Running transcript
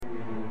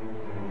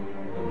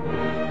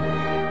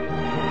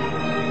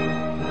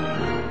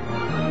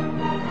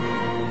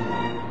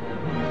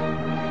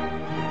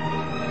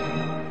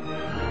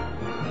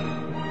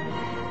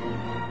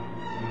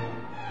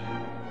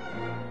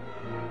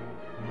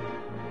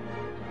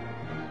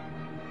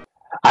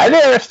Hi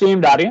there,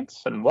 esteemed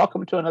audience, and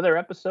welcome to another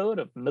episode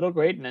of Middle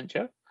Grade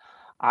Ninja.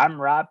 I'm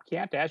Rob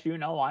Kent. As you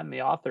know, I'm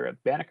the author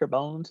of Banneker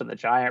Bones and the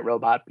Giant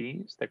Robot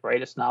Bees, the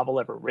greatest novel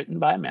ever written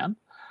by men,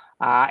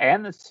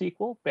 and the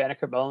sequel,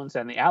 Banneker Bones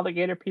and the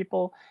Alligator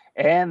People,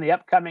 and the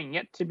upcoming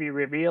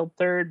yet-to-be-revealed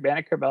third,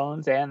 Banneker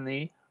Bones and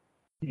the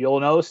You'll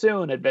Know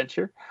Soon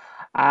adventure.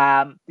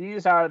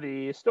 These are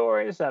the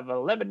stories of an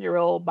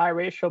 11-year-old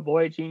biracial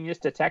boy genius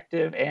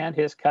detective and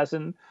his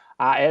cousin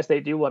as they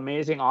do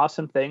amazing,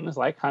 awesome things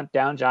like hunt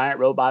down giant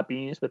robot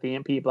bees with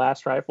EMP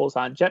blast rifles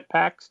on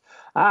jetpacks,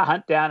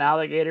 hunt down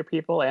alligator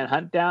people, and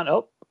hunt down,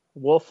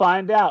 we'll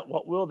find out.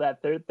 What will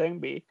that third thing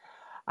be?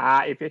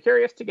 If you're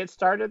curious to get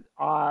started,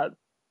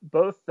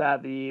 both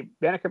the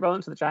Banneker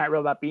Bones and the Giant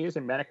Robot Bees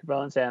and Banneker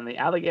Bones and the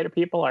Alligator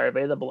People are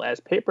available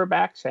as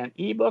paperbacks and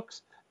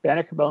ebooks.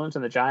 Banneker Bones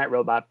and the Giant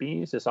Robot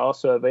Bees is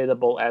also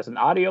available as an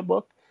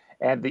audiobook,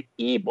 and the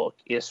ebook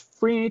is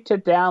free to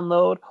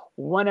download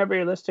whenever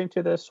you're listening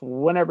to this,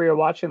 whenever you're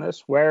watching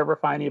this, wherever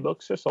fine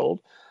ebooks are sold.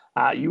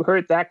 You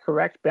heard that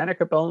correct.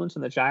 Banneker Bones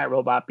and the Giant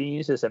Robot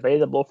Bees is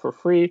available for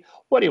free.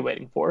 What are you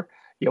waiting for?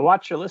 You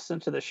watch or listen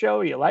to the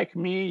show, you like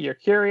me, you're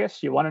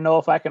curious, you want to know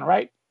if I can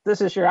write. This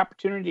is your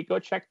opportunity to go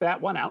check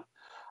that one out.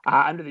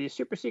 Under the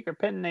super secret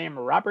pen name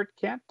Robert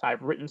Kent,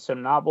 I've written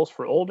some novels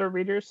for older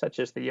readers, such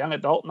as the young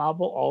adult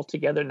novel All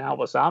Together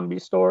Now a Zombie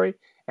Story,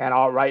 and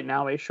All Right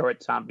Now a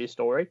Short Zombie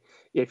Story.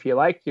 If you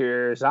like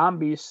your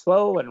zombies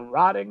slow and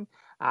rotting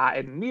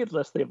and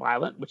needlessly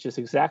violent, which is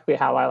exactly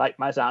how I like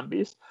my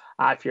zombies,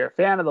 if you're a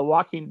fan of The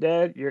Walking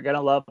Dead, you're going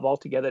to love All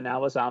Together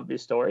Now a Zombie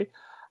Story.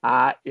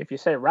 If you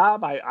say,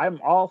 Rob,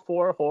 I'm all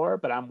for horror,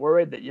 but I'm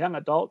worried that young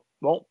adult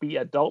won't be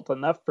adult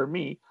enough for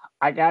me,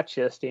 I got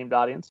you, esteemed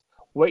audience.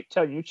 Wait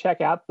till you check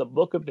out The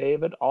Book of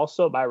David,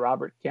 also by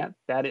Robert Kent.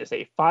 That is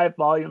a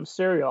 5-volume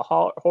serial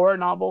horror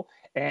novel,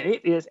 and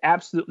it is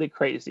absolutely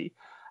crazy.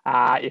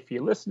 If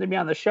you listen to me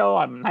on the show,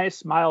 I'm a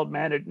nice,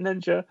 mild-mannered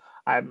ninja.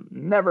 I'm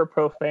never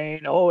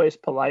profane, always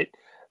polite.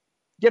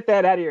 Get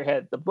that out of your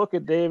head. The Book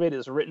of David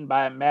is written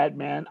by a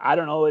madman. I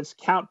don't know his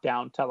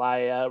countdown till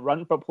I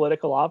run for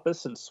political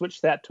office and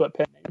switch that to a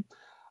pen name.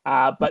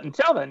 But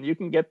until then, you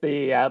can get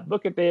the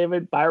Book of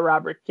David by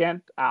Robert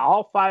Kent.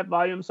 All 5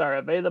 volumes are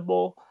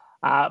available,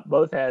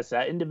 both as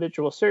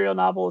individual serial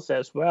novels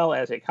as well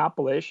as a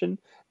compilation.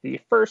 The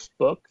first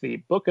book, the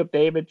Book of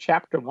David,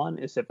 Chapter 1,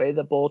 is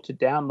available to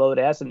download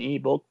as an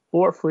ebook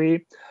for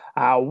free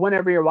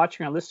whenever you're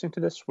watching or listening to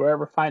this,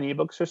 wherever fine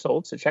ebooks are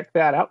sold. So check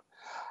that out.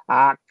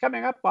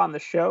 Coming up on the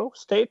show,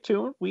 stay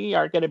tuned. We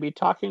are going to be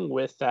talking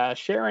with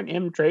Sharon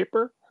M.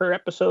 Draper. Her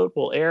episode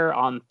will air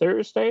on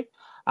Thursday.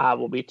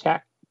 We'll be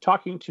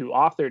talking to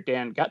author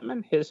Dan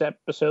Gutman. His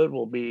episode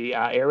will be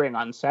airing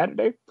on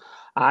Saturday.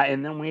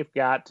 And then we've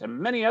got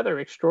many other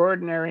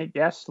extraordinary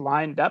guests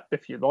lined up.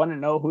 If you want to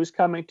know who's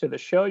coming to the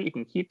show, you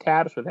can keep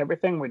tabs with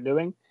everything we're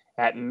doing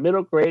at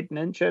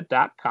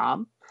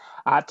middlegradeninja.com.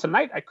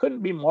 Tonight, I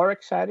couldn't be more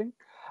exciting.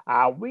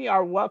 We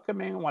are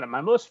welcoming one of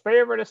my most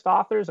favoriteest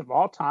authors of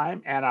all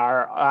time and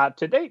our,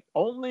 to date,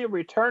 only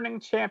returning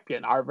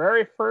champion, our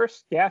very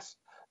first guest,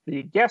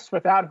 the guest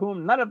without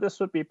whom none of this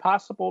would be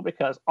possible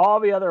because all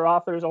the other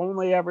authors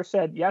only ever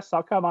said, yes,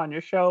 I'll come on your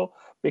show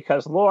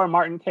because Laura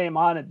Martin came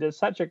on and did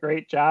such a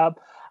great job.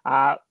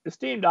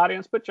 Esteemed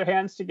audience, put your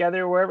hands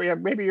together wherever you're.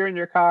 Maybe you're in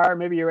your car,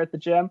 maybe you're at the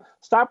gym.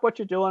 Stop what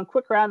you're doing.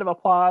 Quick round of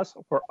applause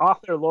for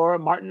author Laura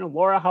Martin.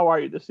 Laura, how are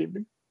you this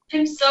evening?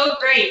 I'm so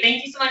great.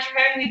 Thank you so much for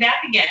having me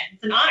back again.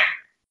 It's an honor.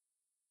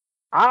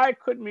 I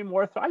couldn't be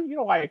more.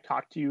 I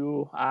talk to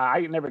you.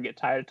 I never get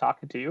tired of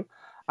talking to you.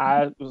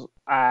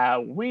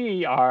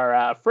 We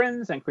are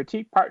friends and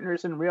critique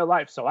partners in real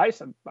life. So I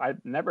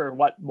never,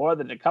 more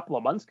than a couple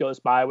of months goes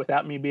by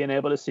without me being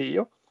able to see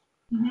you.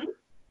 Mm-hmm.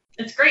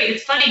 It's great.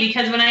 It's funny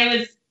because when I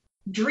was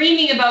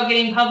dreaming about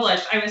getting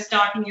published, I was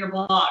stalking your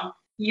blog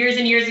years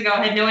and years ago.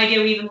 I had no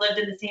idea we even lived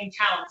in the same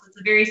town. So it's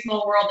a very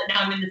small world that now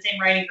I'm in the same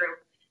writing group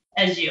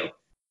as you.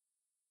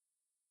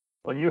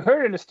 Well, you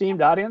heard an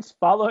esteemed audience.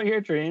 Follow your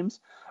dreams.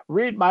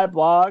 Read my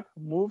blog,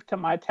 move to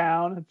my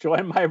town,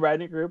 join my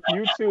writing group.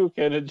 You too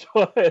can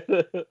enjoy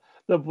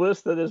the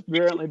bliss that is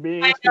currently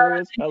being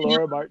experienced by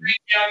Laura Martin.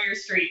 Right down your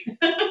street.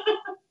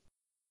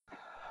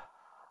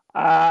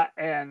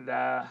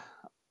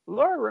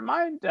 Laura,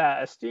 remind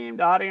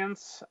esteemed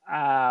audience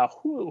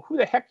who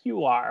the heck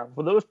you are.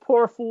 For those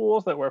poor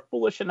fools that were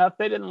foolish enough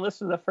they didn't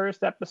listen to the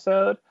first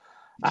episode,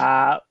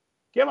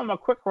 give them a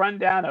quick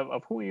rundown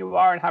of who you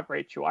are and how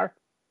great you are.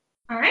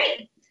 All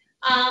right.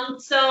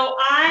 So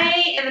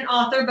I am an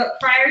author, but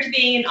prior to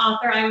being an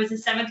author, I was a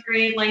 7th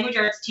grade language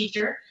arts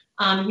teacher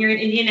here in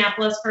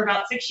Indianapolis for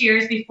about 6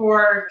 years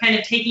before kind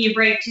of taking a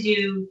break to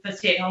do the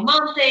stay-at-home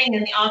mom thing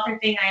and the author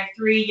thing. I have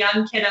 3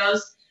 young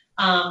kiddos,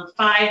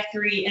 5,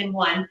 3, and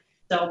 1.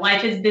 So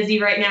life is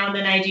busy right now, and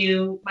then I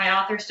do my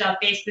author stuff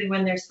basically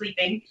when they're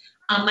sleeping.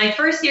 My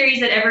first series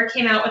that ever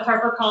came out with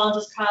HarperCollins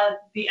is called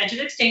The Edge of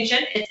Extinction.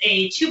 It's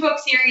a 2-book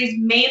series,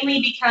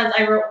 mainly because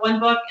I wrote 1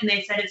 book and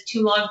they said it's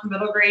too long for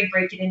middle grade,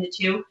 break it into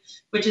 2,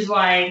 which is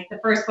why the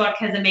first book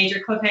has a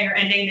major cliffhanger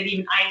ending that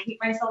even I hate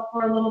myself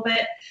for a little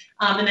bit.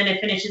 And then it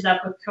finishes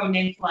up with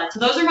Codename Flood. So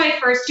those are my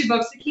first 2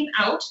 books that came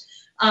out.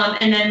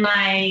 And then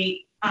my,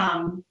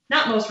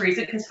 not most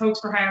recent, because Hoax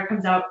for Hire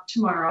comes out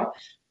tomorrow,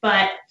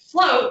 but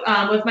Float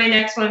was my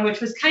next one,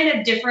 which was kind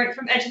of different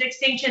from Edge of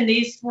Extinction.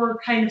 These were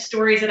kind of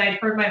stories that I'd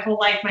heard my whole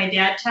life my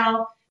dad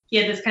tell. He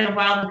had this kind of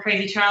wild and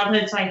crazy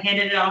childhood, so I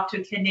handed it off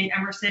to a kid named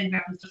Emerson who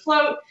happens to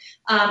float.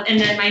 And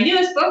then my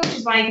newest book, which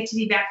is why I get to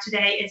be back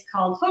today, is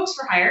called Hoax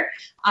for Hire.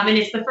 And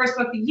it's the first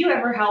book that you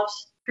ever helped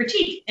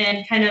critique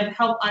and kind of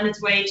help on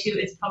its way to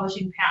its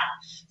publishing path.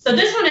 So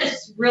this one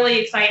is really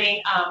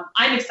exciting.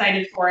 I'm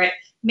excited for it,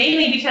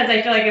 mainly because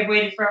I feel like I've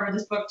waited forever for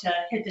this book to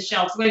hit the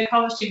shelves. The way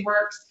publishing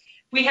works,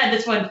 we had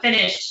this one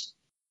finished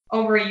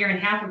over a year and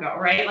a half ago,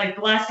 right? Like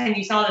the last time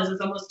you saw this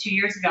was almost 2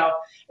 years ago.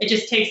 It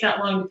just takes that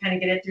long to kind of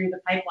get it through the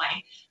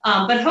pipeline.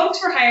 But Hoax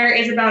for Hire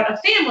is about a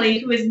family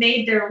who has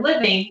made their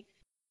living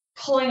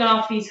pulling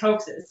off these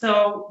hoaxes.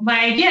 So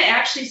my idea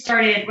actually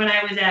started when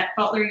I was at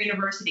Butler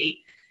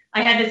University.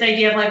 I had this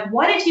idea of like,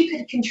 what if you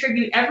could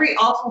contribute every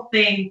awful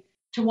thing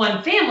to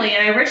one family?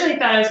 And I originally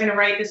thought I was going to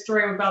write this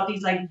story about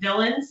these like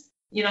villains,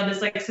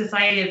 this like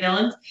society of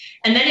villains.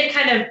 And then it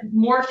kind of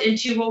morphed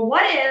into, well,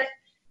 what if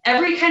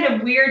every kind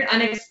of weird,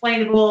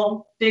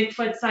 unexplainable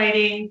Bigfoot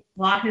sighting,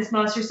 Loch Ness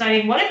Monster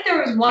sighting, what if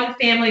there was one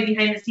family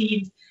behind the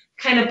scenes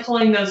kind of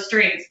pulling those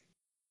strings?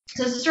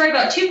 So it's a story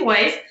about 2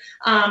 boys,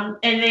 and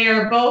they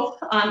are both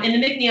in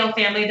the McNeil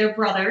family. They're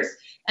brothers.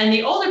 And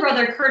the older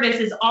brother, Curtis,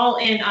 is all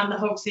in on the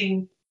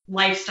hoaxing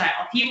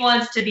lifestyle. He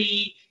wants to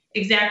be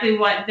exactly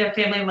what their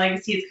family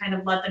legacy has kind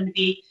of led them to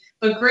be.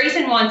 But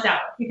Grayson wants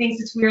out. He thinks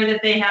it's weird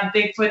that they have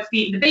Bigfoot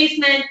feet in the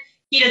basement.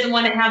 He doesn't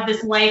want to have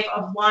this life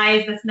of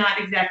lies that's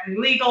not exactly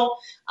legal.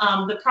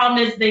 The problem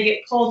is they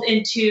get pulled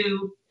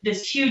into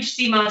this huge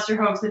sea monster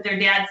hoax that their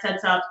dad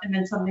sets up, and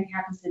then something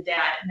happens to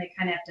dad, and they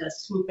kind of have to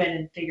swoop in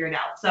and figure it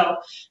out. So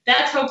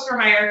that's Hoax for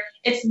Hire.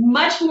 It's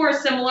much more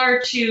similar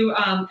to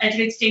Edge of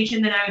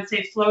Extinction than I would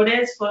say Float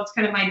is. Float's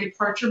kind of my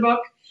departure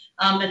book.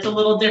 That's a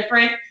little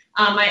different.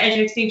 My Edge of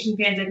Extinction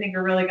fans, I think,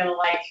 are really going to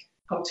like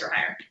Hoax for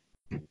Hire.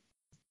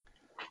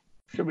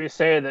 Should we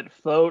say that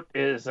Float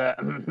is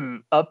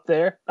up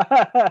there?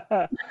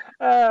 I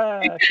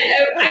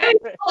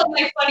would call it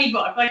my funny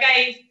book. Like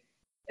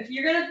if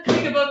you're gonna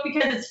pick a book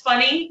because it's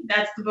funny,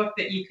 that's the book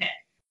that you pick.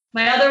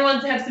 My other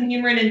ones have some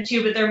humor in them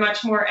too, but they're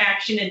much more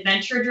action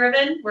adventure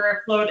driven,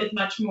 where Float is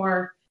much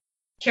more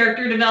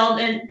character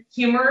development,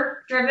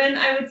 humor driven,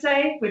 I would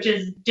say, which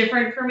is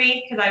different for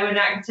me because I would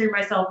not consider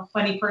myself a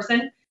funny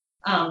person.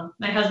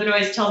 My husband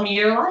always tells me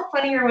you're a lot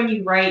funnier when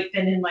you write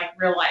than in like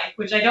real life,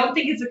 which I don't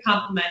think is a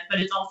compliment, but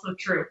it's also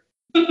true.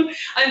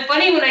 I'm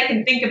funny when I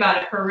can think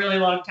about it for a really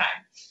long time.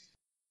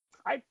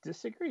 I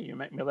disagree. You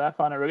make me laugh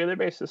on a regular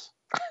basis.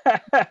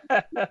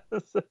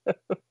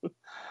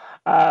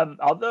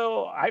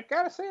 Although I've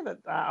got to say that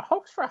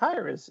Hoax for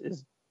Hire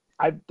is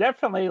I've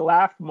definitely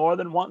laughed more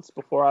than once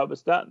before I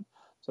was done.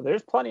 So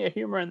there's plenty of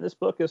humor in this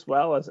book as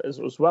well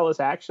as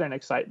action and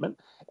excitement,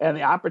 and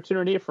the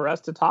opportunity for us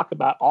to talk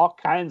about all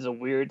kinds of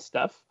weird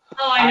stuff.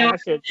 Oh, I know.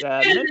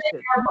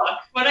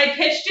 When I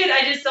pitched it,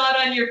 I just saw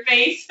it on your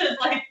face.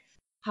 It's like,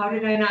 how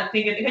did I not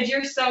think of it? Because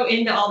you're so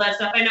into all that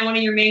stuff. I know one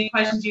of your main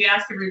questions you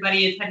ask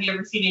everybody is, have you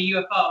ever seen a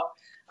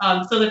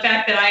UFO? So the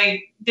fact that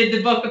I did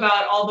the book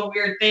about all the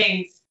weird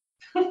things,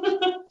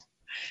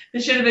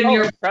 this should have been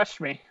your.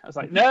 Crushed me. I was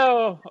like,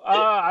 no,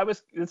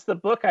 it's the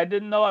book I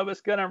didn't know I was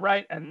gonna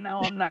write, and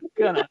now I'm not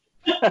gonna.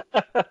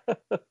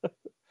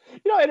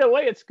 In a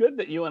way, it's good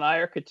that you and I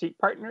are critique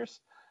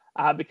partners,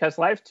 because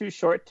life's too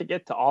short to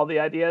get to all the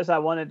ideas I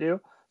want to do.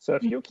 So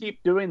if you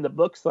keep doing the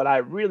books that I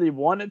really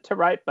wanted to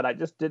write, but I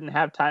just didn't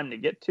have time to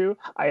get to,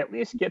 I at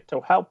least get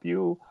to help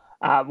you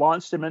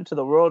launch them into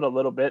the world a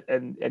little bit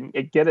and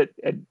get it.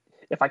 And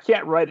if I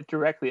can't write it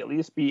directly, at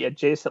least be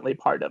adjacently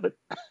part of it.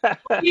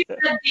 You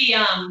said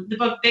the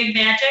book Big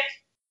Magic.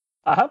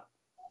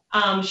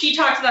 Uh-huh. She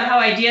talks about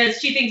how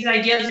she thinks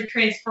ideas are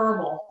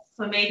transferable.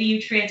 So maybe you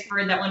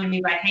transferred that one to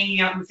me by hanging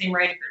out in the same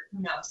writing group.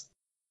 Who knows?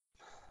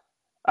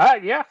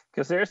 Yeah,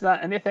 because there's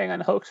not anything on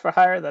Hoax for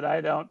Hire that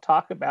I don't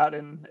talk about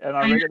on a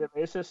regular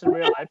basis in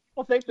real life.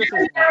 People think this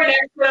is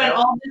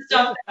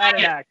not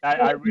an act.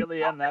 I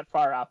really am that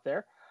far out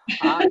there.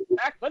 In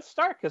fact, let's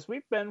start, because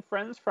we've been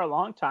friends for a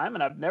long time,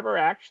 and I've never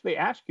actually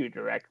asked you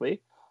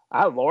directly.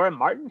 Laura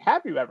Martin,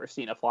 have you ever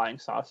seen a flying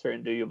saucer,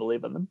 and do you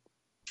believe in them?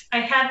 I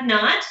have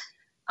not,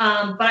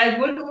 but I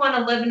wouldn't want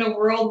to live in a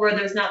world where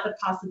there's not the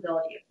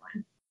possibility of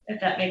one,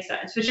 if that makes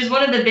sense, which is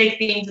one of the big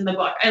themes in the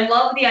book. I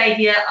love the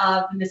idea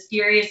of the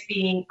mysterious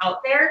being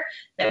out there,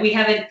 that we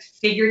haven't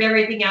figured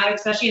everything out,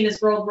 especially in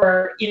this world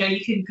where,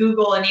 you can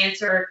Google an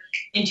answer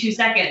in 2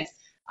 seconds.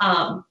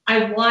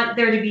 I want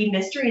there to be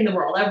mystery in the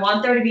world. I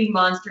want there to be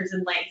monsters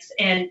and lakes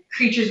and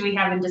creatures we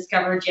haven't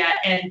discovered yet.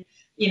 And,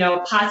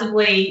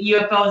 possibly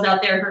UFOs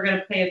out there who are going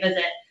to pay a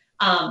visit.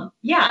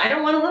 I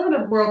don't want to live in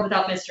a world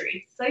without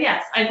mystery. So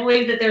yes, I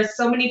believe that there's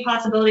so many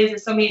possibilities.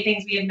 There's so many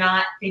things we have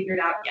not figured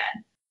out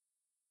yet.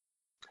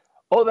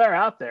 Oh, they're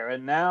out there.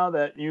 And now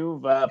that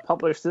you've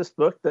published this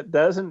book that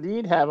does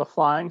indeed have a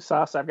flying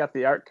saucer, I've got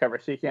the art cover,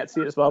 so you can't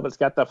see it as well, but it's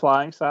got the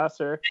flying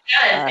saucer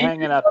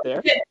hanging up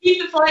there.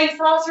 Keep the flying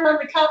saucer on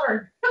the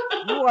cover.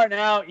 You are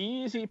now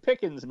easy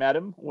pickings,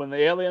 madam. When the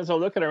aliens are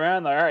looking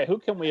around, they're, all right, who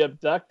can we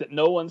abduct that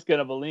no one's going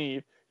to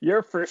believe?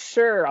 You're for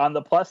sure on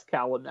the plus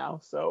column now.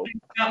 So.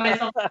 Got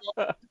myself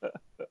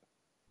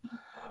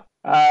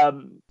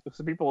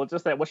So people will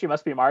just say, well, she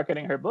must be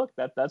marketing her book.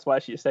 That's why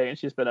she's saying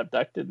she's been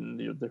abducted. And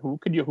who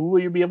will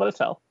you be able to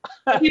tell?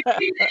 The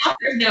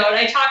author's note,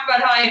 I talk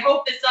about how I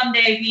hope that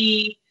someday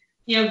we,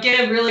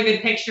 get a really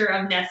good picture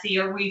of Nessie,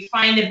 or we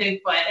find a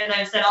Bigfoot. And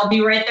I said I'll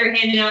be right there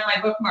handing out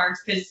my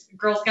bookmarks because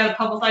girls got to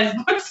publicize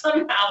books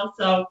somehow.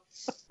 So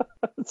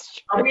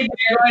I'll be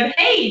there going,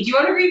 hey, do you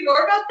want to read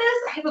more about this?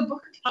 I have a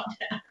book about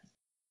that.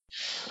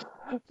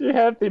 You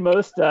have the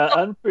most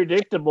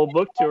unpredictable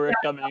book tour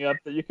coming up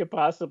that you could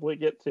possibly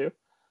get to.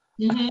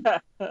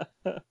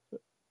 Mm-hmm.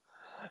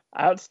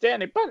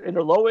 Outstanding, but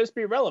it'll always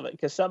be relevant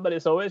because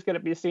somebody's always going to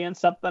be seeing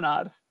something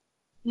odd.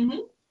 Mm-hmm.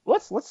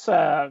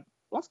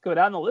 Let's go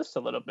down the list a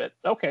little bit.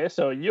 Okay,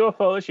 so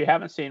UFOs, you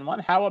haven't seen one.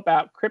 How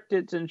about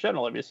cryptids in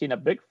general? Have you seen a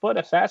Bigfoot,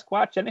 a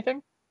Sasquatch,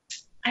 anything?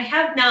 I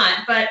have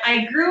not, but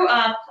I grew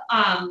up.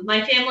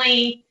 My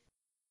family.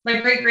 My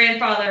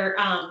great-grandfather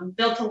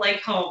built a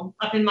lake home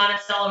up in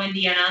Monticello,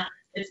 Indiana.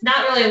 It's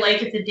not really a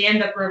lake, it's a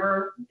dammed-up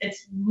river.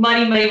 It's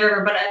muddy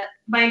river, but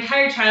my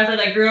entire childhood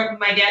I grew up with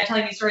my dad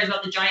telling me stories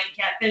about the giant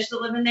catfish that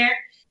live in there.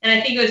 And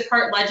I think it was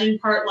part legend,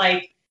 part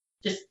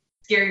just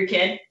scare your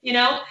kid,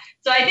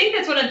 So I think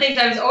that's one of the things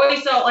I was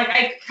always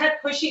I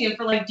kept pushing him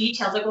for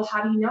details. Well,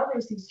 how do you know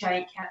there's these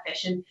giant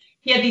catfish? And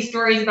he had these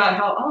stories about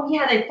how, oh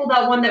yeah, they pulled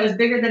out one that was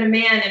bigger than a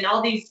man, and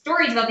all these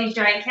stories about these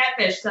giant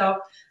catfish. So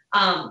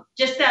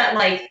just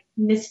that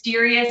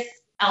mysterious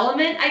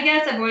element, I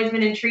guess, I've always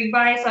been intrigued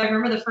by. So I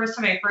remember the first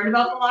time I heard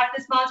about the Loch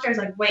Ness Monster, I was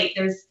like, wait,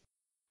 there's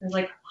a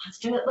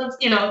monster that lives,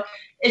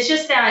 it's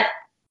just that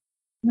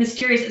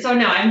mysterious. So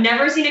no, I've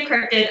never seen a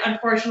cryptid,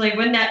 unfortunately.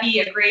 Wouldn't that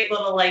be a great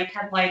little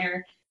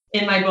headliner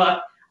in my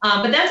book?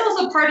 But that's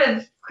also part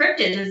of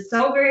cryptids, is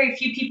so very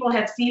few people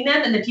have seen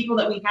them, and the people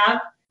that we have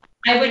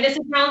eyewitness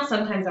accounts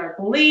sometimes aren't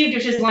believed,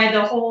 which is why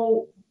the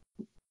whole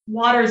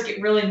waters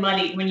get really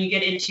muddy when you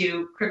get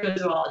into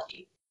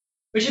cryptozoology,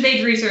 which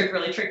made research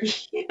really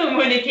tricky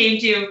when it came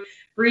to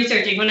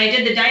researching. When I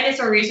did the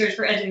dinosaur research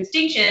for Edge of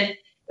Extinction,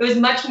 it was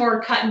much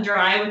more cut and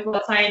dry with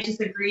what scientists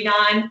agreed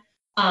on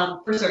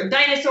for certain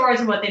dinosaurs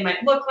and what they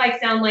might look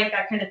like, sound like,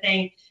 that kind of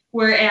thing.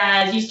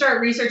 Whereas you start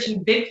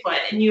researching Bigfoot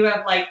and you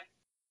have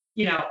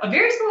a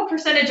very small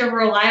percentage of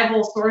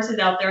reliable sources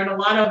out there, and a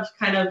lot of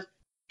kind of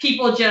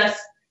people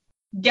just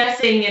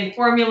guessing and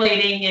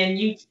formulating, and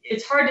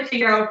it's hard to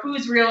figure out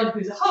who's real and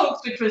who's a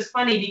hoax, which was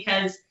funny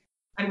because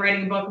I'm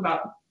writing a book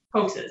about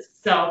hoaxes.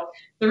 So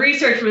the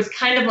research was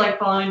kind of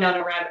falling down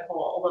a rabbit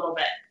hole a little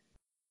bit.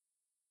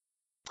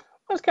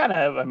 It's kind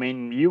of,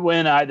 you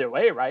win either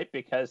way, right?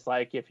 Because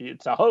if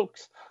it's a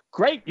hoax,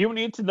 great, you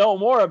need to know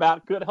more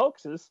about good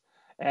hoaxes.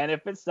 And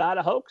if it's not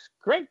a hoax,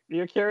 great,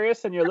 you're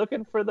curious and you're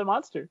looking for the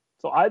monster.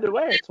 So either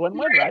way, it's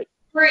win-win, right?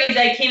 Stories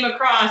I came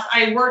across,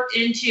 I worked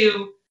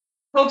into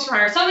Hoax for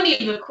Hire. So many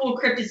of the cool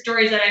cryptid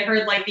stories that I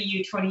heard, like the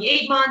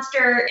U-28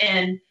 monster,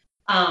 and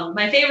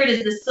my favorite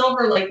is the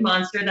Silver Lake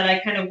monster that I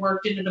kind of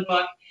worked into the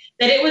book,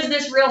 that it was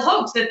this real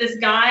hoax, that this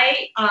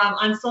guy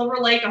on Silver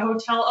Lake, a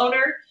hotel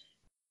owner,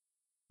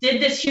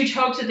 did this huge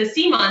hoax with the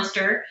sea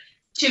monster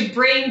to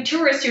bring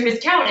tourists to his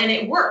town, and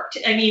it worked.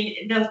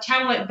 The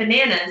town went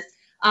bananas.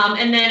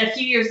 And then a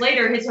few years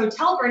later, his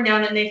hotel burned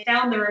down, and they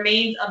found the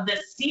remains of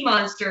this sea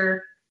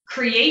monster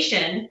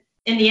creation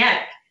in the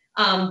attic,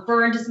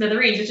 burned to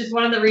smithereens, which is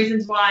one of the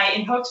reasons why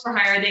in Hoax for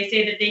Hire, they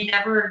say that they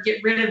never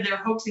get rid of their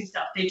hoaxing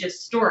stuff. They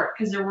just store it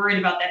because they're worried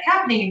about that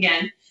happening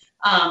again.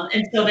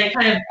 And so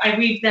I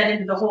weave that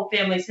into the whole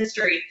family's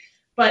history.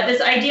 But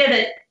this idea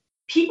that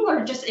people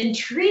are just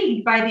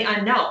intrigued by the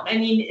unknown.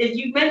 If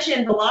you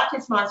mentioned the Loch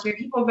Ness Monster,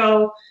 people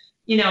go,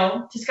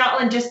 to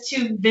Scotland just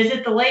to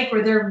visit the lake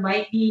where there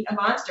might be a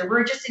monster.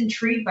 We're just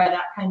intrigued by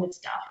that kind of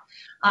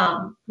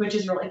stuff, which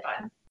is really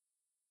fun.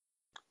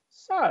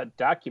 Saw a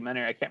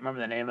documentary. I can't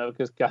remember the name of it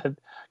because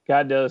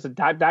God knows. The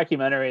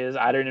documentary is,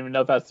 I don't even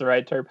know if that's the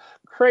right term.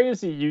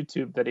 Crazy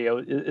YouTube video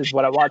is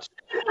what I watched.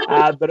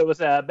 But it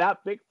was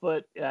about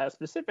Bigfoot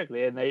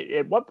specifically. And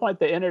at one point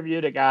they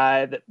interviewed a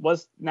guy that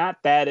was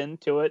not that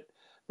into it.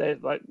 They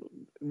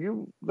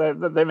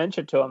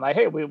mentioned to him,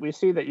 hey, we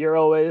see that you're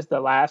always the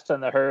last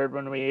on the herd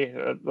when we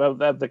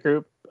of the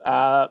group,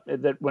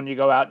 that when you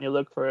go out and you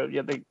look for,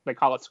 they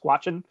call it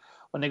squatching,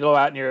 when they go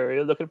out and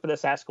you're looking for the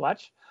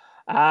Sasquatch.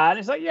 And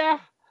he's like, yeah,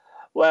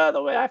 well,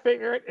 the way I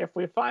figure it, if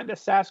we find a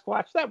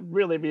Sasquatch, that would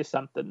really be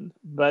something.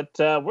 But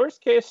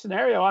worst case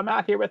scenario, I'm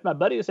out here with my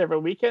buddies every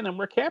weekend and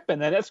we're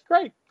camping, and it's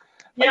great.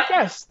 Yeah.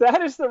 Yes,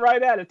 that is the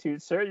right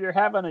attitude, sir. You're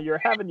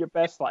having your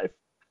best life.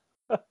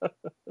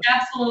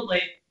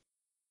 Absolutely.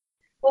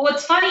 Well,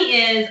 what's funny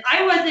is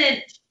I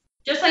wasn't,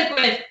 just like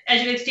with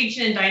Edge of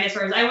Extinction and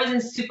Dinosaurs, I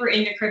wasn't super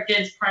into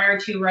cryptids prior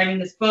to writing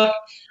this book.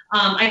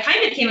 I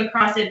kind of came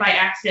across it by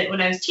accident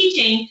when I was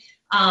teaching.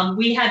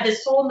 We had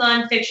this whole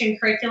nonfiction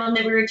curriculum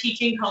that we were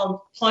teaching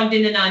called Plugged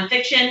into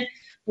Nonfiction,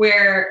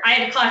 where I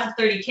had a class of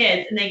 30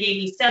 kids, and they gave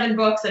me 7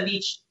 books of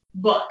each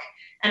book.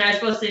 And I was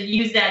supposed to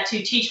use that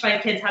to teach my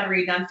kids how to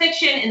read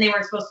nonfiction, and they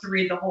weren't supposed to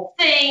read the whole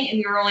thing, and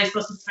we were only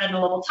supposed to spend a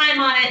little time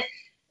on it.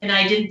 And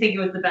I didn't think it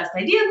was the best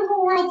idea in the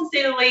whole world, to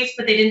say the least,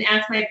 but they didn't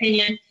ask my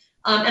opinion.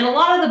 And a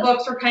lot of the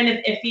books were kind of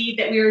iffy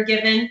that we were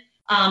given,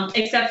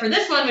 except for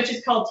this one, which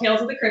is called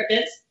Tales of the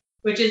Cryptids,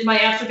 which is my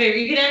absolute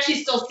favorite. You can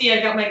actually still see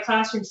I've got my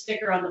classroom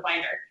sticker on the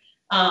binder.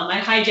 I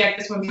hijacked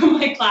this one from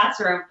my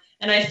classroom,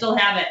 and I still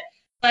have it.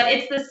 But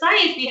it's the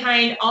science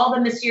behind all the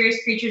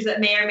mysterious creatures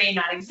that may or may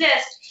not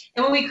exist.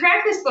 And when we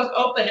cracked this book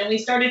open and we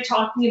started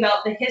talking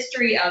about the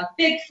history of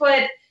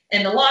Bigfoot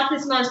and the Loch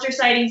Ness Monster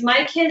sightings,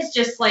 my kids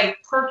just like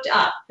perked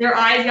up. Their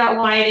eyes got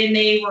wide and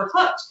they were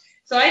hooked.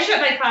 So I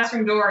shut my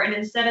classroom door, and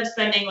instead of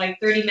spending like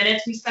 30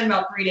 minutes, we spent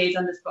about 3 days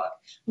on this book,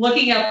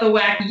 looking up the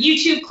wacky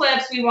YouTube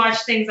clips. We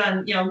watched things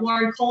on,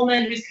 Lauren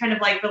Coleman, who's kind of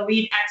like the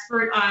lead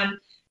expert on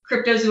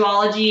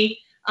cryptozoology.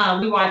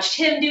 We watched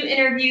him do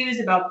interviews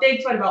about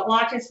Bigfoot, about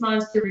Loch Ness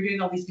Monster. We were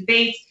doing all these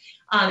debates.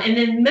 And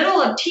in the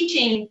middle of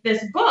teaching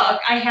this book,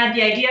 I had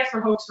the idea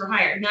for Hoax for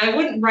Hire. Now, I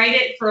wouldn't write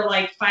it for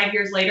like 5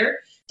 years later.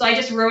 So I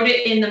just wrote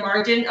it in the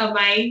margin of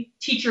my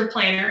teacher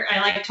planner.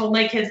 I told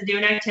my kids to do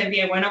an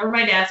activity. I went over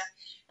my desk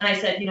and I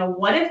said,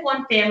 what if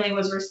one family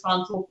was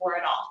responsible for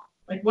it all?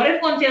 Like, what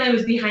if one family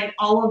was behind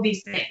all of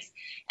these things?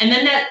 And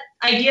then that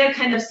idea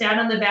kind of sat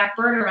on the back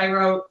burner. I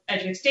wrote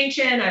Edge of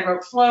Extinction, I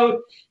wrote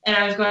Float, and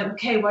I was going,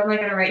 okay, what am I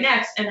going to write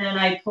next? And then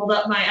I pulled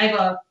up I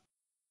have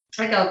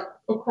a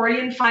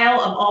accordion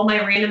file of all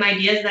my random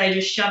ideas that I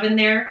just shove in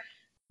there,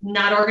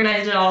 not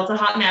organized at all. It's a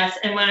hot mess.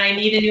 And when I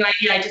need a new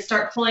idea, I just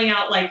start pulling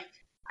out like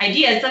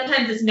ideas.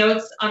 Sometimes it's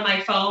notes on my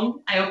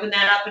phone. I open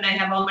that up and I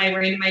have all my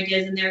random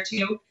ideas in there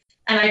too.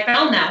 And I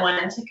found that one.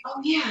 I was like,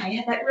 oh yeah, I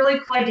had that really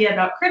cool idea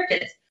about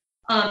cryptids.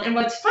 And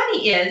what's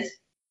funny is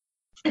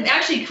I've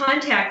actually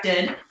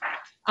contacted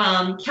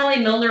Kelly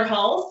Milner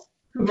Hulls,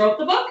 who wrote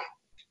the book,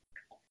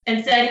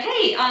 and said,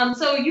 hey,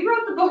 so you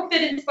wrote the book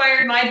that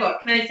inspired my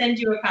book. Can I send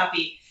you a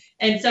copy?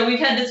 And so we've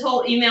had this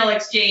whole email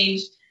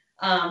exchange,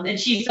 and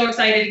she's so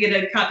excited to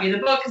get a copy of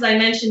the book because I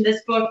mentioned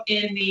this book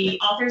in the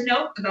author's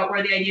note about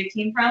where the idea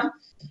came from.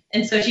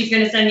 And so she's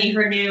going to send me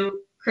her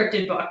new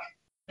cryptid book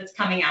that's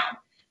coming out.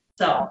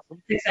 So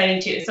it's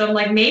exciting too. So I'm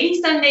like,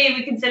 maybe someday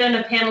we can sit on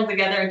a panel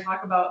together and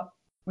talk about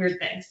weird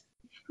things.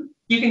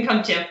 You can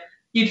come too.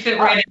 You'd fit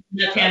right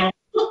into that panel.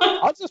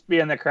 I'll just be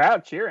in the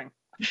crowd cheering.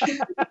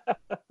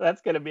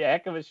 That's going to be a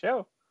heck of a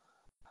show.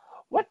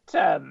 Well,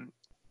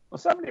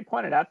 somebody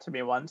pointed out to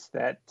me once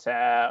that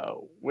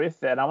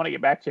and I want to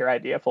get back to your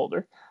idea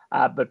folder,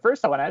 but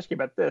first I want to ask you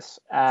about this.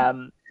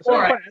 Somebody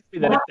pointed out to me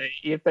that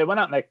if they went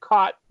out and they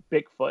caught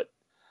Bigfoot,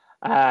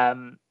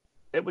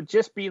 it would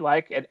just be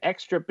like an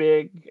extra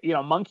big,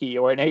 monkey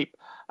or an ape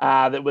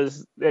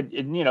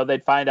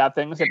they'd find out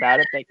things about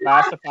it, they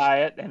classify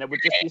it, and it would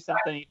just be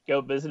something you'd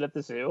go visit at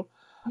the zoo.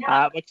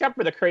 Yeah. Except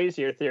for the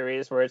crazier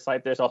theories where it's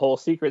like there's a whole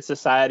secret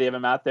society of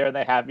them out there.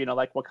 They have,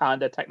 like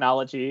Wakanda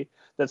technology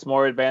that's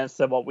more advanced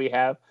than what we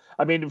have.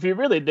 I mean, if you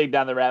really dig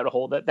down the rabbit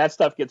hole, that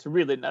stuff gets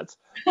really nuts.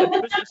 But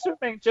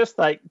assuming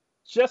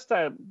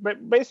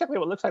basically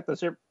what looks like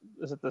is it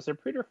the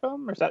Zapruder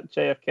film or is that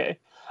JFK?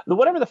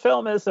 Whatever the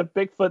film is of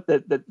Bigfoot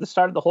that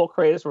started the whole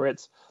craze where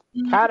it's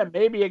kind of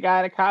maybe a guy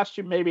in a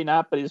costume, maybe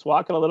not, but he's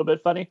walking a little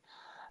bit funny.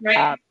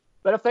 Right.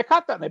 But if they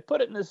caught that and they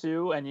put it in the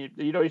zoo and you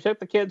took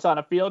the kids on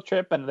a field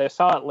trip and they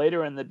saw it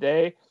later in the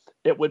day,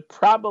 it would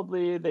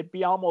they'd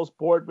be almost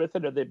bored with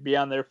it, or they'd be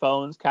on their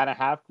phones kind of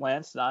half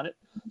glancing on it.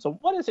 So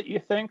what is it you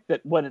think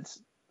that when it's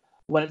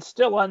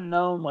still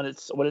unknown, when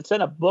it's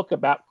in a book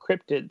about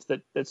cryptids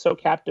that so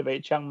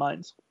captivates young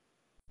minds?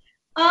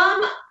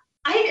 I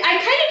kind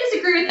of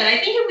disagree with that. I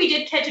think if we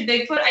did catch a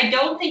Bigfoot, I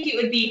don't think it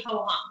would be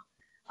ho-hum.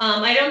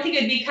 I don't think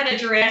it would be kind of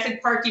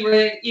Jurassic Parky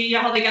where you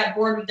know how they got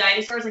bored with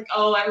dinosaurs, like,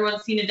 oh,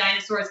 everyone's seen a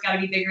dinosaur, it's got to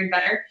be bigger and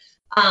better.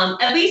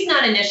 At least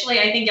not initially.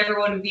 I think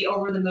everyone would be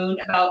over the moon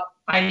about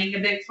finding a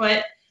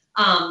Bigfoot.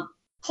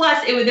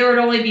 Plus, there would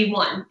only be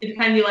one. It would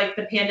kind of be like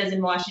the pandas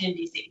in Washington,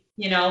 D.C.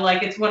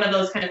 Like it's one of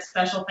those kind of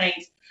special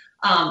things.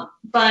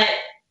 But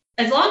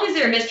as long as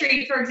they're a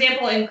mystery, for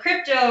example, in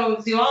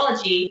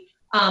cryptozoology,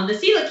 the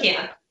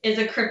coelacanth is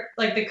the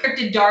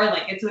cryptid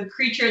darling. It's a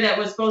creature that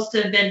was supposed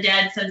to have been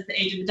dead since the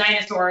age of the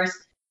dinosaurs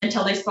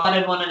until they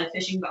spotted one on a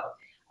fishing boat.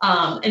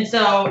 And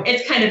so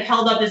it's kind of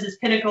held up as this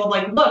pinnacle of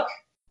like, look,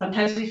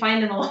 sometimes we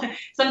find them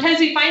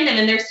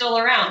and they're still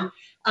around.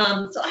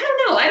 So I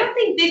don't know. I don't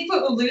think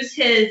Bigfoot will lose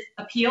his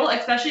appeal,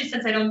 especially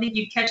since I don't think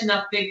you'd catch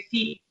enough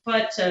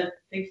Bigfoots to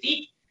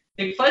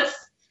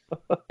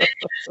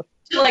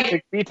like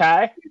big feet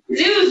high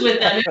zoos with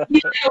them.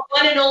 It's a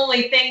one and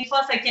only thing.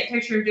 Plus, I can't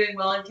picture him doing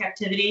well in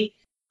captivity.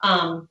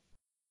 But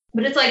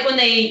it's like when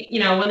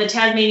the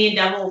Tasmanian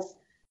devils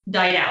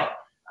died out.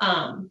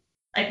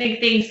 I think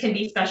things can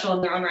be special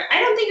in their own right.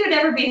 I don't think it would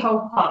ever be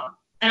ho hum.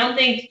 I don't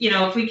think,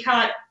 if we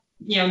caught,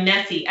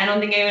 Nessie, I don't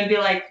think anyone would be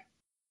like,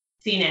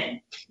 seen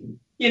it.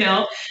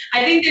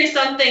 I think there's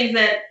some things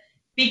that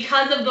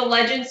because of the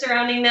legend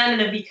surrounding them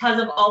and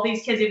because of all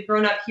these kids who've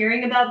grown up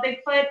hearing about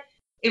Bigfoot,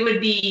 it would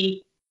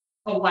be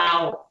a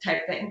wow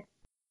type thing.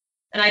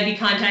 And I'd be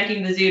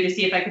contacting the zoo to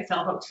see if I could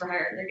sell Hoax for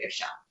Hire in their gift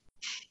shop.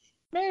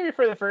 Maybe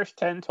for the first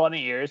 10, 20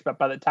 years, but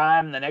by the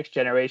time the next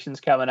generation's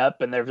coming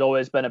up and there's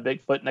always been a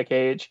Bigfoot in a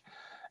cage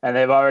and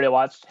they've already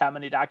watched how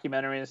many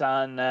documentaries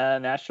on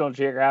National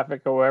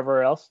Geographic or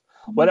wherever else,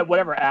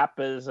 whatever app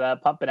is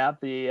pumping out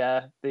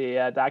the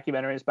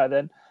documentaries by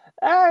then,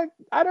 I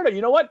don't know.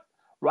 You know what?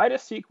 Write a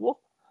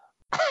sequel.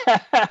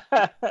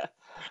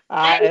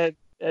 And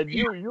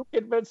you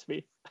convince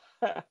me.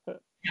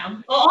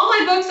 Yeah. Well, all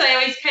my books, I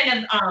always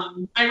kind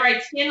of, I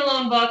write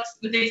standalone books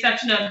with the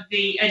exception of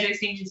the Edge of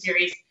Extinction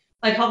series.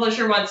 My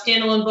publisher wants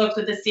standalone books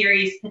with a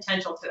series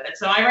potential to it.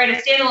 So I write a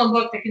standalone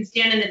book that can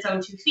stand in its own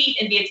 2 feet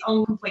and be its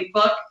own complete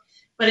book.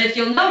 But if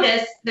you'll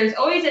notice, there's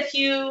always a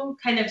few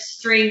kind of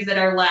strings that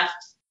are left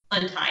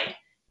untied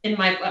in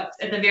my books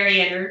at the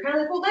very end. You're kind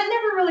of like, well, that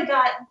never really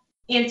got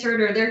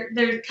answered, or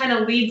there kind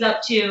of leads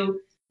up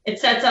to, it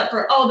sets up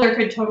for, there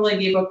could totally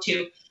be a book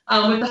 2.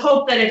 With the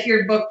hope that if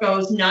your book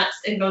goes nuts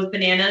and goes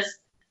bananas,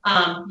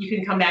 you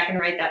can come back and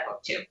write that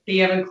book too. But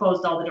you haven't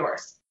closed all the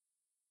doors.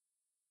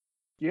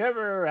 Do you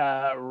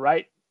ever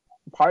write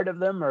part of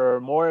them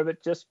or more of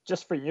it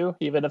just for you,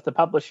 even if the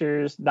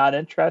publisher's not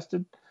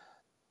interested?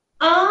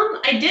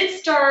 I did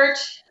start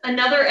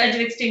another Edge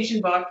of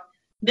Extinction book.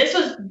 This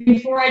was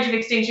before Edge of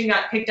Extinction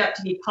got picked up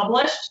to be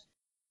published.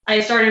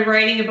 I started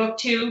writing a book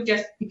too,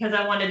 just because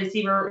I wanted to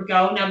see where it would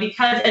go. Now,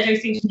 because Edge of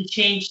Extinction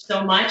changed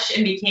so much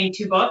and became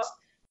 2 books,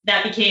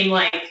 that became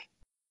like,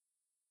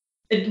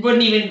 it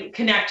wouldn't even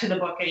connect to the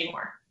book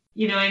anymore.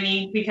 You know what I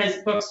mean? Because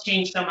books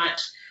change so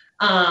much.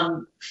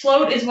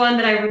 Float is one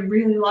that I would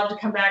really love to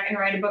come back and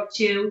write a book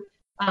too.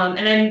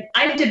 And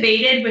I've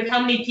debated with how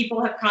many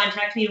people have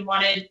contacted me and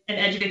wanted an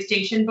Edge of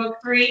Extinction book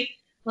 3.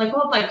 Like,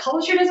 well, if my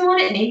publisher doesn't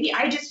want it, maybe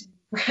I just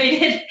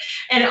write it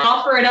and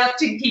offer it up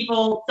to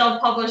people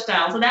self-published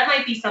style. So that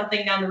might be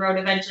something down the road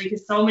eventually,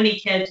 because so many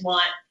kids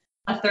want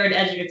a 3rd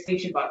Edge of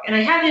Extinction book. And I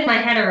have it in my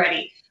head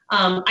already.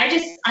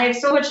 I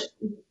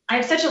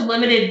have such a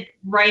limited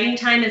writing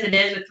time as it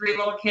is with 3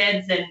 little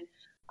kids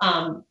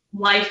and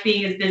life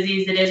being as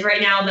busy as it is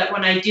right now, that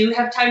when I do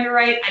have time to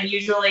write, I'm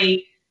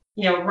usually,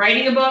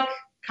 writing a book,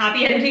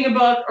 copy editing a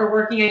book, or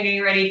working on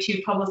getting ready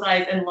to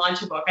publicize and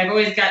launch a book. I've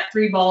always got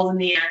 3 balls in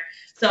the air.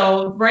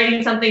 So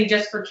writing something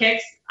just for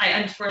kicks, I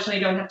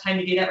unfortunately don't have time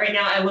to do that right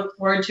now. I look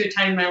forward to a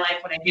time in my life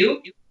when I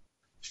do,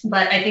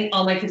 but I think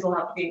all my kids will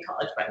have to be in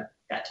college by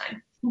that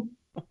time.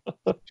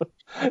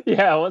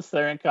 Yeah, once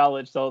they're in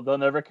college, they'll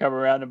never come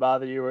around and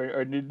bother you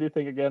or need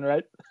anything again,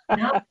 right?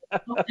 No,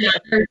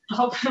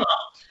 hope not.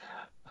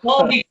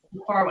 We'll be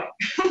far away.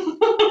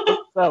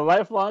 It's a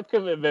lifelong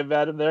commitment,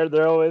 madam.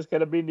 They're always going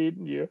to be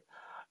needing you.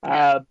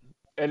 And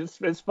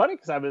it's funny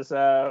because I was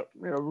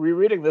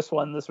rereading this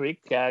one this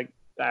week,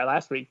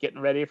 last week, getting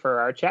ready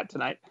for our chat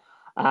tonight,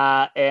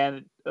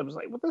 and I was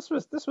like, well, this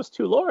was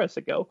 2 Lauras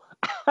ago,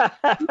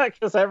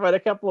 because I've read a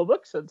couple of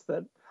books since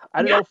then.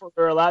 I don't know if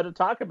we're allowed to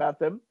talk about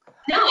them.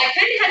 No, I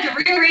kind of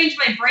had to rearrange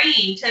my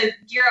brain to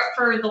gear up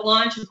for the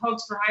launch of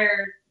Hoax for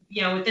Hire,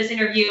 with this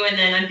interview, and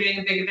then I'm doing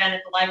a big event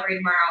at the library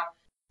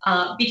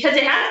tomorrow, because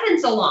it has been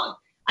so long.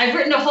 I've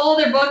written a whole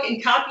other book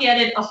and copy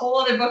edited a whole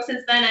other book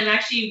since then. I'm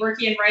actually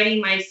working and writing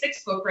my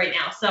 6th book right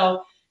now.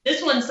 So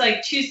this one's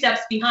like 2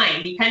 steps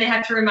behind. You kind of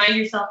have to remind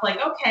yourself, like,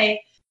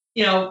 okay,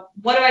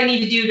 what do I need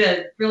to do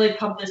to really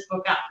pump this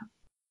book up?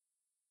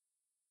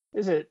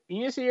 Is it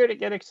easier to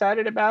get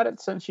excited about it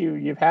since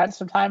you've had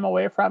some time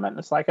away from it and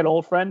it's like an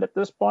old friend at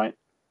this point?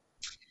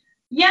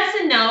 Yes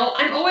and no.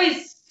 I'm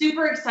always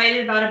super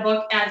excited about a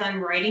book as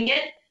I'm writing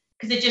it,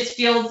 because it just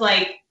feels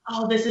like,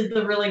 oh, this is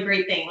the really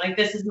great thing. Like,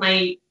 this is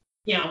my,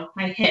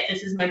 my hit.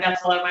 This is my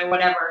bestseller, my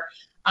whatever.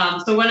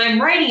 So when I'm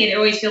writing it, it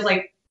always feels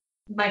like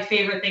my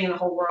favorite thing in the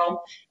whole world.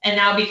 And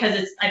now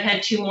because I've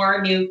had 2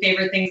 more new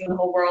favorite things in the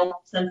whole world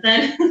since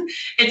then,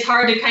 it's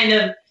hard to kind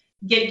of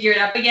get geared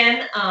up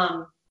again.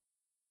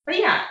 But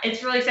yeah,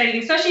 it's really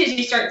exciting, especially as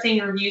you start seeing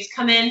reviews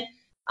come in.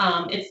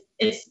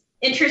 It's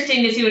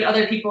interesting to see what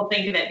other people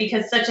think of it,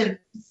 because such a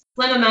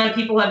slim amount of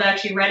people have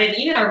actually read it.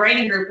 Even our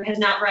writing group has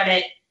not read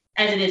it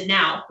as it is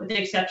now, with the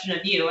exception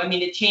of you. I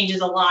mean, it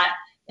changes a lot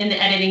in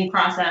the editing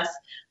process.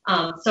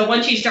 So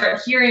once you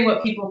start hearing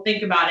what people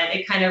think about it,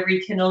 it kind of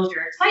rekindles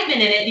your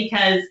excitement in it,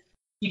 because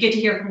you get to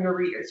hear from your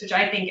readers, which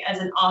I think as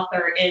an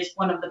author is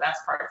one of the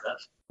best parts of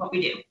what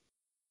we do.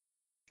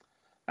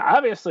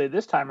 Obviously,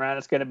 this time around,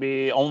 it's going to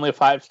be only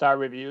 5-star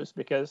reviews,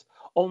 because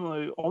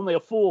only a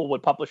fool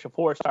would publish a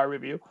 4-star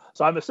review.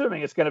 So I'm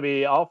assuming it's going to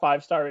be all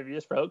 5-star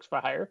reviews for Hoax for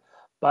Hire.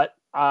 But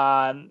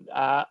on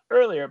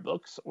earlier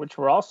books, which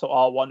were also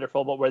all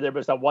wonderful, but where there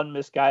was one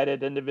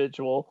misguided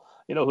individual,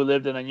 who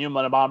lived in a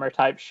Unabomber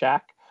type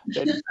shack,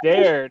 that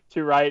dare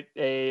to write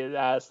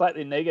a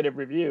slightly negative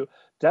review.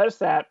 Does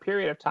that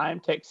period of time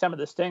take some of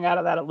the sting out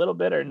of that a little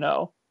bit, or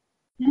no?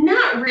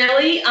 Not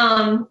really.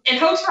 And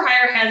Hoax for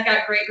Hire has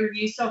got great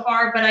reviews so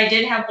far, but I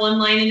did have one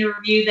line in the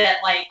review that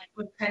like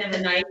was kind of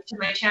a knife to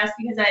my chest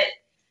because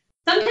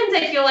sometimes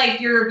I feel like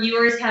your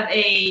reviewers have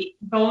a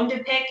bone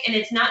to pick, and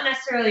it's not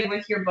necessarily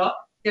with your book.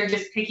 They're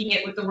just picking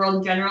it with the world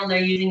in general, and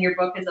they're using your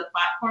book as a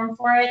platform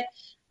for it.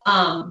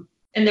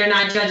 And they're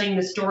not judging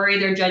the story;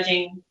 they're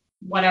judging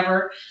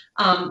whatever.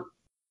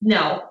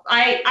 No,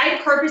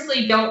 I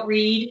purposely don't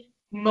read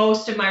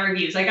most of my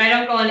reviews. Like I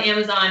don't go on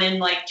Amazon and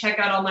like check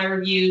out all my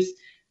reviews,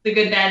 the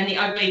good, bad, and the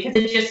ugly, because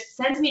it just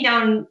sends me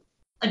down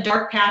a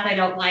dark path I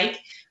don't like.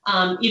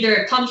 Either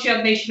it pumps you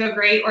up, makes you feel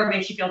great, or it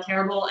makes you feel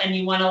terrible, and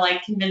you want to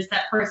like convince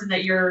that person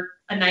that you're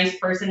a nice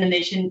person and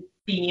they shouldn't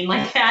be mean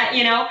like that,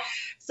 you know?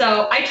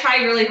 So I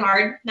try really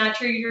hard not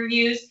to read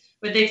reviews,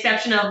 with the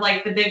exception of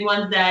like the big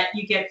ones that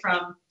you get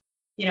from,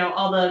 you know,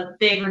 all the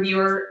big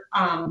reviewer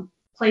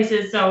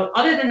places. So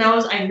other than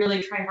those, I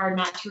really try hard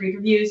not to read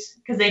reviews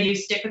because they do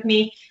stick with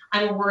me.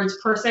 I'm a words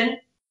person.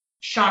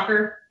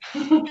 Shocker.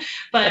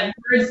 But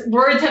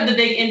words have the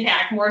big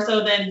impact, more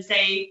so than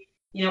say,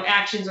 you know,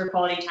 actions or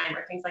quality time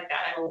or things like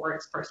that. I'm a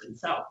words person.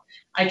 So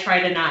I try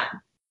to not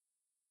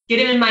get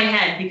them in my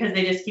head because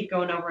they just keep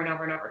going over and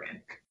over and over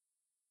again.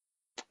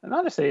 And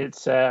honestly,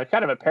 it's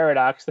kind of a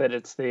paradox that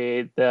it's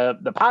the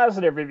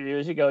positive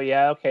reviews. You go,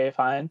 yeah, okay,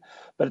 fine.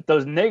 But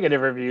those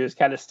negative reviews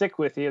kind of stick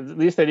with you. At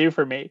least they do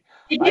for me.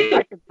 Like,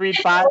 I could read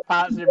 5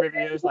 positive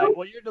reviews, like,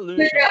 well, you're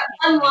delusional.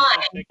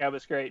 I think I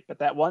was great, but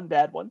that one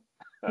bad one.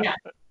 Yeah.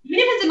 Even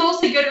if it's a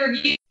mostly good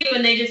review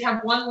and they just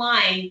have one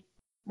line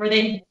where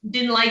they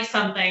didn't like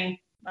something,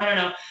 I don't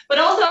know. But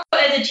also,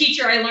 as a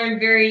teacher, I learned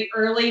very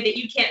early that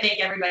you can't make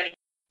everybody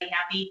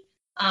happy.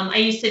 I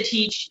used to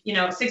teach, you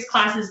know, 6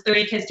 classes,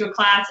 30 kids to a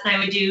class, and I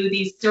would do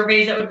these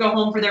surveys that would go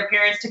home for their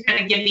parents to kind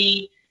of give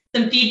me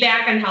some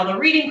feedback on how the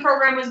reading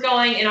program was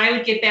going, and I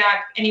would get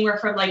back anywhere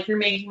from like, you're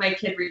making my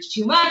kid read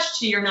too much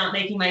to you're not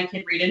making my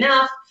kid read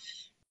enough.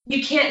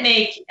 You can't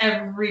make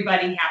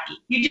everybody happy.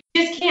 You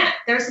just can't.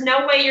 There's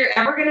no way you're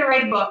ever going to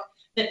write a book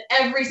that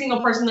every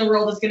single person in the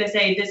world is going to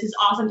say, this is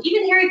awesome.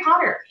 Even Harry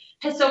Potter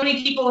has so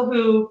many people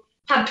who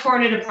have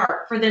torn it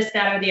apart for this,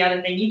 that, or the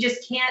other thing. You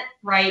just can't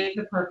write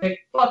the perfect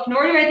book,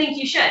 nor do I think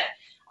you should.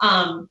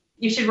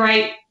 You should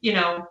write, you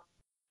know,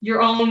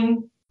 your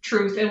own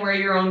truth and where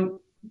your own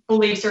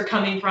beliefs are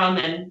coming from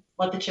and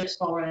let the chips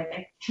fall where they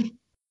may.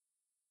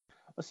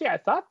 Well, see, I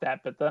thought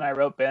that, but then I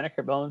wrote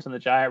Banneker Bones and the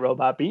Giant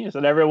Robot Beans,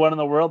 and everyone in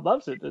the world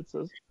loves it. It's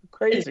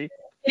crazy.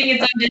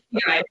 It's on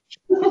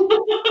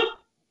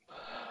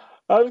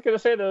I was going to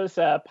say those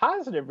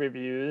positive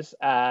reviews,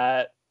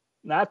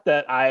 not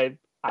that I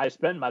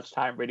spend much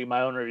time reading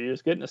my own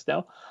reviews. Goodness,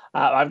 no.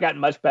 I've gotten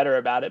much better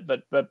about it.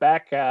 But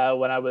back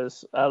when I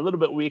was a little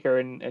bit weaker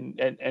and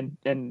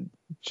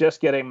just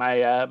getting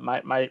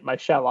my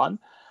shell on,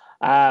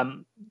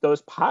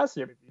 those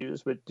positive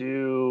reviews would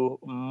do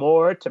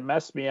more to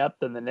mess me up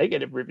than the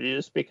negative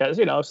reviews because,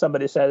 you know,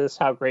 somebody says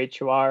how great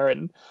you are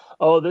and,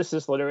 oh, this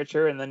is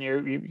literature. And then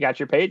you got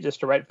your pages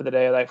to write for the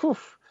day. Like, whew,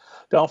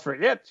 don't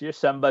forget, you're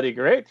somebody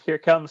great. Here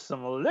comes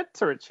some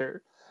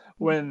literature.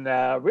 When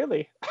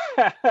really,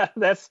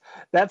 that's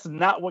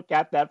not what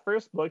got that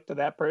first book to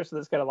that person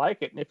that's going to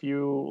like it. And if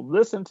you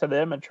listen to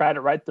them and try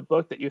to write the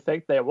book that you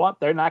think they want,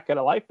 they're not going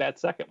to like that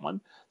second one.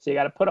 So you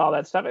got to put all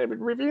that stuff.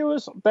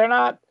 Reviews, they're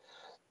not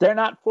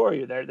for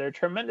you. They're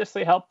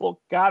tremendously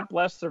helpful. God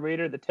bless the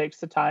reader that takes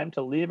the time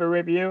to leave a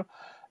review.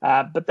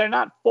 But they're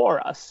not for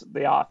us,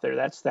 the author.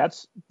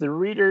 That's the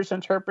reader's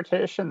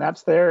interpretation.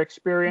 That's their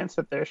experience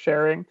that they're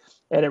sharing.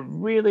 And it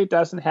really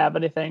doesn't have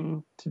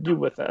anything to do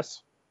with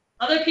us.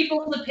 Other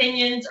people's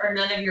opinions are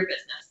none of your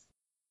business.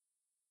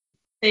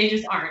 They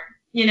just aren't.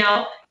 You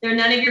know, they're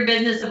none of your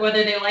business of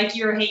whether they like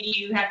you or hate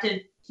you. You have to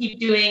keep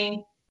do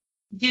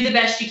the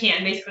best you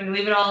can. Basically,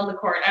 leave it all in the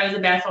court. I was a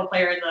basketball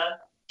player as a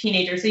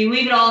teenager, so you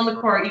leave it all in the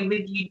court.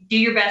 You do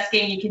your best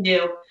game you can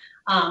do,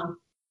 and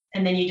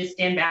then you just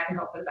stand back and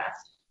hope for the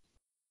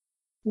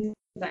best.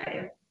 That's I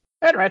do.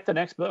 And write the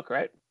next book,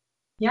 right?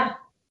 Yeah.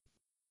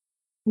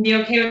 Be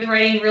okay with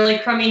writing really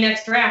crummy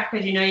next draft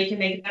because you know you can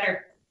make it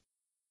better.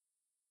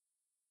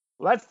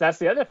 Well, that's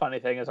the other funny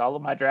thing is all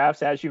of my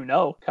drafts, as you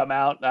know, come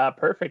out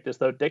perfect as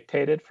though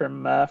dictated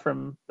from a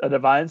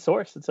divine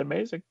source. It's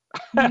amazing.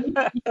 In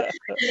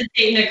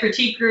a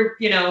critique group,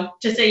 you know,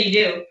 just say you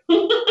do.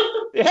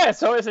 Yeah,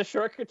 so it's a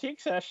short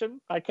critique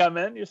session. I come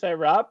in, you say,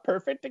 Rob,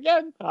 perfect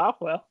again. Oh,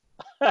 well.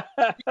 There's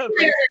a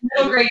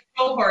middle grade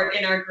cohort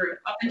in our group.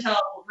 Up until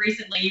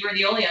recently, you were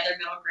the only other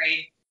middle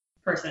grade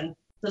person.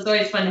 So it's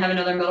always fun to have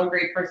another middle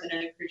grade person in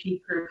a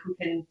critique group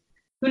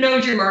who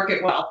knows your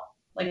market well.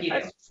 Like you do.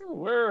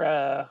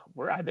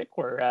 I think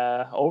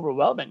we're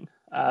overwhelming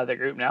the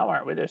group now,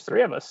 aren't we? There's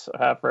 3 of us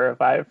for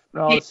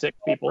 6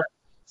 people.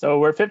 So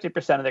we're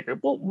 50% of the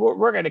group.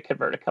 We're going to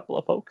convert a couple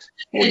of folks.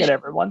 We'll get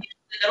everyone.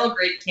 The middle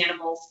grade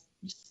cannibals.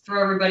 Just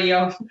throw everybody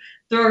up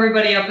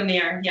in the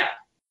air. Yeah.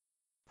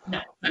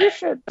 No. We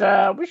should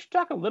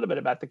talk a little bit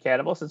about the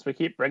cannibals since we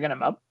keep bringing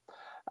them up.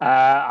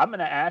 I'm going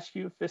to ask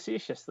you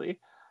facetiously,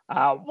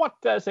 what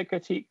does a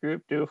critique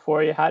group do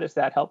for you? How does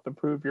that help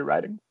improve your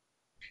writing?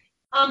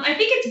 I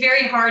think it's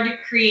very hard to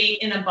create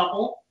in a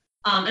bubble,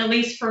 at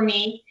least for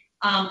me.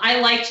 I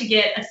like to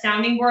get a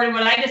sounding board, and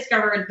what I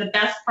discovered the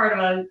best part of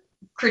a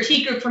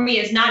critique group for me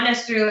is not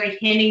necessarily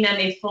handing them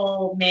a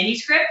full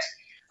manuscript.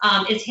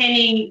 It's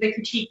handing the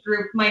critique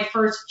group my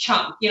first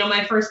chunk,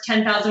 my first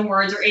 10,000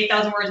 words or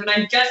 8,000 words when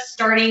I'm just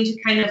starting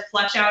to kind of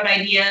flesh out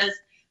ideas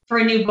for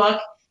a new book,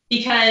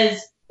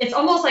 because it's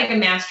almost like a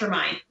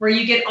mastermind where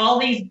you get all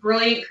these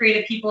brilliant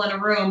creative people in a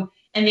room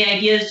and the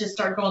ideas just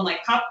start going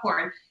like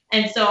popcorn.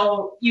 And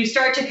so you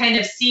start to kind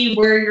of see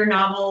where your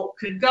novel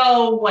could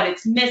go, what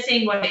it's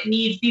missing, what it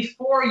needs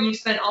before you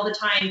spend all the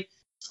time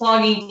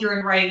slogging through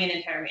and writing an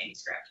entire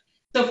manuscript.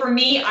 So for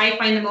me, I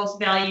find the most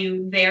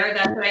value there.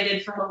 That's what I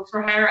did for Hoax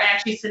for Hire. I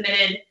actually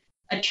submitted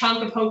a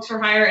chunk of Hoax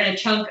for Hire and a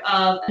chunk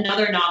of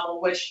another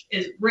novel, which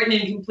is written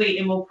and complete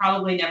and will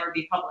probably never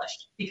be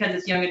published because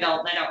it's young adult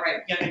and I don't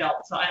write young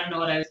adult, so I don't know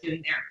what I was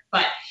doing there.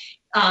 But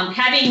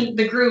having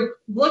the group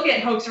look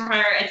at Hoax for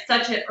Hire at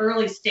such an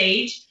early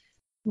stage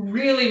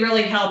really,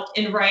 really helped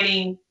in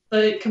writing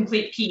the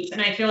complete piece.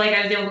 And I feel like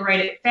I was able to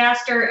write it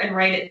faster and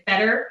write it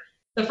better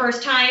the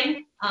first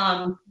time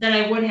than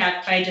I would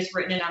have if I had just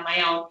written it on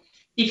my own.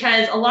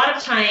 Because a lot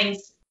of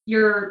times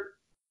your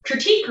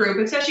critique group,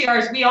 especially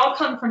ours, we all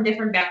come from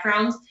different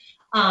backgrounds,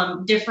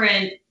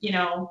 different,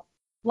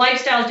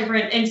 lifestyles,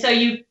 different. And so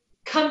you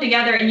come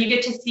together and you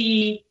get to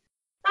see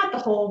not the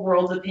whole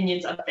world's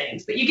opinions of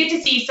things, but you get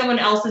to see someone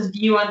else's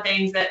view on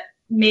things that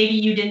maybe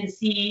you didn't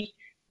see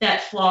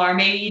that flaw, or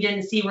maybe you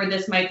didn't see where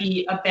this might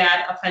be a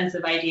bad,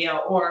 offensive idea,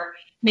 or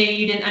maybe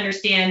you didn't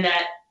understand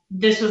that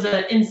this was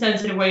an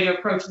insensitive way to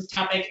approach this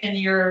topic, and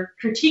your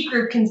critique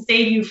group can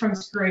save you from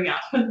screwing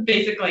up,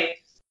 basically,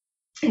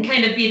 and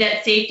kind of be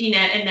that safety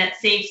net and that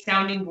safe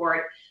sounding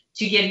board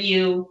to give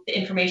you the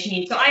information you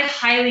need. So I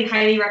highly,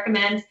 highly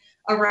recommend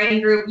a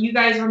writing group. You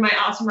guys were my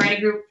awesome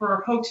writing group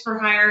for Hoax for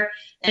Hire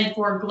and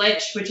for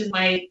Glitch, which is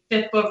my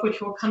 5th book,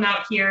 which will come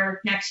out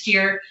here next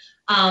year.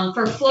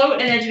 For Float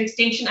and Edge of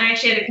Extinction, I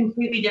actually had a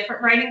completely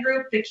different writing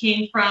group that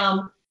came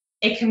from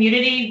a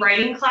community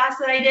writing class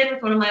that I did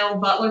with one of my old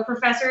Butler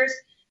professors.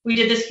 We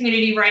did this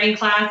community writing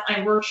class. I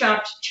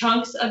workshopped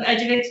chunks of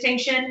Edge of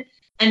Extinction,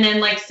 and then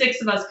like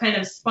 6 of us kind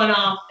of spun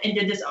off and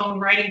did this own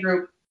writing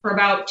group for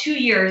about 2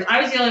 years.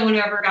 I was the only one who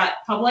ever got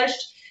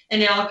published,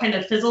 and they all kind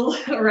of fizzled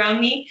around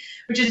me,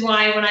 which is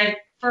why when I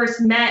first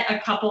met a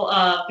couple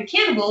of the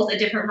Cannibals at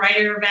different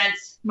writer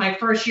events, my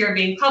first year of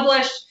being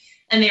published,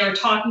 and they were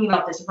talking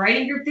about this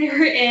writing group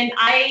there, and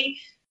I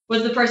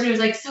was the person who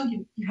was like, so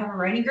you have a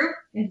writing group?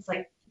 And it's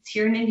like, it's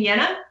here in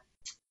Indiana.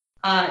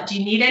 Do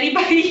you need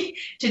anybody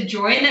to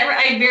join that?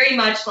 I very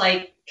much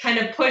like kind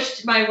of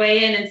pushed my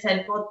way in and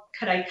said, well,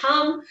 could I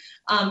come?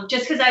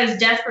 Just because I was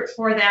desperate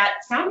for that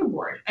sounding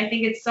board. I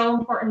think it's so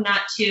important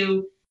not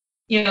to,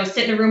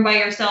 sit in a room by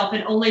yourself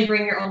and only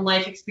bring your own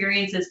life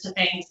experiences to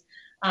things.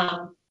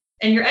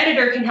 And your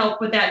editor can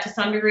help with that to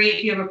some degree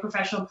if you have a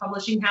professional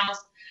publishing house.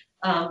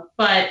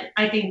 But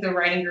I think the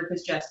writing group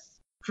is just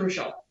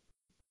crucial.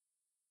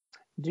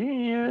 Do you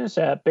use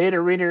beta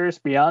readers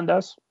beyond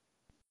us?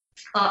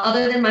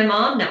 Other than my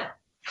mom, no.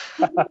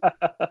 My mom,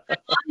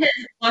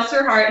 bless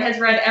her heart, has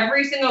read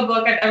every single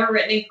book I've ever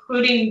written,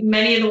 including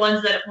many of the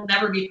ones that will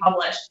never be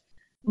published,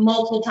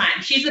 multiple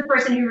times. She's the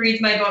person who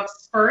reads my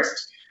books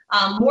first,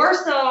 more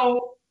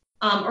so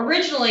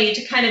originally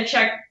to kind of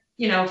check,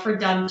 for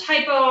dumb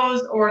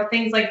typos or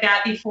things like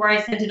that before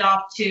I sent it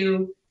off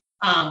to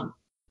an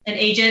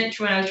agent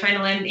when I was trying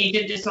to land an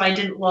agent, just so I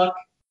didn't look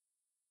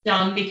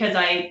dumb because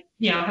I,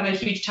 have a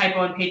huge typo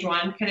on page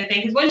 1 kind of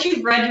thing. Because once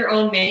you've read your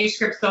own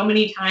manuscript so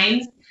many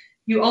times,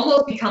 you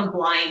almost become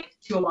blind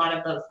to a lot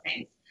of those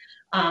things.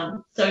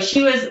 So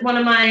she was one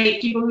of my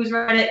people who's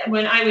read it.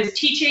 When I was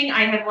teaching,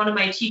 I had one of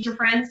my teacher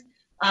friends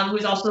who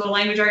was also a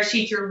language arts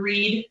teacher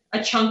read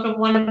a chunk of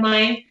one of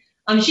mine.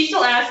 She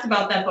still asks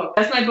about that book.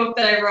 That's my book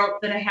that I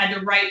wrote that I had to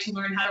write to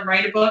learn how to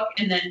write a book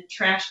and then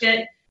trashed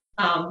it.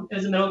 It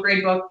was a middle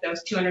grade book that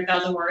was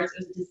 200,000 words.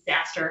 It was a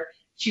disaster.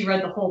 She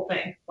read the whole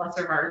thing, bless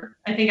her heart.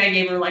 I think I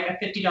gave her like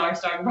a $50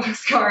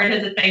 Starbucks card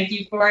as a thank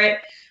you for it.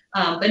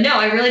 But no,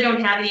 I really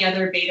don't have any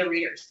other beta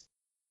readers.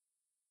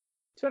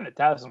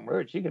 200,000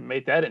 words, you can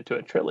make that into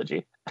a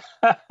trilogy.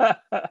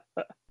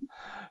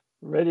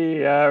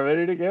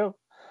 ready to go.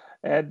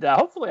 And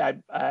hopefully,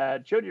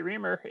 Jody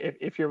Reamer,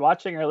 if you're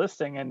watching or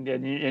listening,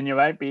 and you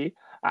might be,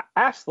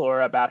 ask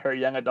Laura about her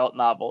young adult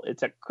novel.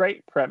 It's a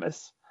great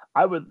premise.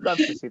 I would love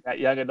to see that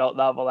young adult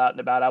novel out and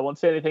about. I won't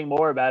say anything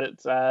more about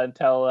it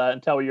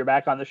until you're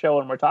back on the show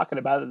and we're talking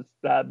about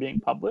it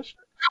being published.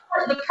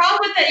 The problem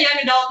with that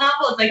young adult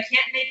novel is I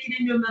can't make it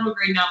into a middle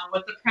grade novel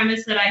with the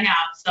premise that I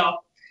have. So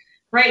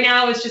right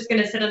now it's just going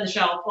to sit on the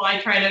shelf while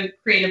I try to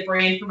create a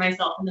brand for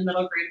myself in the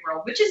middle grade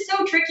world, which is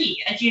so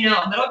tricky. As you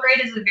know, middle grade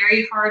is a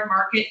very hard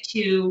market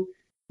to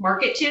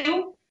market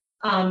to.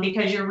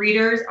 Because your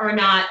readers are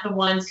not the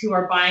ones who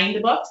are buying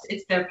the books.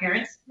 It's their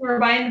parents who are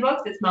buying the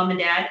books. It's mom and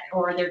dad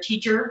or their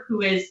teacher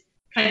who is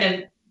kind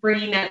of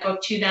bringing that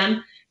book to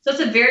them. So it's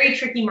a very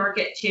tricky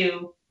market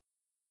to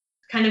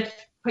kind of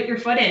put your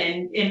foot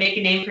in and make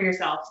a name for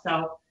yourself.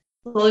 So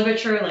slowly but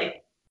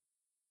surely.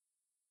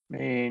 I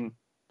mean,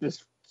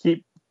 just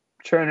keep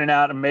churning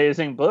out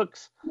amazing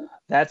books.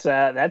 That's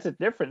a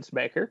difference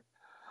maker.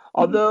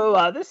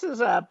 Although this is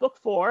book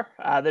 4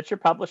 that you're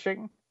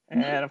publishing,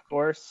 and of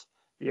course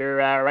you're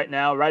right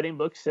now writing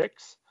book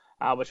 6,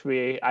 which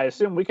I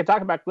assume we can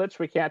talk about Glitch.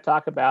 We can't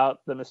talk about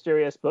the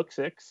mysterious book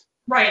 6.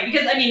 Right,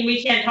 because I mean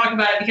we can't talk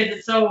about it because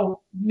it's so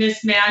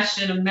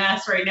mismatched and a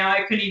mess right now.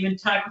 I couldn't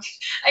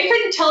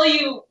tell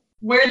you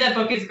where that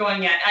book is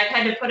going yet. I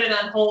had to put it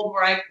on hold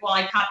while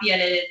I copy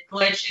edited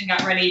Glitch and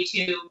got ready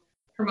to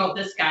promote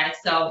this guy.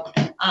 So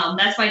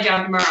that's my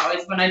job tomorrow,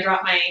 is when I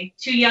drop my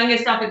 2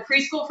 youngest up at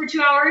preschool for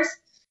 2 hours,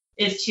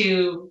 is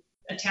to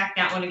attack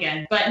that one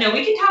again. But no,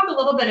 we can talk a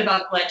little bit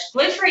about Glitch.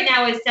 Glitch right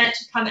now is set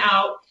to come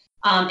out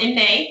in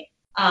May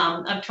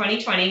of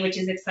 2020, which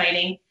is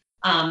exciting.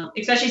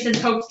 Especially since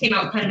Hoax came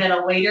out kind of at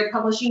a later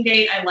publishing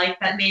date. I like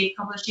that May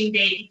publishing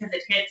date because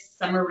it hits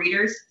summer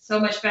readers so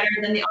much better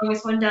than the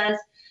August one does.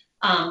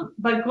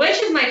 But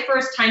Glitch is my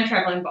first time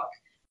traveling book,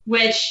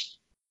 which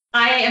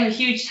I am a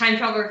huge time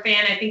traveler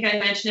fan. I think I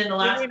mentioned in the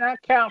last. Did we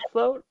not count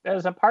Float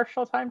as a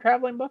partial time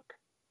traveling book?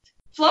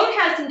 Float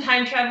has some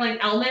time traveling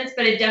elements,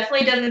 but it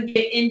definitely doesn't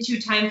get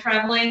into time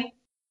traveling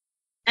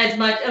as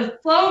much.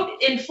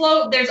 In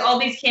Float, there's all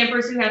these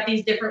campers who have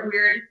these different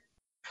weird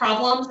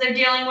problems they're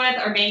dealing with.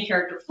 Our main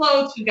character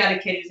floats. We've got a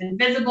kid who's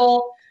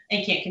invisible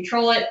and can't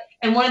control it.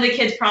 And one of the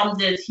kid's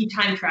problems is he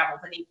time travels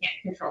and he can't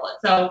control it.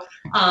 So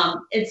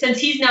since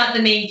he's not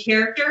the main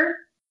character,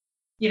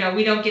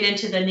 we don't get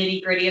into the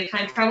nitty gritty of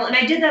time travel. And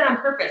I did that on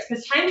purpose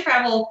because time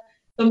travel,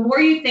 the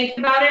more you think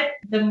about it,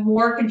 the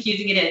more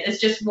confusing it is.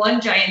 It's just one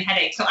giant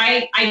headache. So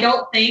I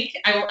don't think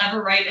I will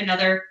ever write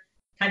another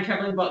time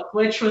traveling book,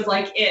 which was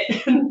like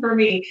it for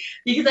me,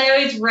 because I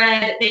always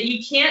read that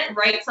you can't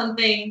write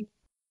something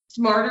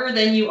smarter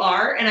than you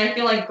are, and I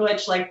feel like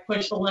Glitch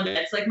pushed the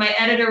limits. Like my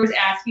editor was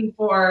asking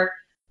for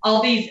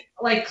all these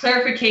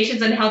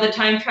clarifications on how the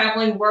time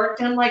traveling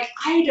worked, and I'm like,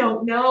 I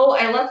don't know.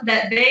 I left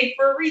that vague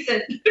for a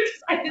reason because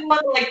I didn't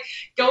want to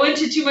go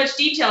into too much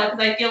detail, because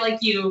I feel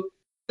like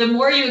the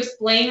more you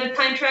explain with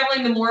time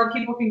traveling, the more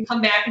people can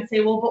come back and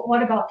say, well, but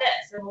what about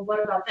this? Or well,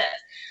 what about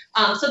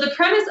this? So the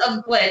premise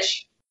of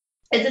Glitch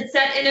is it's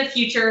set in a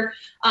future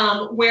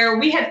where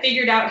we have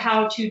figured out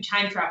how to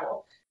time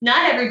travel.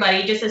 Not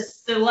everybody, just a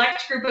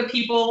select group of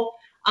people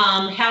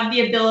have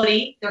the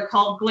ability. They're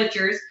called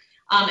glitchers.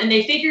 And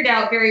they figured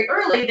out very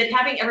early that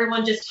having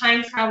everyone just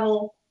time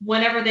travel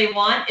whenever they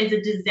want is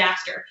a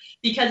disaster.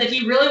 Because if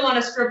you really want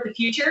to screw up the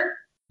future,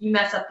 you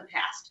mess up the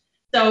past.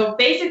 So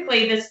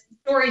basically, this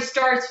story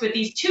starts with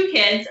these 2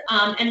 kids,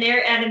 and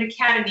they're at an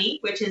academy,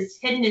 which is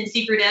hidden and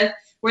secretive,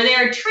 where they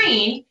are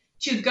trained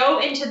to go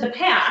into the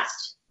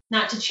past,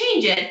 not to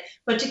change it,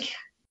 but to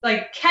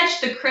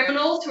catch the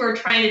criminals who are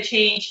trying to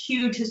change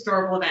huge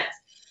historical events.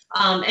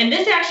 And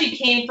this actually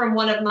came from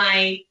one of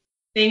my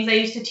things I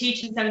used to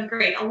teach in 7th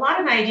grade. A lot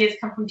of my ideas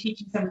come from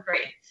teaching 7th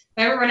grade.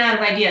 If I ever run out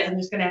of ideas, I'm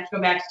just going to have to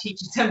go back to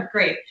teaching 7th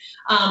grade.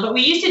 But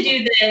we used to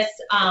do this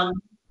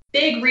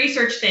big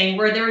research thing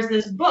where there was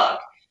this book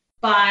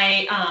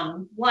by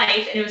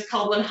Life, and it was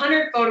called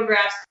 100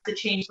 Photographs That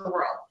Changed the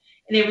World.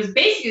 And it was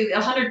basically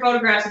 100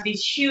 photographs of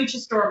these huge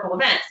historical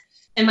events.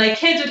 And my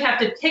kids would have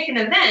to pick an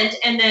event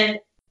and then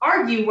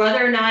argue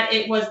whether or not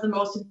it was the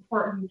most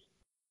important,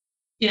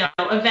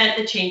 event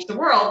that changed the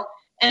world.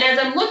 And as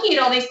I'm looking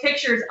at all these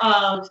pictures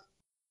of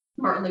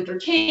Martin Luther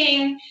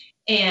King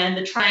and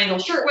the Triangle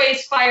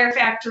Shirtwaist Fire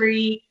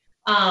Factory,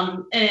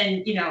 and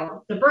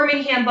the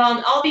Birmingham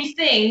bomb, all these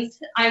things,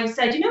 I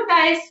said,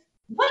 guys,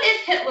 what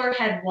if Hitler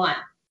had won?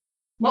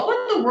 What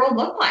would the world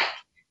look like?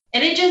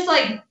 And it just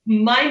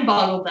mind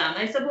boggled them.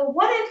 I said, well,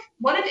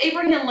 what if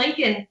Abraham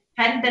Lincoln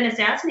hadn't been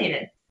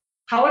assassinated?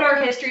 How would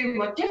our history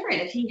look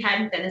different if he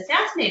hadn't been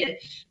assassinated?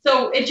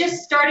 So it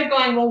just started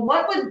going, well,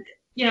 what would,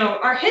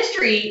 our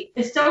history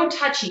is so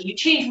touchy. You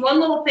change one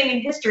little thing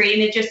in history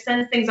and it just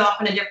sends things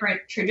off in a different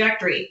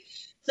trajectory.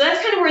 So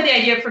that's kind of where the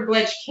idea for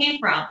Glitch came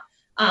from.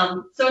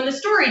 So in the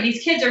story,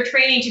 these kids are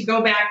training to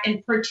go back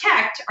and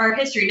protect our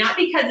history, not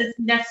because it's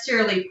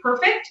necessarily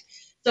perfect.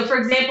 So for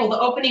example, the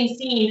opening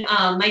scene,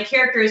 my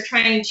character is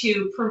trying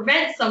to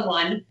prevent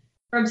someone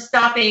from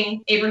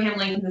stopping Abraham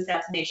Lincoln's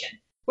assassination,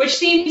 which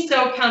seems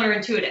so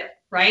counterintuitive,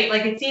 right?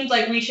 It seems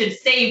like we should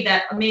save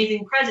that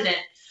amazing president.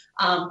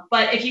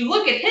 But if you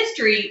look at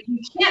history,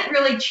 you can't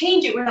really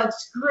change it without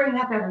screwing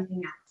up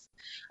everything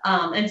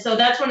else. And so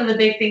that's one of the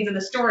big things in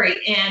the story.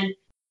 And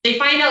they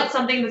find out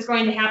something that's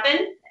going to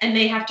happen, and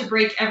they have to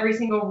break every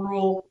single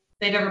rule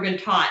they've ever been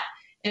taught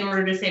in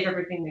order to save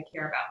everything they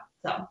care about.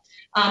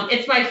 So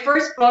it's my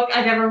first book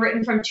I've ever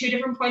written from 2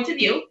 different points of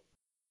view,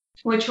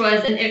 which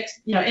was an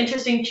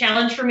interesting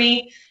challenge for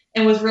me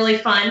and was really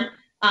fun.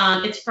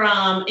 It's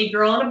from a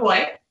girl and a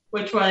boy,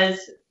 which was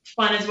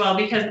fun as well,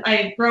 because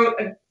I wrote,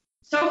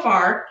 so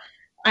far,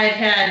 I've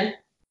had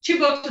 2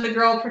 books with a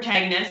girl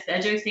protagonist, the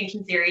Edge of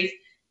Extinction series,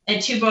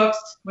 and 2 books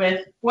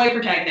with boy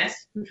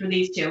protagonists, which were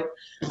these 2.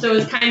 So it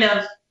was kind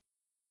of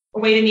a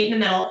way to meet in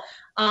the middle.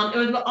 It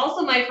was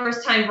also my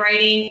first time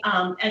writing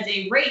as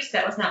a race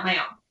that was not my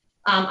own.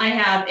 I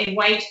have a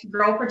white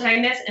girl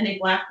protagonist and a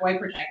black boy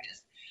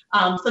protagonist.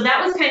 So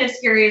that was kind of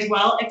scary as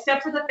well,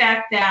 except for the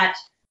fact that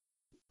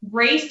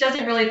race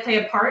doesn't really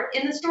play a part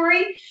in the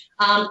story.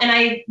 And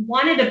I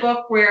wanted a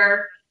book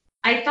where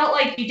I felt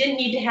like you didn't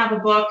need to have a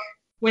book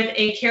with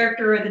a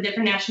character with a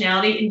different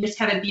nationality and just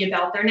have it be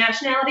about their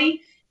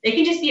nationality. They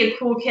can just be a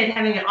cool kid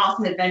having an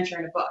awesome adventure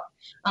in a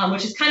book,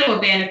 which is kind of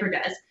what Banneker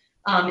does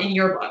in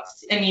your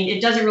books. I mean,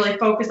 it doesn't really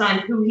focus on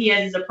who he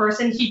is as a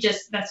person.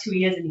 That's who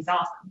he is, and he's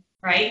awesome,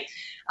 right?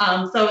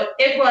 So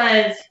it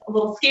was a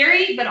little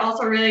scary, but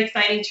also really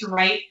exciting to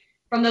write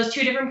from those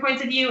two different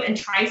points of view and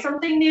try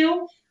something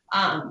new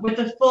with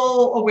the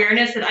full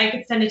awareness that I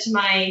could send it to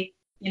my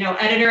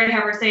editor and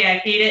have her say, I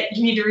hate it.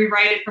 You need to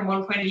rewrite it from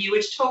one point of view,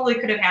 which totally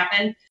could have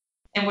happened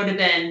and would have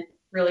been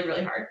really,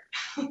 really hard.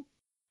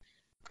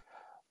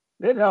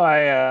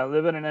 I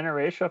live in an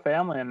interracial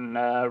family,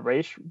 and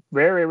race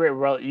very, very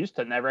well, it used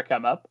to never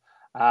come up.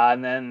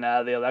 And then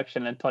the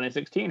election in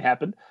 2016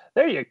 happened.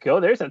 There you go.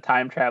 There's a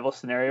time travel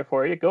scenario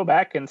for you. Go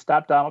back and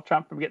stop Donald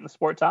Trump from getting the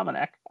sports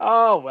almanac.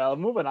 Oh, well,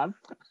 moving on.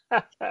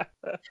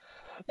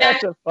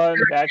 That's a fun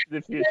Back to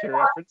the Future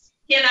reference.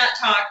 Cannot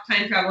talk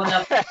time travel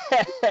enough.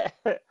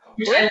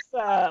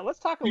 Let's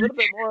talk a little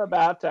bit more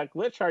about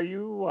Glitch. Are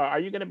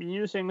you going to be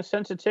using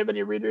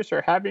sensitivity readers,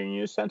 or having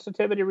used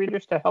sensitivity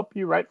readers to help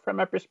you write from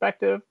a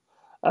perspective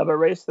of a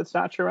race that's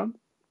not your own?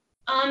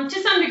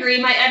 To some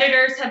degree, my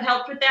editors have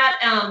helped with that.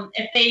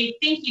 If they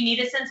think you need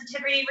a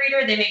sensitivity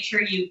reader, they make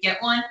sure you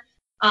get one.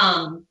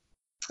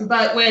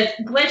 But with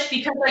Glitch,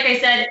 because like I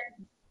said,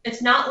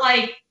 it's not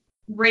like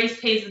race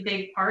plays a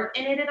big part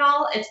in it at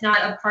all. It's not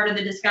a part of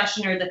the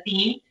discussion or the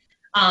theme.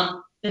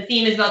 The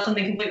theme is about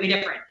something completely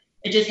different.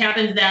 It just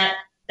happens that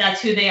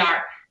that's who they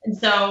are. And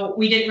so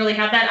we didn't really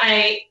have that.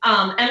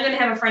 I'm going to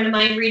have a friend of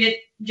mine read it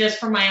just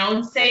for my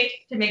own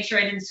sake to make sure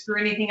I didn't screw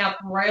anything up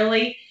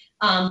royally.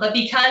 But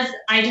because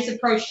I just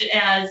approached it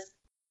as,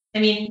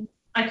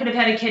 I could have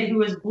had a kid who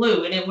was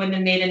blue and it wouldn't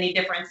have made any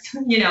difference,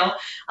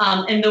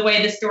 in the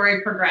way the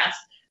story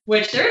progressed,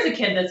 which there is a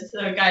kid that's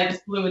a guy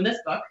that's blue in this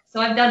book. So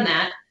I've done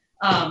that.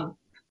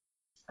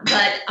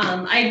 But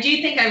I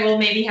do think I will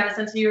maybe have a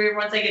sensitivity reader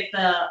once I get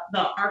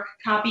the ARC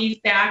copies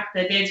back,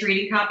 the advanced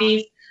reading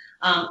copies.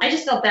 I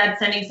just felt bad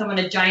sending someone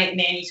a giant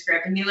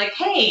manuscript and be like,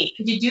 hey,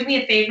 could you do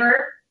me a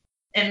favor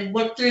and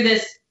look through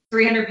this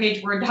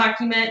 300-page Word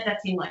document?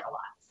 That seemed like a lot.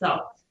 So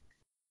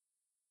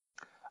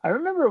I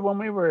remember when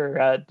we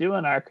were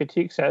doing our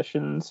critique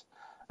sessions,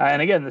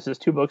 and again, this is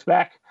 2 books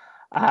back,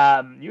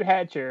 you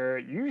had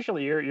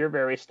usually you're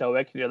very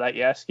stoic. You're like,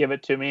 yes, give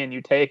it to me, and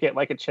you take it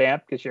like a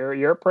champ because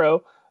you're a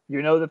pro.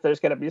 You know that there's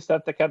going to be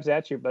stuff that comes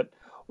at you, but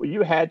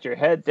you had your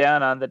head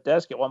down on the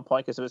desk at one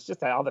point because it was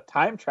just all the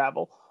time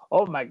travel.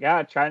 Oh my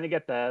God, trying to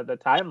get the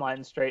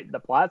timeline straight, the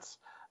plots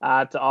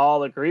to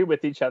all agree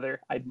with each other.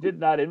 I did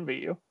not envy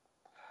you.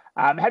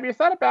 Have you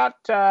thought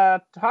about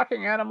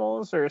talking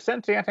animals or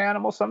sentient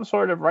animals, some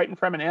sort of writing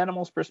from an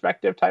animal's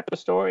perspective type of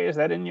story? Is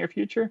that in your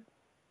future?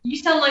 You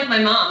sound like my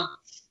mom.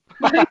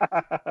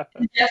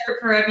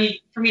 Desperate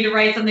for me to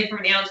write something from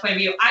an animal's point of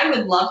view. I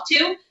would love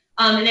to.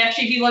 And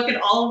actually, if you look at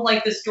all of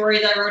like the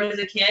stories I wrote as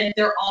a kid,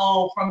 they're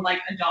all from like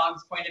a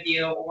dog's point of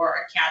view or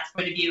a cat's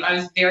point of view. I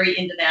was very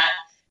into that.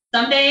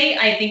 Someday,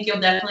 I think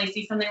you'll definitely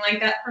see something like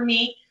that from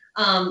me.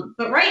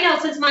 But right now,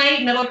 since my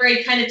middle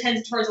grade kind of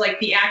tends towards like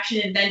the action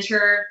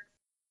adventure,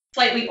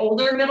 slightly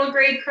older middle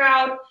grade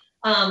crowd,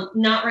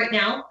 not right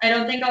now. I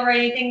don't think I'll write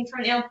anything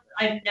from an animal.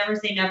 I never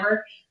say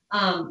never.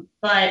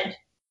 But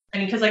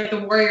because like the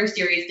Warrior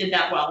series did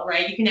that well,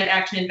 right? You can have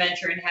action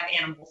adventure and have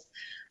animals.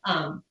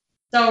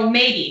 So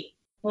maybe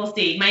we'll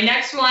see. My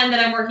next one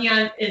that I'm working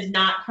on is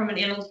not from an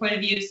animal's point of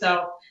view.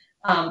 So,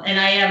 and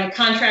I have a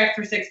contract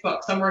for 6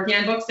 books. So I'm working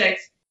on book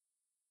 6.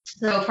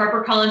 So if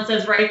HarperCollins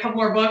says write a couple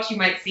more books, you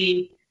might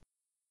see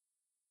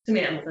some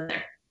animals in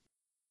there.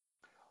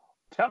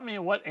 Tell me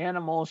what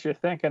animals you're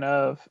thinking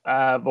of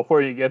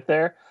before you get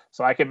there,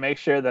 so I can make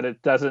sure that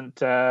it doesn't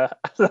that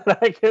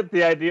I get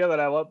the idea that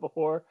I want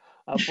before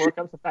it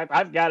comes to fact.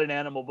 I've got an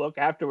animal book.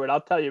 Afterward,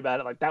 I'll tell you about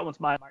it. Like, that one's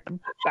mine,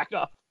 Martin. Back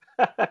off.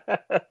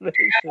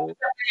 Cool.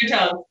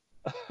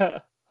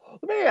 Let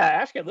me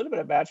ask you a little bit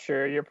about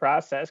your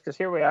process, because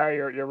here we are.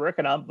 You're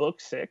working on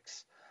book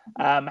 6.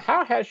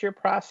 How has your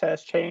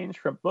process changed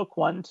from book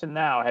 1 to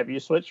now? Have you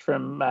switched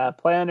from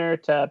planner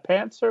to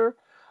pantser,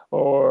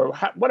 or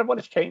what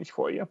has changed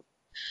for you?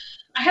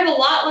 I have a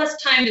lot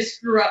less time to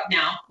screw up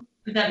now,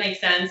 if that makes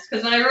sense.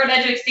 Because when I wrote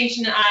Edge of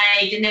Extinction,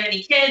 I didn't have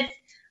any kids.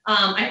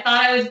 I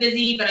thought I was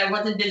busy, but I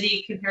wasn't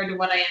busy compared to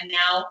what I am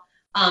now.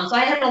 So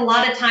I had a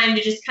lot of time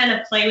to just kind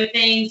of play with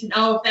things. And,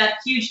 if that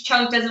huge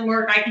chunk doesn't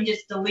work, I can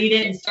just delete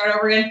it and start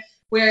over again.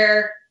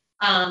 Where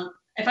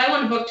if I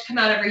want a book to come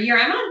out every year,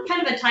 I'm on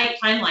kind of a tight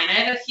timeline. I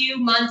have a few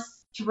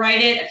months to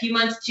write it, a few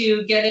months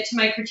to get it to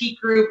my critique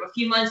group, a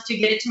few months to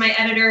get it to my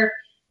editor.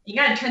 You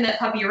got to turn that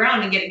puppy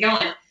around and get it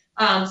going.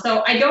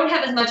 So I don't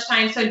have as much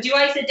time. So do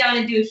I sit down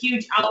and do a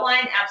huge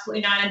outline?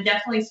 Absolutely not. I'm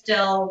definitely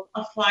still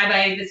a fly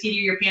by the seat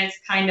of your pants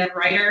kind of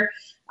writer.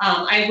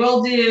 I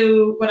will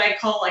do what I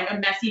call like a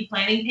messy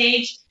planning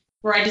page,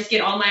 where I just get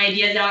all my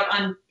ideas out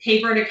on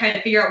paper to kind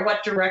of figure out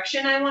what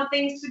direction I want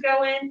things to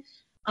go in,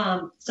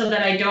 so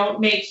that I don't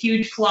make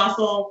huge,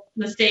 colossal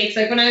mistakes.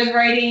 Like when I was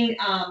writing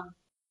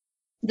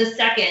the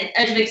second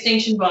Edge of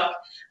Extinction book,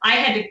 I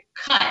had to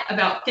cut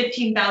about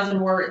 15,000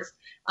 words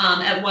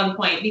at one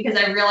point, because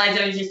I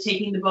realized I was just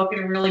taking the book in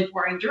a really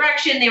boring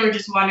direction. They were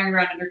just wandering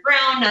around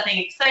underground. Nothing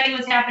exciting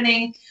was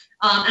happening.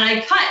 And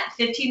I cut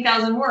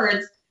 15,000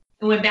 words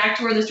and went back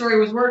to where the story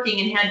was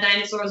working and had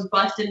dinosaurs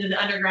bust into the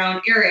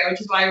underground area,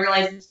 which is why I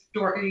realized the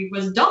story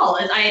was dull,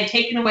 as I had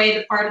taken away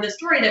the part of the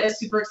story that was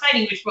super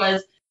exciting, which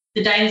was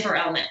the dinosaur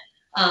element.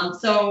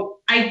 So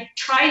I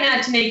try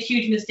not to make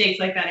huge mistakes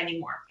like that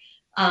anymore.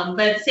 But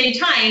at the same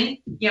time,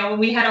 when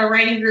we had our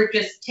writing group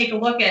just take a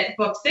look at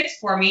book 6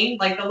 for me,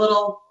 like the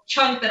little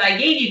chunk that I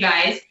gave you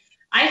guys,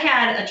 I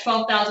had a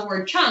 12,000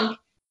 word chunk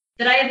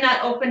that I have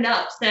not opened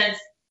up since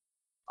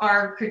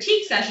our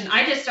critique session.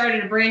 I just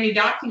started a brand new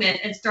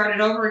document and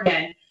started over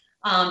again.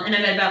 And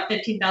I'm at about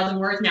 15,000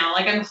 words now.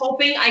 Like, I'm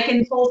hoping I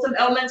can pull some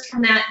elements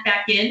from that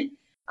back in.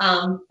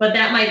 But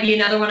that might be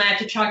another one I have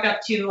to chalk up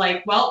to,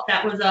 like, well,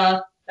 that was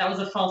a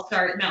false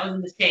start and that was a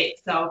mistake.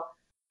 So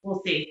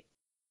we'll see.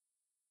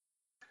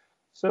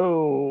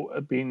 So, I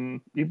mean,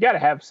 you've got to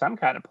have some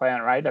kind of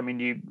plan, right? I mean,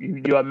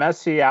 you do a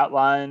messy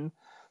outline.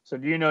 So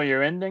do you know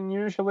your ending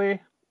usually?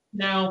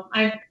 No,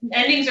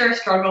 endings are a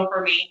struggle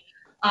for me,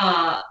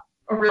 a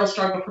real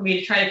struggle for me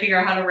to try to figure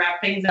out how to wrap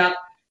things up.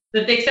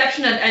 With the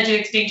exception of Edge of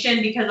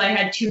Extinction, because I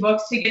had 2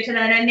 books to get to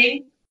that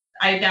ending,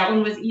 that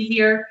one was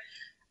easier.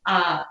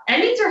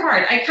 Endings are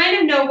hard. I kind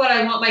of know what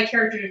I want my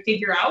character to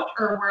figure out,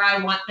 or where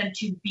I want them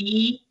to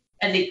be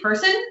as a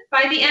person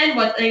by the end,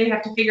 what they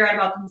have to figure out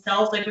about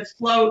themselves. Like with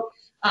Float,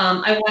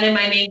 I wanted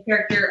my main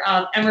character,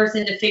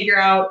 Emerson, to figure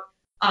out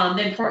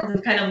the importance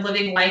of kind of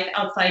living life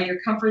outside your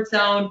comfort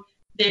zone,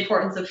 the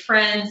importance of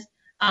friends,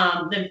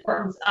 the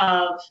importance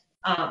of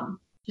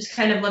just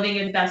kind of living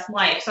his best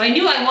life. So I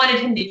knew I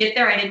wanted him to get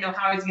there. I didn't know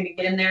how I was going to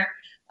get him there.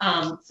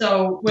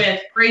 So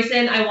with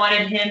Grayson, I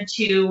wanted him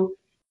to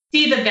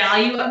see the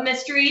value of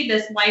mystery,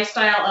 this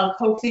lifestyle of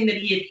hoaxing that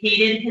he had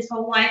hated his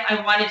whole life.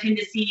 I wanted him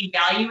to see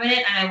value in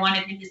it, and I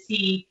wanted him to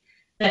see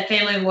that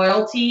family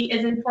loyalty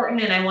is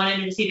important, and I wanted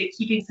him to see that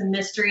keeping some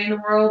mystery in the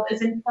world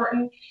is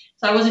important.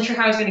 So I wasn't sure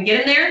how I was going to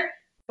get him there,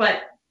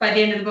 but by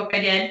the end of the book I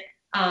did.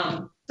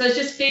 So it's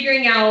just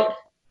figuring out,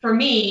 for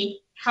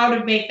me, how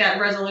to make that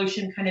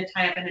resolution kind of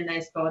tie up in a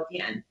nice bow at the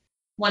end,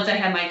 once I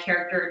have my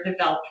character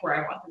developed where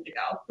I want them to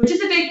go, which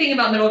is a big thing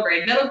about middle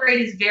grade. Middle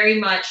grade is very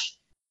much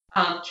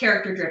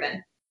character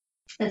driven,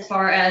 as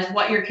far as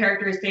what your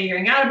character is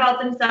figuring out about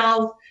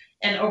themselves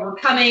and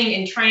overcoming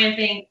and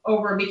triumphing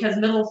over, because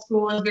middle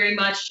school is very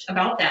much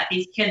about that.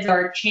 These kids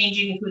are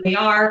changing who they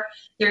are.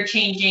 They're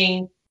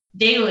changing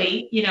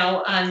daily,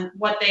 on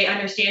what they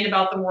understand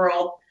about the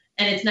world.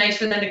 And it's nice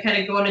for them to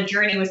kind of go on a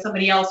journey with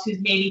somebody else who's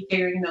maybe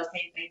figuring those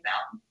same things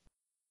out.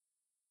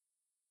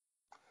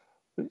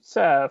 It's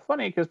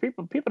funny because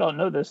people don't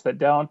know this, that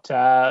don't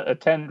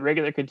attend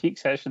regular critique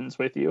sessions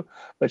with you.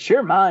 But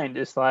your mind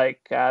is like,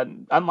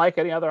 unlike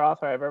any other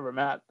author I've ever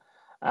met,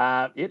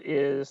 it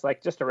is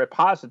like just a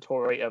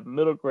repository of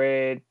middle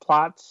grade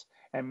plots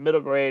and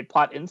middle grade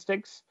plot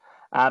instincts.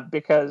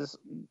 Because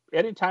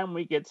anytime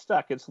we get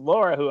stuck, it's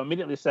Laura who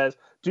immediately says,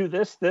 do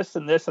this, this,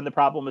 and this, and the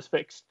problem is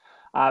fixed.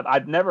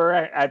 I've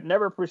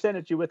never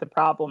presented you with a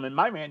problem in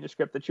my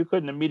manuscript that you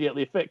couldn't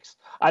immediately fix.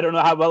 I don't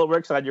know how well it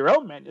works on your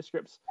own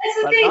manuscripts.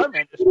 That's the thing.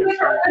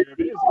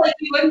 Like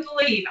you wouldn't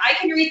believe. I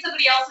can read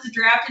somebody else's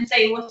draft and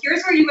say, well,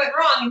 here's where you went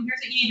wrong, and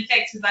here's what you need to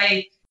fix,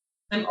 because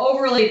I'm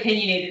overly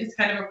opinionated. It's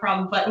kind of a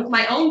problem. But with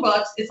my own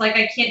books, it's like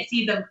I can't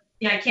see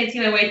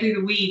my way through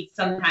the weeds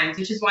sometimes,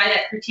 which is why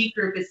that critique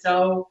group is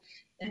so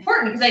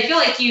important. Because I feel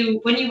like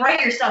when you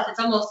write your stuff,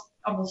 it's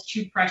almost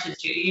too precious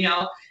to you.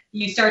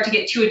 You start to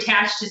get too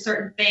attached to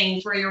certain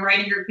things, where your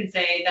writing group can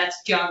say,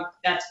 that's junk,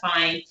 that's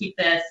fine, keep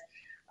this.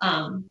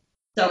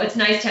 So it's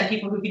nice to have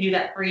people who can do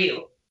that for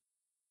you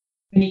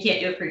when you can't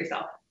do it for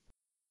yourself.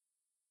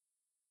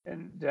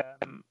 And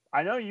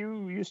I know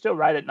you still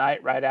write at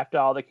night, right after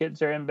all the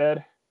kids are in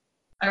bed?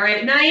 I write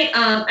at night.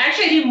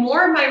 Actually, I do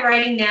more of my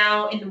writing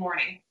now in the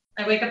morning.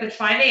 I wake up at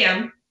 5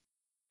 a.m.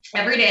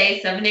 every day,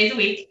 7 days a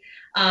week.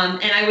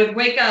 And I would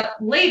wake up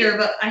later,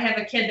 but I have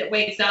a kid that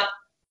wakes up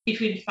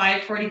between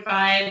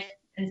 5:45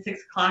 and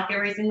 6 o'clock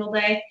every single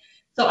day.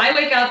 So I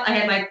wake up, I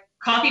have my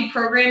coffee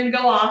programmed to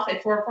go off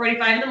at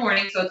 4:45 in the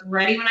morning, so it's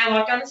ready when I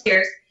walk down the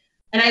stairs.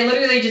 And I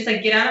literally just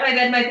get out of my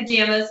bed in my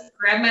pajamas,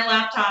 grab my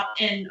laptop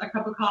and a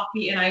cup of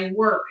coffee, and I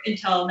work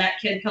until that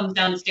kid comes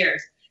down the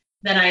stairs.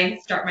 Then I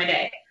start my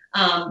day.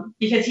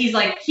 Because he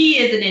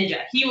is a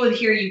ninja. He will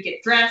hear you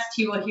get dressed.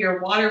 He will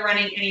hear water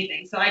running,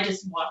 anything. So I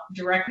just walk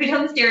directly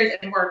down the stairs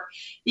and work,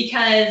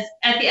 because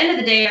at the end of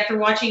the day, after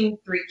watching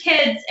 3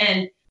 kids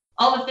and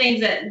all the things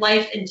that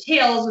life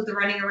entails with the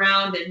running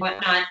around and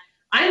whatnot,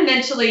 I'm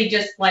mentally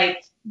just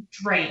like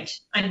drained.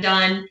 I'm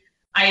done.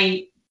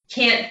 I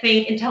can't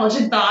think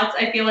intelligent thoughts,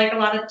 I feel like, a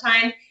lot of the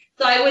time.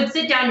 So I would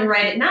sit down to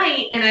write at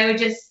night, and I would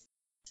just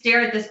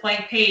stare at this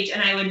blank page,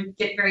 and I would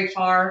get very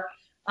far.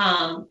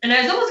 And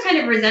I was almost kind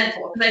of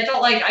resentful because I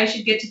felt like I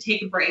should get to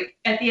take a break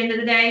at the end of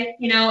the day,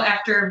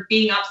 after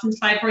being up since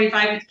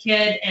 5:45 with the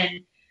kid.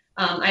 And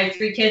I have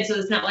 3 kids, so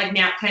it's not like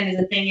nap time is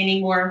a thing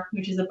anymore,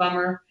 which is a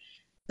bummer.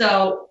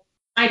 So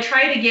I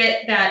try to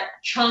get that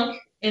chunk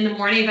in the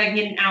morning. If I can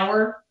get an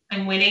hour,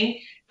 I'm winning.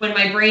 When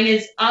my brain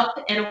is up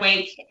and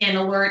awake and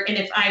alert, and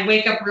if I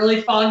wake up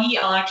really foggy,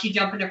 I'll actually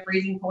jump in a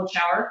freezing cold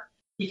shower,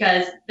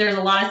 because there's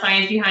a lot of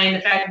science behind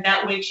the fact that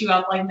that wakes you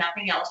up like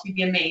nothing else. You'd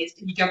be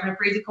amazed. If you jump in a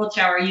freezing cold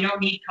shower, you don't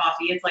need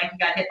coffee. It's like you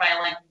got hit by a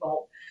lightning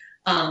bolt.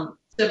 So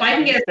if I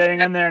can get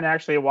staying in there and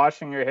actually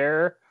washing your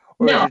hair,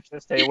 or No. is it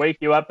just they wake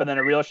you up and then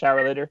a real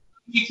shower later?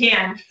 You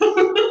can.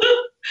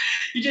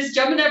 You just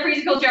jump in that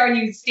freezing cold shower and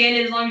you stand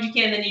in as long as you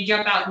can, then you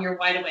jump out and you're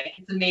wide awake.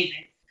 It's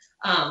amazing.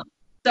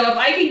 So if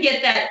I can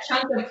get that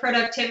chunk of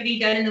productivity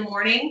done in the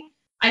morning,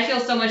 I feel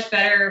so much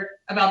better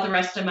about the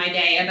rest of my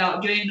day,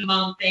 about doing the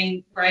mom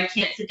thing where I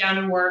can't sit down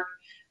and work,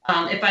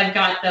 if I've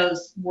got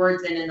those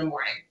words in the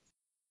morning.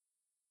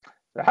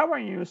 So how are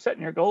you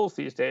setting your goals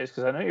these days?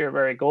 Because I know you're a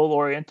very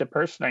goal-oriented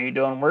person. Are you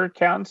doing word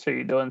counts? Are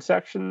you doing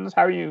sections?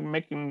 How are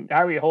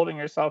you holding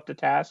yourself to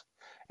task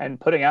and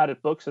putting out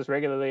books as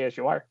regularly as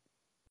you are?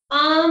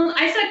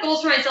 I set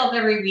goals for myself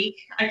every week.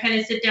 I kind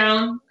of sit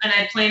down and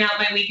I plan out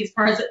my week as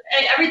far as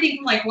everything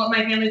from like what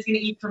my family's going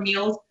to eat for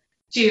meals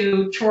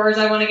to chores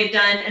I want to get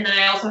done. And then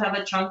I also have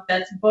a chunk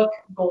that's book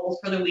goals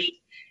for the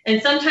week.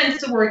 And sometimes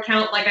it's a word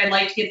count, like I'd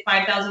like to get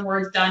 5,000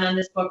 words done on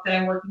this book that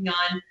I'm working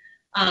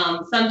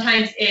on.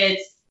 Sometimes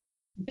it's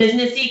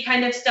businessy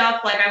kind of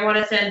stuff, like I want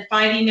to send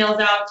 5 emails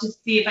out to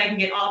see if I can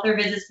get author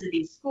visits to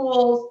these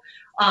schools.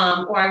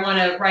 Or I want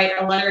to write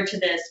a letter to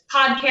this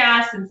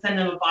podcast and send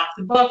them a box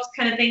of books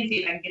kind of thing,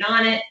 see if I can get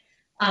on it.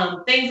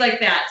 Things like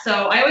that.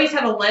 So I always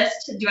have a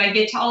list. Do I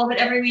get to all of it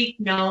every week?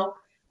 No.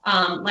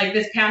 Like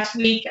this past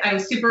week, I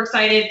was super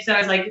excited because I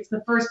was like, it's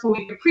the first full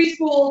week of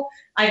preschool.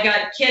 I've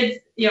got kids,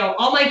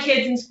 all my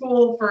kids in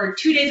school for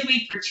 2 days a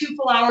week for 2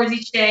 full hours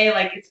each day.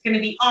 Like, it's going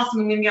to be awesome.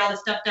 I'm going to get all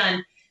this stuff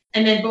done.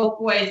 And then both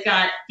boys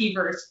got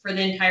fevers for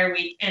the entire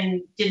week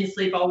and didn't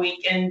sleep all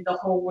week, and the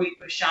whole week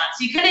was shot.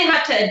 So you kind of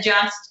have to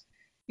adjust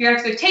your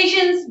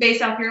expectations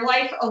based off your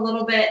life a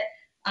little bit.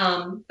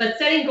 But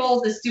setting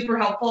goals is super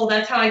helpful.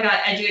 That's how I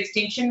got Edu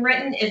Extinction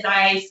written, is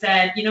I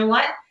said, you know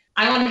what?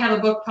 I want to have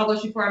a book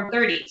published before I'm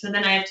 30. So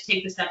then I have to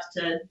take the steps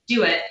to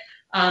do it.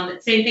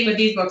 Same thing with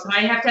these books. If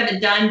I have to have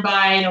it done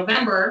by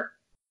November,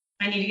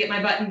 I need to get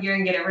my butt in gear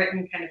and get it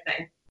written, kind of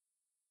thing.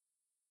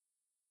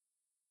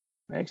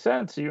 Makes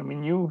sense.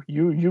 You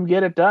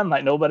get it done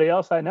like nobody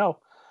else I know.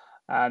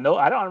 No,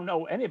 I don't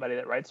know anybody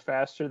that writes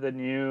faster than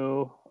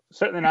you.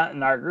 Certainly not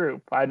in our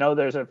group. I know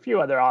there's a few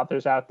other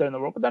authors out there in the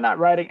world, but they're not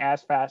writing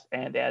as fast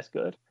and as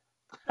good.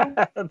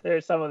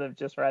 There's some of them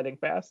just writing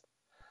fast.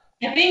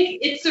 I think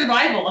it's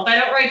survival. If I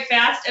don't write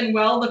fast and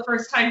well the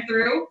first time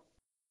through,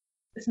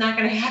 it's not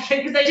going to happen,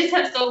 because I just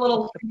have so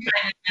little time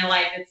in my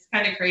life. It's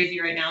kind of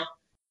crazy right now.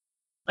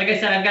 Like I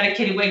said, I've got a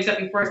kid who wakes up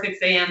before 6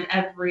 a.m.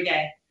 every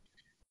day.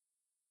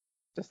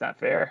 Just not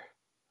fair.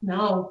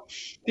 No.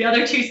 The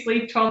other 2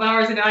 sleep 12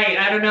 hours a night.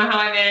 I don't know how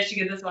I managed to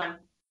get this one.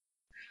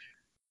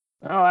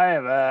 Oh, I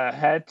have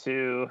had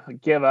to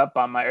give up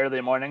on my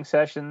early morning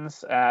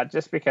sessions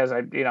just because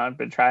I've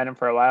been trying them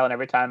for a while, and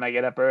every time I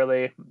get up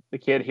early, the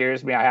kid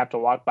hears me. I have to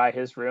walk by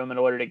his room in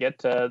order to get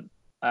to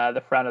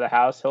the front of the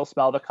house. He'll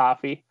smell the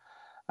coffee,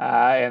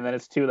 and then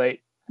it's too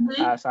late.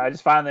 Mm-hmm. So I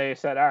just finally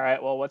said, all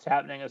right, well, what's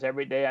happening is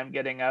every day I'm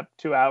getting up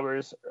 2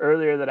 hours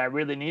earlier than I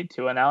really need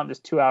to, and now I'm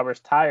just 2 hours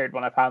tired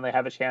when I finally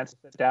have a chance to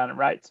sit down and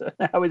write. So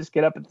now we just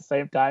get up at the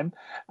same time,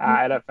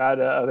 and I found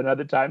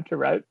another time to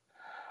write.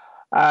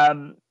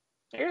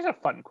 Here's a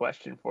fun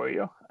question for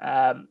you.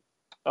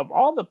 Of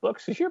all the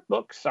books, because your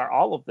books are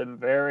all of them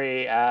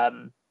very,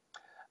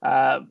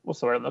 what's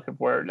the word I'm looking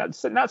for? Not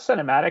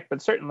cinematic,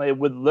 but certainly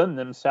would lend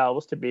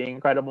themselves to being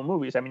incredible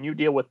movies. I mean, you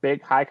deal with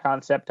big, high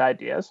concept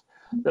ideas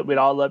that we'd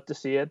all love to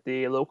see at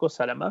the local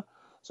cinema.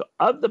 So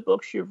of the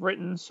books you've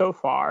written so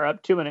far,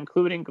 up to and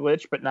including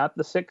Glitch, but not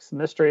the 6th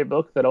mystery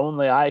book that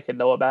only I can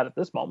know about at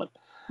this moment,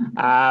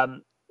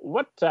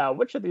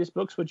 which of these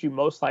books would you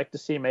most like to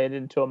see made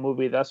into a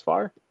movie thus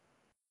far?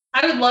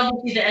 I would love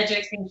to see the Edu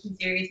Extinction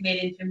series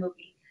made into a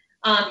movie.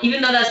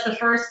 Even though that's the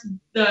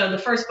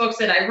first books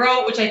that I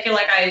wrote, which I feel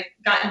like I've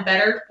gotten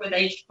better with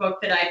each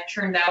book that I've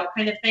turned out,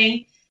 kind of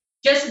thing.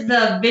 Just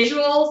the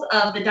visuals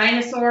of the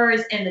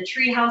dinosaurs and the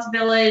treehouse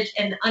village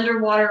and the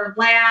underwater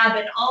lab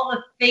and all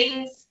the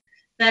things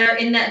that are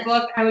in that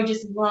book, I would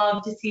just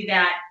love to see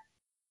that.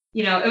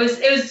 It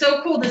was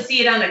so cool to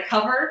see it on a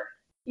cover,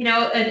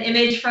 an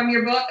image from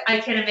your book. I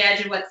can't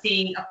imagine what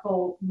seeing a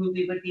full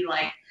movie would be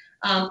like.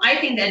 I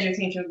think the Edu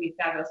Extinction would be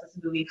fabulous as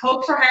a movie.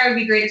 Hope for Hire would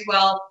be great as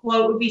well.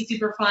 Float would be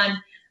super fun.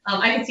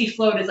 I could see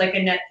Float as like a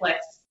Netflix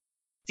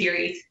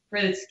series for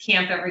this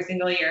camp every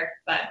single year.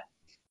 But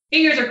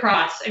Fingers are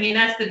crossed. I mean,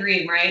 that's the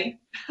dream, right?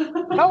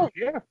 Oh,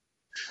 yeah.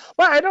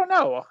 Well, I don't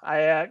know.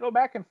 I go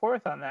back and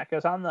forth on that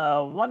because on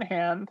the one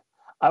hand,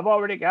 I've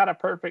already got a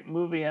perfect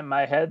movie in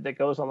my head that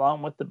goes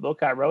along with the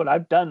book I wrote.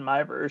 I've done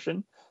my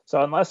version.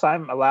 So unless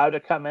I'm allowed to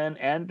come in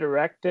and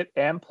direct it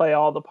and play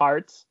all the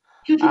parts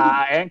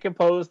and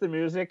compose the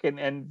music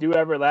and do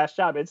every last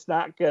job, it's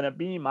not going to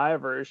be my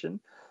version.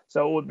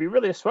 So it would be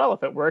really swell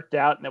if it worked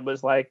out and it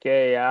was like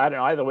I don't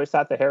know, I always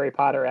thought the Harry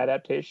Potter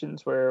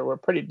adaptations were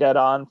pretty dead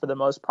on for the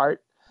most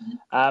part.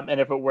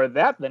 And if it were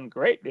that, then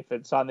great. If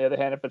it's, on the other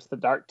hand, if it's The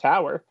Dark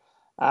Tower,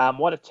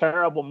 what a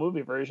terrible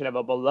movie version of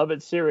a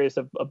beloved series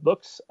of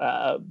books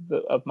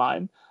of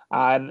mine.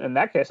 And in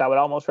that case, I would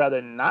almost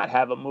rather not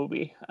have a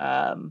movie.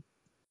 I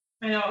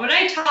know. When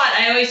I taught,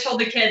 I always told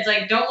the kids,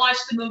 like, don't watch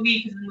the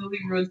movie because the movie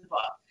ruins the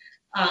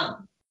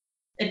book.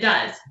 It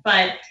does.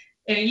 But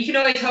you can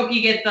always hope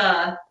you get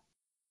the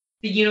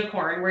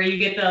unicorn where you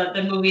get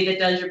the movie that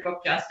does your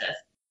book justice.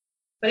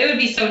 But it would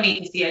be so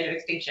neat to see Edge of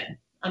Extinction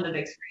on the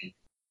big screen.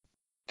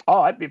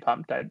 Oh, I'd be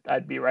pumped.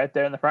 I'd be right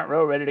there in the front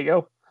row, ready to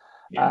go.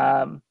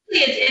 Yeah.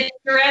 It's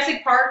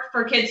Jurassic Park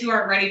for kids who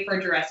aren't ready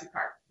for Jurassic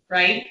Park,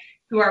 right?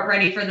 Who aren't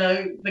ready for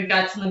the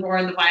guts and the gore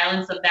and the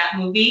violence of that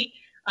movie.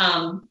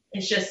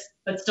 It's just,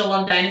 but still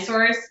love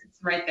dinosaurs. It's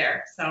right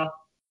there. So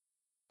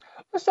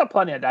there's still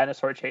plenty of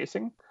dinosaur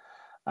chasing.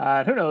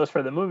 Who knows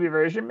for the movie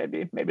version?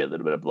 Maybe a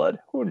little bit of blood.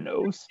 Who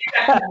knows?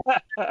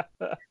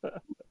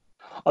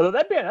 Although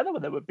that'd be another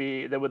one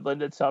that would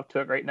lend itself to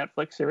a great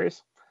Netflix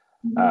series.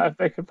 If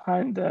they could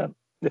find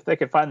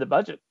the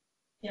budget.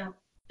 Yeah,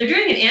 they're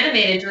doing an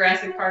animated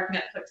Jurassic Park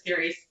Netflix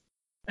series.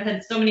 I've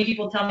had so many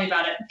people tell me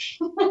about it.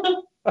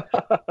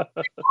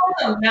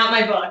 Awesome, not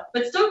my book,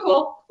 but still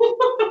cool.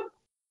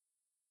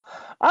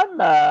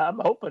 I'm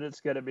hoping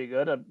it's gonna be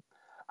good.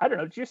 I don't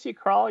know. Did you see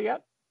Crawl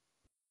yet?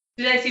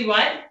 Did I see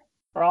what?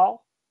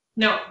 Crawl?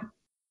 No.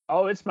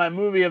 Oh, it's my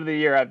movie of the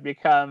year. I've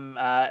become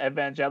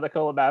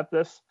evangelical about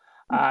this.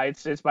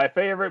 It's my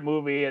favorite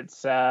movie.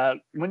 It's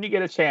when you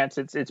get a chance,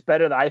 it's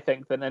better, I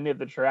think, than any of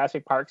the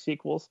Jurassic Park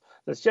sequels.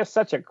 It's just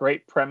such a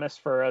great premise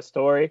for a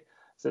story.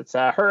 So it's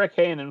a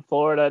hurricane in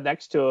Florida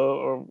next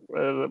to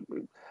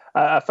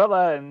a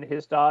fella and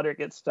his daughter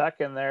get stuck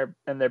in their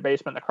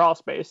basement in the crawl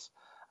space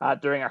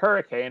during a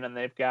hurricane, and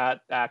they've got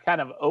kind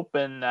of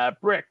open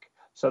brick,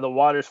 so the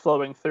water's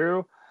flowing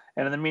through.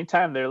 And in the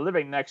meantime, they're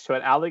living next to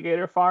an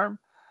alligator farm.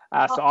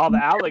 So all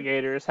the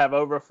alligators have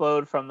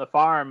overflowed from the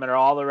farm and are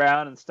all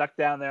around and stuck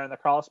down there in the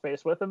crawl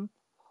space with them.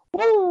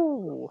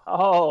 Woo!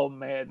 Oh,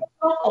 man.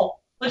 Oh,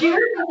 well, you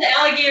heard about the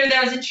alligator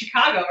that was in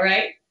Chicago,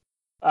 right?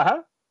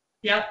 Uh-huh.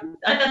 Yep.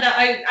 I thought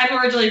that I'm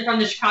originally from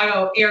the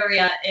Chicago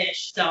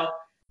area-ish, so I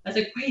was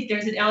like, wait,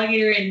 there's an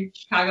alligator in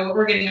Chicago, but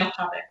we're getting off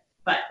topic.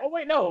 But oh,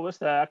 wait, no, it was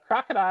the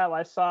crocodile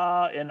I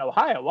saw in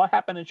Ohio. What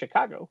happened in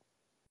Chicago?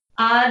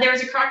 There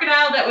was a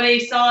crocodile that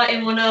we saw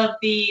in one of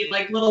the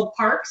little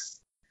parks.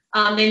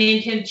 They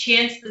named him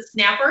Chance the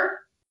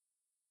Snapper.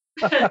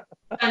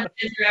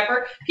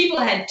 People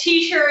had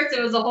T-shirts.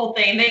 It was a whole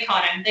thing. They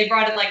caught him. They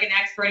brought in an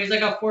expert. He was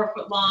a 4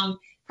 foot long,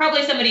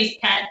 probably somebody's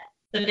pet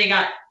that they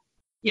got,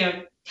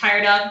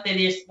 tired of. They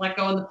just let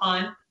go in the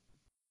pond.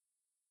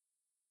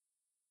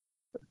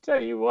 I'll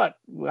tell you what,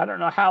 I don't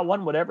know how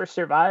one would ever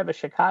survive a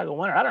Chicago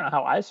winter. I don't know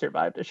how I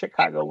survived a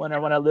Chicago winter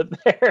when I lived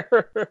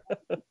there.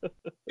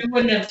 It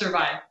wouldn't have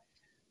survived.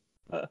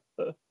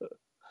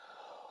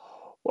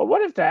 Well,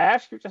 what if to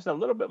ask you just a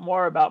little bit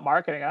more about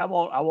marketing? I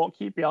won't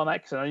keep you all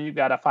night because I know you've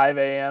got a 5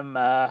 a.m.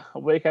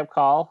 Wake up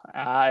call,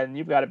 and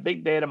you've got a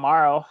big day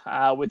tomorrow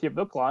with your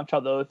book launch.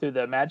 Although through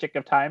the magic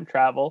of time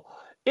travel,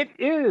 it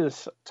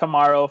is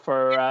tomorrow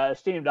for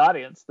esteemed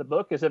audience. The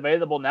book is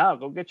available now.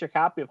 Go get your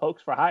copy of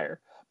Hoax for Hire.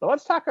 But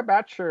let's talk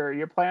about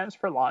your plans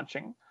for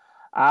launching.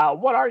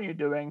 What are you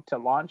doing to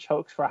launch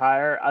Hoax for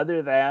Hire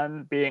other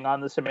than being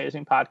on this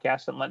amazing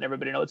podcast and letting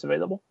everybody know it's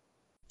available?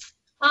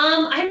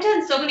 I've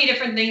done so many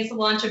different things to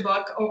launch a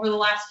book over the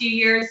last few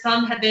years.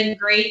 Some have been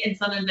great and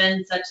some have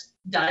been such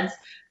duds.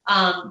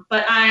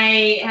 But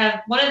I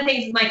have one of the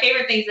things, my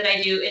favorite things that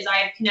I do is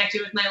I've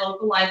connected with my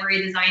local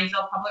library, the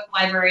Zionsville Public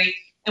Library,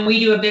 and we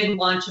do a big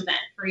launch event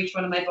for each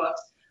one of my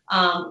books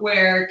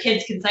where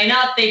kids can sign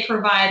up. They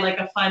provide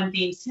a fun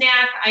themed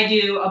snack. I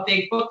do a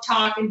big book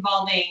talk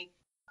involving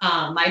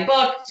my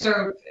book.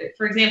 So,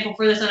 for example,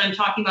 for this one, I'm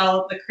talking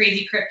about the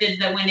crazy cryptids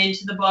that went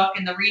into the book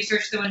and the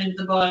research that went into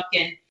the book.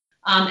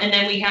 And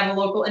then we have a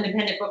local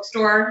independent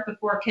bookstore, the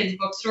 4Kids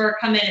bookstore,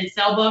 come in and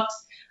sell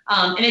books.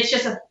 And it's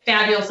just a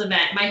fabulous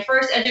event. My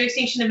first Edge of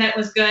Extinction event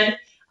was good.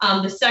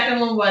 The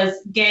second one was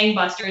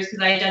gangbusters because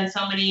I had done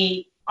so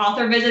many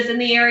author visits in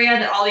the area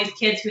that all these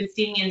kids who had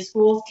seen me in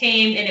schools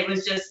came. And it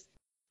was just,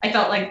 I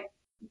felt like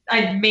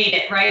I'd made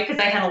it, right?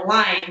 Because I had a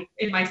line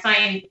in my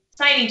signing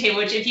table,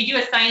 which if you do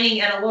a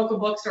signing at a local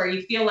bookstore,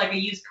 you feel like a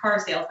used car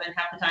salesman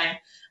half the time.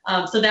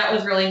 So that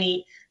was really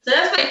neat. So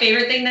that's my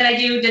favorite thing that I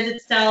do. Does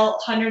it sell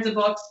hundreds of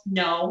books?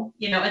 No.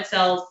 It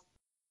sells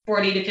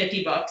 40 to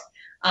 50 books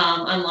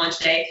on launch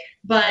day.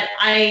 But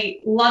I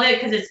love it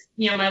because it's,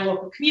 my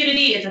local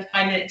community. It's a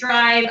 5-minute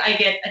drive. I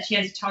get a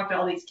chance to talk to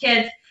all these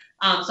kids.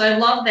 So I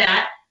love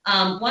that.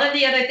 One of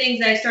the other things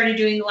that I started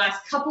doing the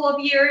last couple of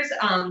years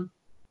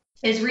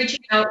is reaching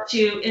out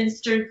to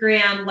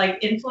Instagram like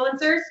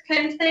influencers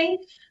kind of thing,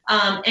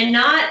 and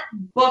not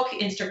book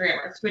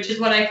Instagrammers, which is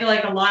what I feel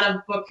like a lot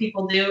of book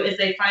people do is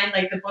they find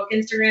like the book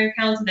Instagram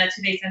accounts and that's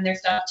who they send their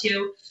stuff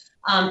to.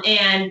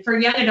 And for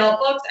young adult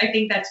books, I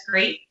think that's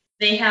great.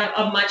 They have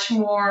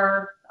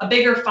a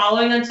bigger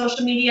following on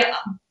social media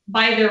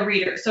by their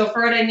readers. So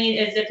for what I mean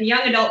is if a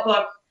young adult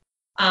book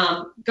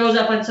goes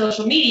up on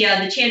social media,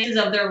 the chances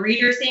of their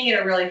readers seeing it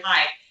are really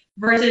high.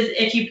 Versus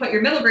if you put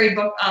your middle grade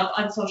book up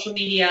on social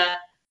media,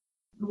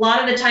 a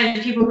lot of the times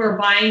the people who are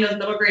buying those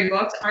middle grade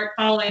books aren't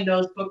following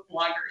those book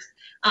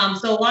bloggers.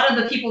 So a lot of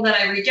the people that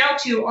I reach out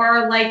to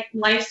are like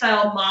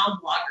lifestyle mom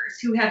bloggers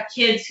who have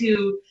kids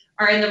who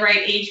are in the right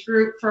age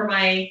group for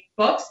my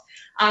books.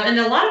 And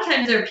a lot of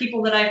times there are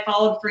people that I've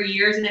followed for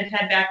years and have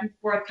had back and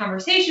forth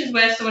conversations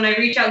with. So when I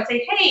reach out and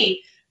say, hey,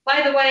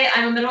 by the way,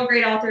 I'm a middle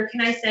grade author,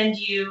 can I send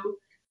you,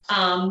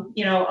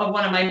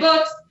 one of my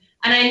books?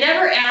 And I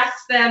never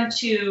ask them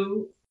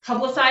to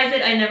publicize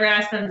it. I never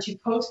ask them to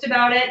post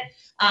about it.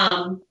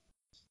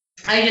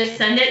 I just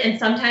send it, and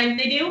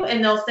sometimes they do,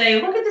 and they'll say,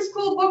 look at this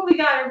cool book we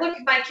got, or look,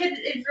 my kid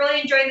is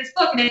really enjoying this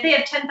book. And if they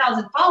have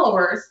 10,000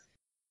 followers,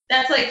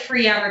 that's like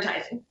free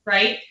advertising,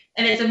 right?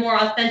 And it's a more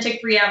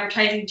authentic free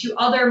advertising to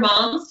other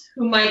moms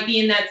who might be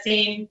in that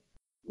same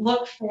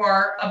look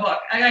for a book.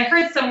 I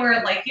heard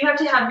somewhere like you have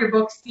to have your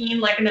book seen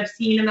like an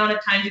obscene amount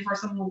of times before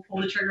someone will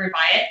pull the trigger and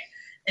buy it.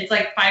 It's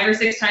like 5 or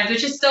 6 times,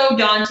 which is so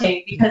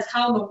daunting because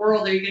how in the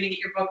world are you going to get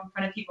your book in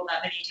front of people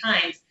that many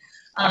times?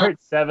 I heard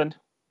 7.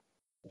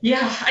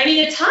 Yeah, I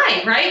mean, it's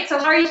time, right? So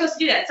how are you supposed to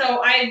do that?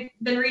 So I've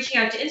been reaching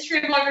out to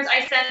Instagram bloggers.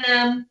 I send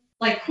them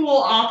like cool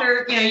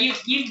author,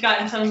 you've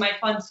gotten some of my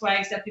fun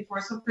swag stuff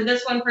before. So for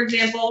this one, for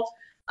example,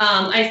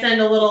 I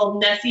send a little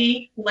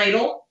Nessie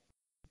ladle.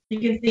 You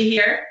can see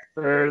here.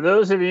 For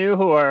those of you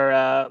who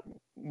are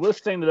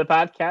listening to the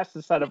podcast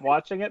instead of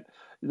watching it,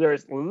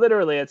 there's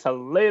literally, it's a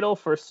ladle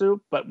for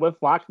soup, but with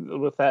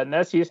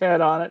Nessie's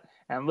head on it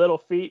and little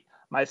feet.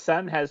 My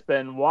son has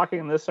been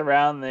walking this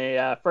around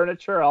the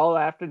furniture all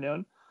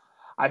afternoon.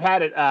 I've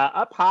had it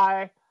up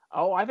high.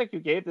 Oh, I think you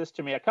gave this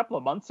to me a couple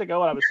of months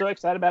ago, and I was so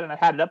excited about it. And I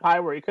had it up high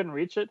where he couldn't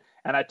reach it,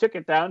 and I took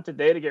it down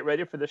today to get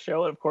ready for the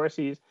show. And of course,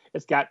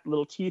 it's got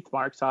little teeth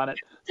marks on it.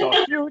 So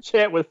a huge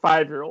hit with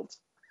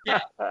 5-year-olds. Yeah.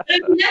 That's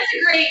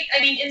a great,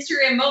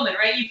 Instagram moment,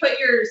 right? You put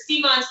your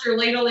sea monster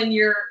ladle in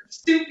your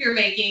soup you're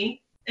making,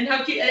 and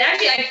how cute. And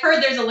actually, I've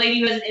heard there's a lady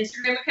who has an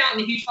Instagram account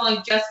and a huge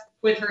following just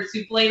with her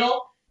soup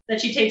ladle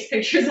that she takes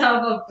pictures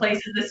of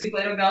places the soup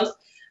ladle goes.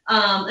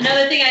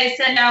 Another thing I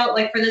send out,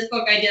 like for this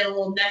book, I did a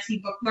little Nessie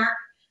bookmark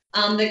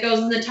that goes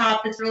in the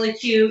top that's really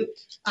cute.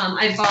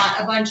 I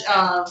bought a bunch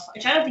of,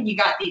 which I don't think you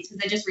got these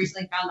because I just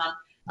recently found them.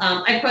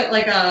 I put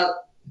like a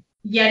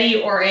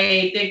Yeti or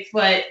a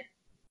Bigfoot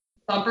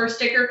bumper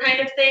sticker kind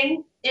of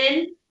thing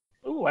in.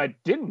 Ooh, I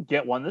didn't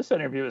get one. This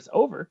interview is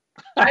over.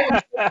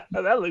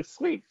 That looks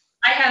sweet.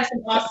 I have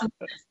some awesome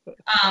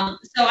ones.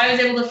 So I was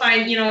able to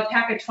find, a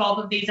pack of 12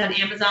 of these on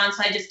Amazon.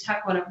 So I just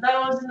tucked one of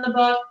those in the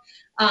book.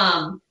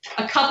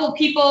 A couple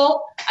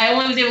people, I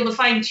only was able to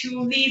find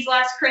 2 of these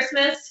last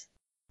Christmas.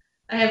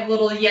 I have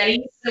little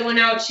Yetis that went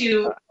out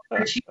to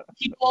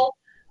people.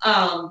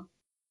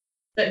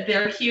 That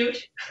they're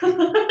cute.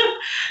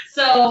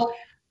 So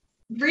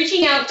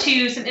reaching out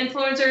to some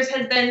influencers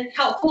has been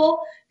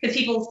helpful because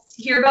people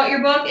hear about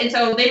your book, and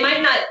so they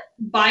might not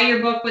buy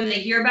your book when they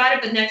hear about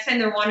it, but next time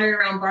they're wandering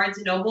around Barnes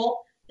 &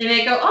 Noble, they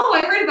may go, oh,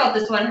 I heard about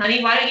this one,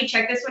 honey. Why don't you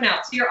check this one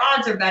out? So your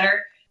odds are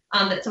better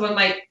that someone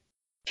might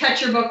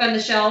catch your book on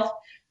the shelf.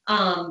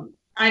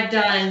 I've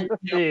done...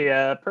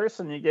 The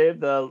person you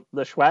gave the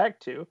swag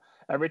to,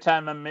 every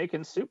time I'm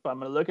making soup, I'm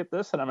going to look at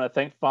this and I'm going to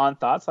think fond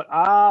thoughts like,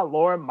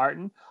 Laura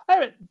Martin. I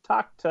haven't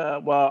talked to,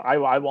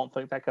 I won't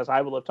think that because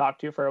I will have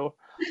talked to you for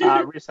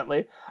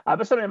recently.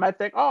 But somebody might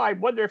think, I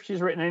wonder if she's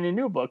written any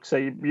new books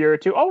a year or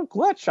two. Oh,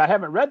 Glitch, I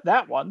haven't read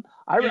that one.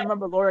 I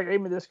remember Laura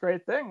gave me this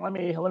great thing. Let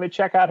me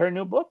check out her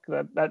new book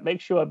that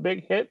makes you a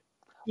big hit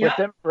with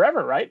them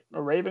forever, right?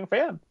 A raving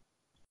fan.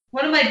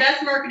 One of my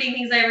best marketing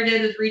things I ever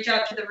did was reach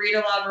out to the Read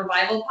Aloud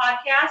Revival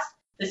podcast.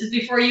 This is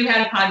before you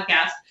had a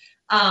podcast.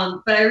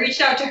 But I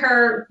reached out to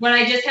her when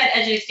I just had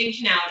Edge of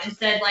Extinction out and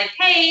said, like,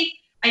 hey,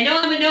 I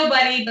know I'm a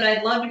nobody, but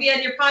I'd love to be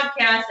on your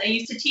podcast. I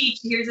used to teach.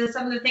 Here's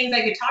some of the things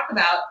I could talk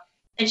about.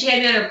 And she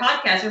had me on her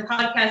podcast. Her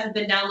podcast has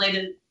been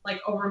downloaded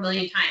like over 1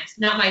 million times.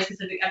 Not my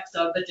specific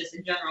episode, but just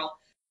in general.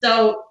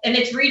 So, and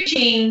it's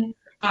reaching,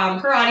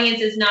 her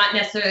audience is not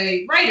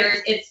necessarily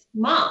writers. It's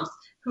moms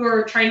who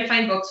are trying to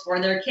find books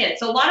for their kids.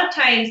 So a lot of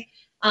times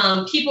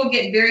people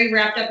get very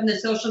wrapped up in the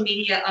social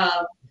media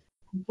of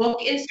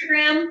book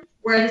Instagram,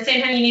 where at the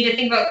same time you need to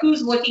think about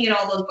who's looking at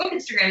all those book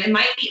Instagram. It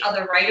might be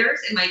other writers.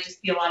 It might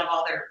just be a lot of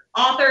other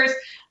authors.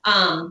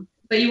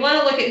 But you want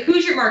to look at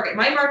who's your market.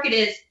 My market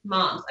is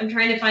moms. I'm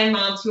trying to find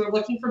moms who are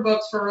looking for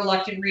books for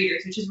reluctant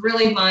readers, which is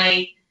really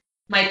my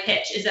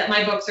pitch, is that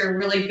my books are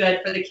really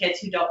good for the kids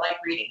who don't like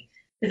reading,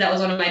 because that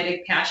was one of my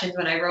big passions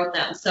when I wrote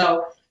them.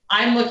 So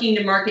I'm looking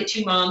to market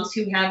to moms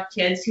who have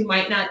kids who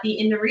might not be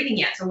into reading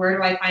yet. So where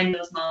do I find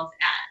those moms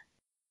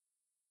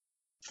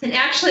at? And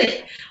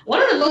actually,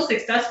 one of the most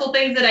successful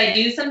things that I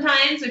do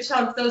sometimes, which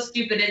sounds so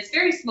stupid, it's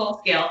very small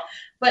scale,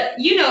 but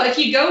if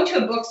you go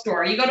to a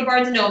bookstore, you go to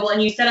Barnes & Noble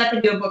and you set up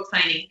and do a book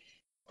signing,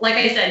 like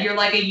I said, you're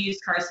like a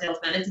used car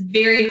salesman. It's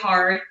very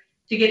hard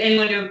to get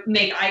anyone to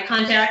make eye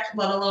contact,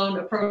 let alone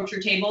approach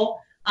your table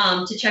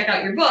to check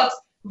out your books.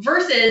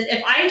 Versus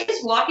if I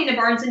just walk into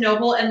Barnes &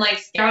 Noble and like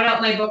scout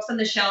out my books on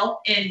the shelf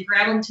and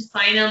grab them to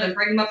sign them and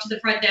bring them up to the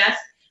front desk,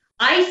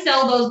 I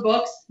sell those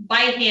books by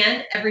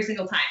hand every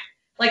single time.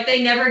 Like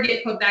they never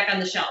get put back on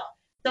the shelf.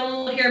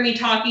 Someone will hear me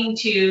talking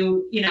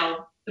to,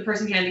 the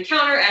person behind the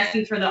counter,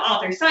 asking for the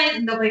author sign,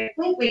 and they'll be like,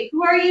 wait,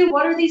 who are you?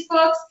 What are these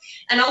books?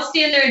 And I'll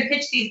stand there and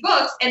pitch these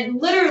books, and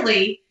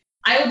literally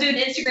I will do an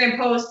Instagram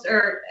post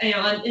or,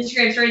 on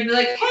Instagram stories, be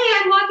like, hey,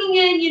 I'm walking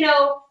in,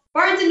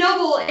 Barnes &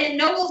 Noble in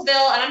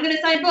Noblesville, and I'm going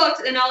to sign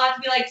books, and I'll have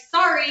to be like,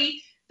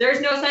 sorry, there's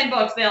no signed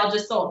books. They all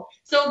just sold.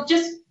 So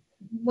just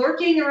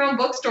lurking around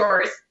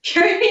bookstores,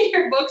 carrying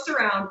your books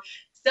around,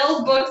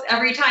 sells books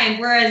every time.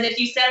 Whereas if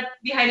you sit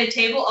behind a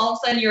table, all of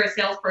a sudden you're a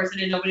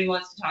salesperson and nobody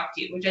wants to talk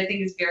to you, which I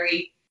think is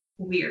very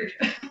weird,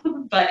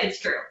 but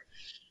it's true.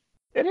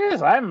 It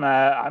is. I'm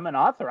an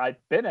author. I've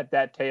been at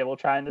that table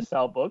trying to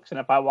sell books, and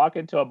if I walk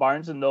into a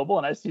Barnes and Noble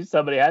and I see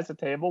somebody has a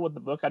table with the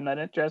book I'm not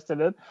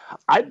interested in,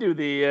 I do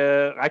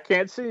the I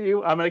can't see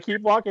you. I'm gonna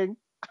keep walking.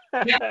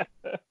 Yeah.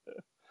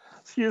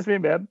 Excuse me,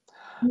 man.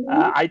 Mm-hmm.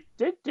 I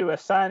did do a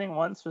signing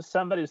once with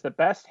somebody who's the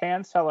best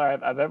hand seller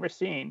I've ever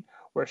seen,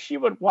 where she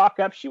would walk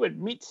up, she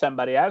would meet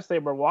somebody as they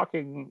were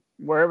walking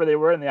wherever they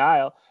were in the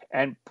aisle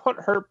and put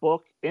her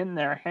book in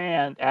their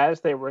hand as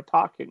they were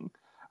talking.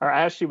 Or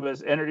as she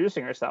was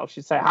introducing herself,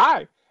 she'd say,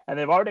 hi, and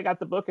they've already got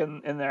the book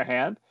in their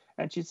hand,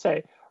 and she'd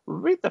say,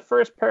 read the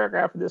first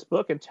paragraph of this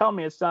book and tell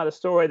me it's not a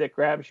story that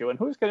grabs you. And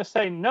who's going to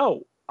say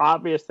no?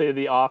 Obviously,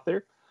 the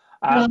author.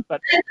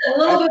 But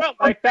I felt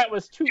like that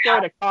was too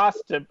great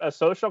a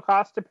social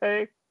cost to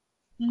pay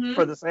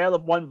for the sale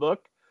of one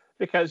book,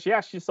 because, yeah,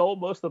 she sold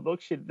most of the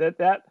books. She did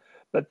that,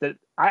 but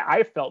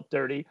I felt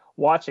dirty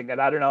watching it.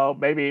 I don't know,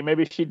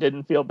 maybe she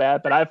didn't feel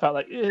bad, but I felt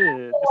like,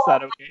 it's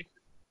not okay.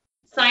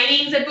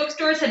 Signings at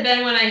bookstores have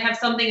been when I have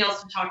something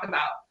else to talk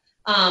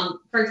about.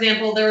 For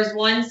example, there was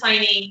one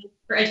signing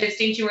for Edge of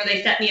Extinction where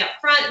they set me up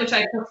front, which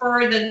I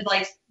prefer than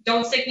like,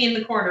 don't stick me in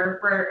the corner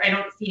where I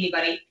don't see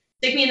anybody.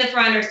 Stick me in the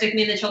front or stick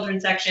me in the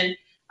children's section.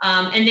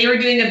 And they were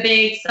doing a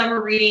big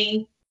summer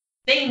reading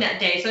thing that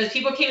day. So as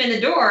people came in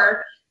the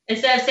door,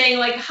 instead of saying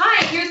like,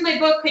 hi, here's my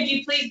book, could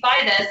you please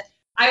buy this?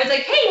 I was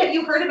like, hey, have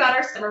you heard about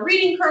our summer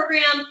reading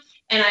program?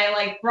 And I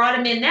like brought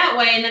them in that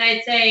way. And then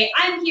I'd say,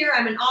 I'm here,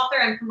 I'm an author,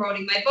 I'm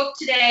promoting my book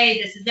today,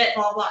 this is it,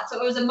 blah, blah.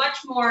 So it was a much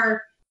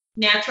more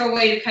natural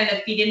way to kind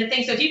of feed into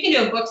things. So if you can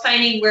do a book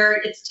signing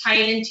where it's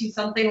tied into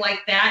something like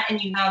that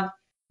and you have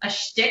a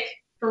shtick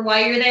for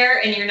why you're there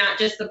and you're not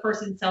just the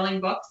person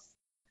selling books,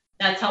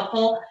 that's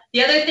helpful.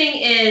 The other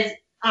thing is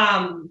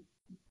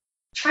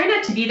try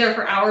not to be there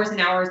for hours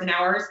and hours and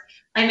hours.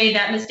 I made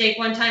that mistake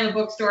one time. A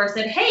bookstore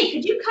said, hey,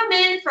 could you come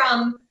in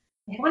from,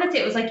 I want to say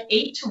it was like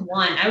 8 to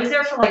 1. I was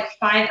there for like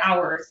 5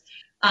 hours.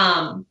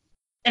 And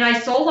I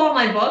sold all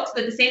my books,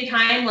 but at the same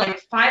time,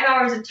 like 5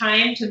 hours of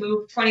time to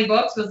move 20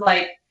 books was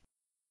like,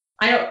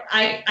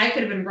 I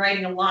could have been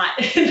writing a lot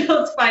in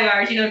those 5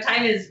 hours.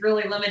 Time is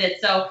really limited.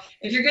 So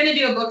if you're going to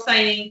do a book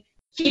signing,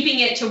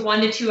 keeping it to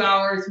 1 to 2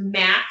 hours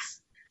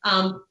max.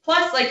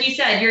 Plus, like you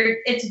said,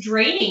 it's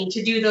draining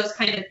to do those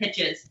kind of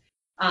pitches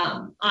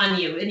on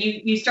you. And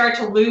you start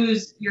to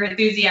lose your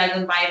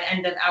enthusiasm by the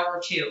end of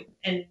hour 2.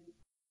 And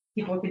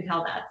people can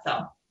tell that.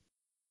 So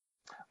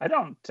I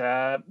don't,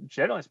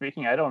 generally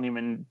speaking, I don't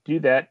even do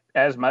that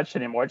as much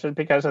anymore, just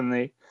because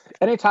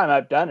anytime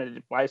I've done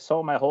it, I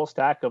sold my whole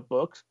stack of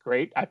books.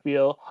 Great. I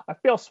feel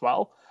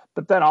swell,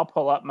 but then I'll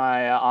pull up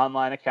my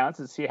online accounts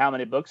and see how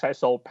many books I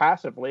sold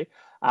passively,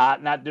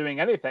 not doing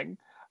anything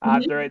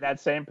during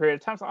that same period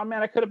of time. So,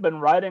 I could have been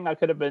writing. I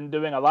could have been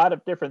doing a lot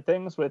of different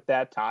things with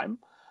that time.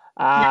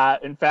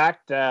 In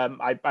fact,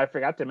 I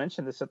forgot to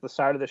mention this at the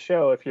start of the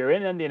show. If you're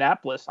in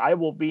Indianapolis, I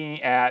will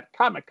be at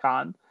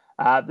Comic-Con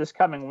this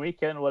coming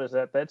weekend. What is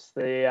that? That's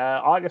the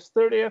August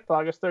 30th,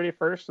 August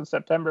 31st, and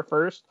September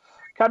 1st.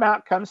 Come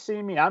out, come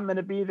see me. I'm going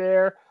to be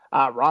there.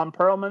 Ron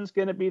Perlman's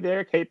going to be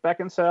there. Kate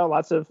Beckinsale,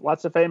 lots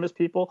of famous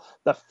people.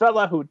 The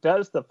fella who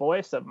does the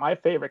voice of my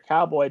favorite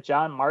cowboy,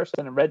 John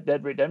Marston, in Red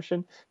Dead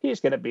Redemption, he's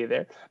going to be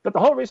there. But the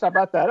whole reason I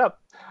brought that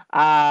up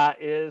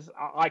is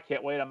I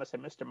can't wait. I'm going to say,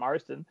 Mr.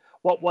 Marston,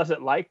 what was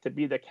it like to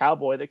be the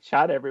cowboy that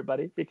shot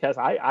everybody? Because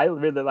I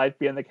really like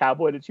being the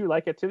cowboy. Did you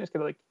like it too? It's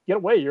going to get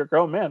away. You're a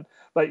grown man.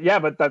 But yeah,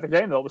 but the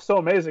game though was so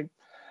amazing.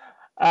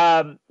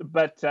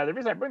 But the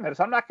reason I bring that is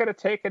I'm not going to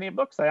take any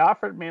books. They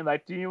offered me,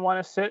 like, do you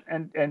want to sit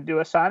and do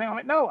a signing? I'm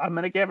like, no, I'm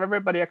going to give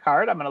everybody a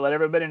card. I'm going to let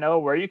everybody know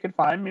where you can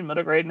find me,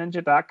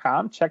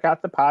 middlegradeninja.com. Check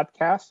out the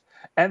podcast.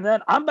 And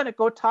then I'm going to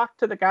go talk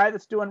to the guy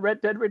that's doing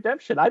Red Dead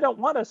Redemption. I don't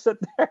want to sit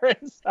there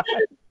and sign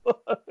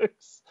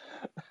books.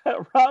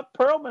 Rob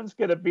Perlman's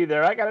going to be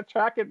there. I got to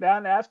track him down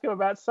and ask him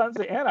about Sons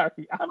of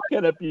Anarchy. I'm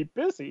going to be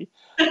busy.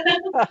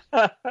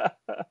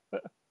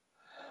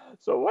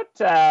 So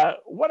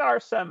what are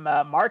some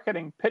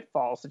marketing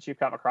pitfalls that you've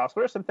come across?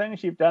 What are some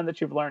things you've done that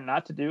you've learned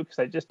not to do because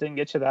they just didn't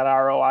get you that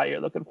ROI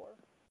you're looking for?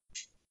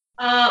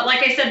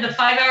 Like I said, the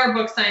 5-hour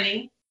book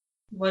signing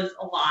was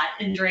a lot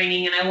and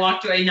draining, and I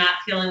walked away not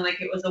feeling like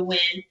it was a win.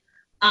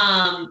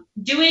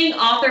 Doing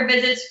author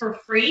visits for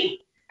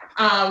free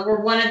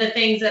were one of the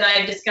things that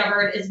I've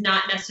discovered is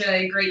not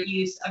necessarily a great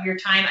use of your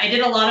time. I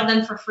did a lot of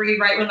them for free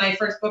right when my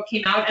first book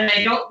came out, and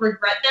I don't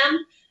regret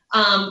them.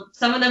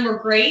 Some of them were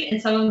great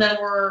and some of them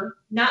were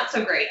not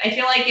so great. I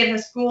feel like if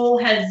a school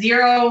has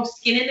zero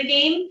skin in the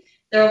game,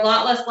 they're a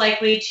lot less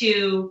likely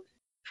to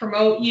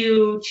promote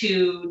you,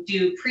 to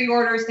do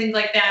pre-orders, things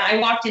like that. I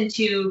walked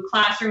into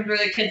classrooms where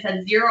the kids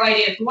had zero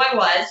idea who I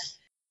was,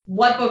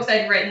 what books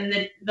I'd written.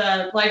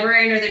 The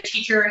librarian or the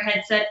teacher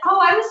had said, oh,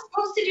 I was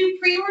supposed to do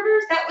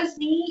pre-orders. That was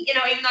me,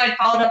 even though I'd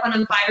followed up on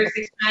them 5 or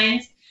 6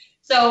 times.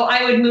 So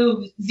I would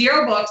move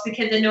 0 books. The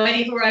kids had no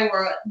idea who I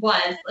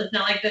was. It's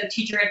not like the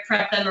teacher had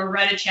prepped them or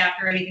read a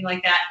chapter or anything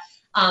like that.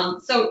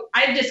 So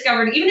I've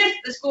discovered even if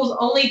the school's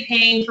only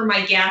paying for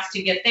my gas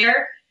to get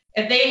there,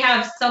 if they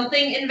have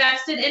something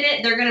invested in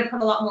it, they're going to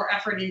put a lot more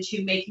effort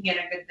into making it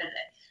a good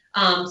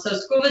visit. So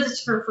school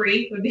visits for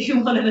free would be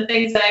one of the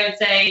things that I would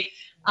say,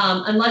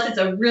 unless it's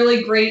a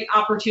really great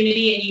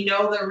opportunity and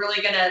they're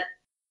really going to,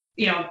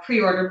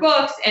 pre-order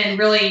books and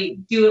really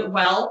do it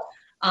well.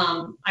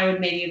 I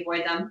would maybe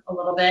avoid them a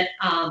little bit.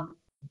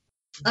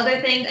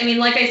 Other things,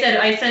 like I said,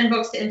 I send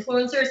books to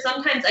influencers.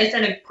 Sometimes I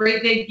send a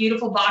great big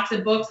beautiful box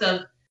of books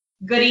of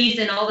goodies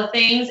and all the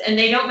things, and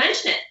they don't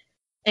mention it.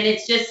 And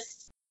it's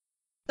just,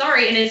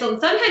 sorry. And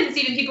sometimes it's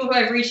even people who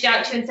I've reached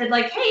out to and said,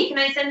 like, hey, can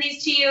I send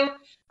these to you?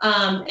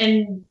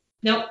 And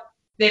nope,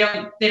 they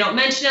don't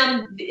mention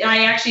them.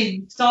 I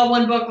actually saw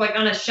one book like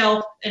on a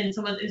shelf in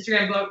someone's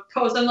Instagram book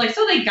post. I'm like,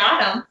 so they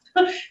got them.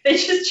 They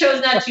just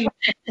chose not to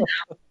mention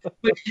them,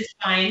 which is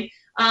fine.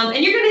 And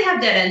you're going to have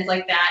dead ends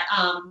like that.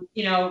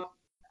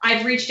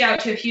 I've reached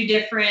out to a few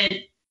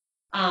different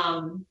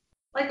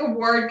like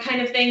award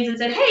kind of things and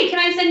said, hey, can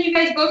I send you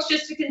guys books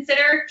just to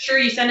consider? Sure,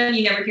 you send them,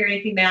 you never hear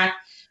anything back.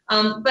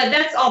 But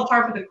that's all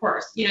par for the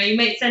course. You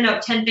might send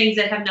out 10 things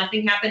that have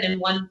nothing happen and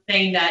one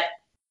thing that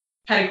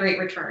had a great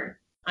return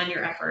on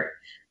your effort.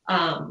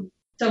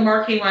 So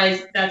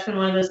marketing-wise, that's been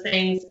one of those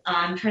things.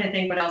 I'm trying to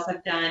think what else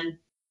I've done.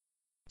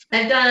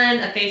 I've done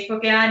a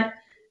Facebook ad.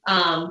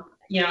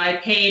 I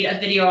paid a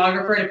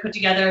videographer to put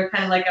together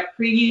kind of like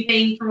a preview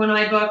thing for one of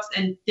my books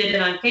and did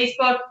it on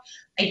Facebook.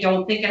 I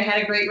don't think I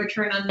had a great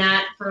return on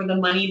that for the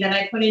money that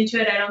I put into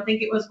it. I don't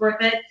think it was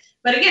worth it.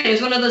 But again, it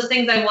was one of those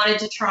things I wanted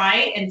to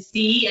try and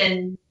see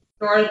and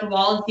throw it at the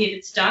wall and see if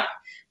it stuck.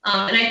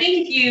 And I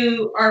think if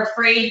you are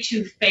afraid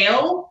to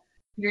fail,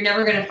 you're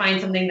never going to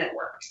find something that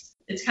works.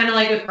 It's kind of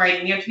like with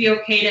writing. You have to be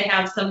okay to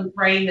have some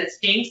writing that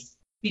stinks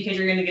because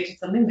you're going to get to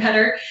something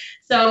better.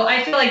 So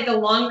I feel like the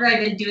longer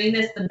I've been doing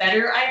this, the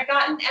better I've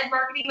gotten at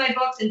marketing my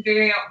books and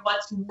figuring out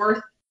what's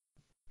worth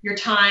your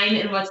time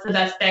and what's the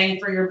best bang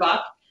for your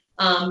buck.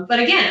 But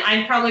again,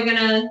 I'm probably going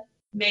to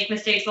make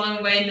mistakes along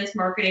the way in this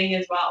marketing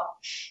as well.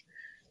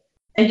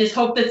 And just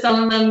hope that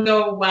some of them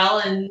go well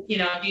and,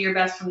 do your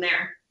best from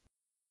there.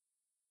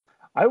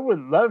 I would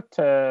love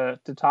to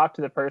talk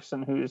to the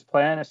person whose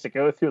plan is to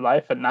go through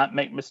life and not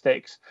make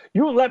mistakes.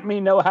 You let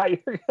me know how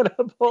you're going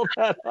to pull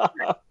that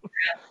off.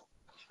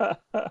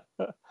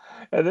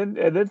 and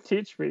then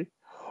teach me.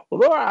 Well,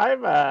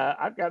 Laura,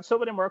 I've got so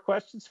many more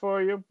questions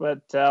for you,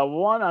 but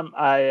one,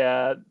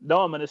 I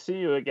know I'm going to see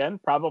you again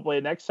probably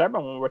next summer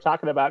when we're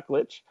talking about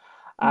Glitch.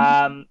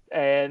 And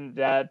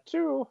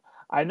two,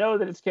 I know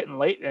that it's getting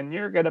late and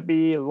you're going to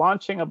be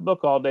launching a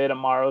book all day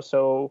tomorrow.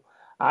 So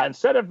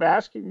instead of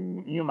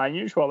asking you my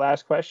usual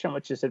last question,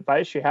 which is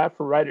advice you have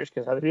for writers,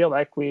 because I feel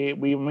like we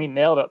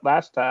nailed it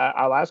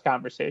our last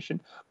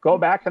conversation, go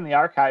back in the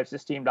archives,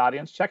 esteemed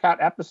audience, check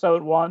out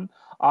episode 1,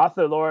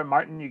 author Laura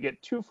Martin. You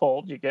get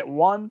twofold. You get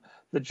 1,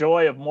 the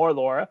joy of more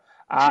Laura,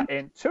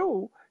 and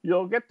 2,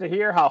 you'll get to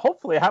hear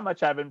hopefully how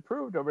much I've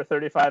improved over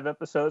 35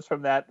 episodes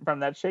from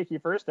that shaky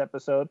first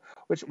episode,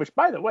 which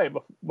by the way,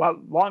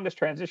 longest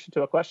transition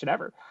to a question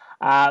ever.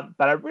 But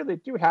I really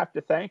do have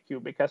to thank you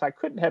because I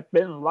couldn't have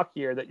been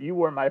luckier that you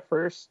were my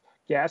first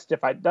guest.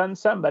 If I'd done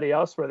somebody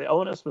else where the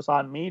onus was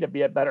on me to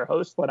be a better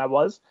host than I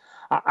was,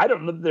 I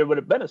don't know that there would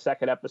have been a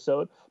second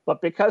episode,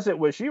 but because it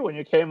was you and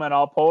you came in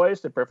all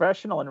poised and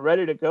professional and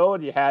ready to go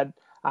and you had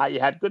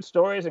good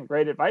stories and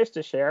great advice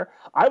to share,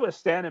 I was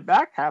standing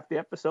back half the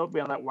episode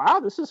being like, wow,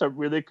 this is a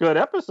really good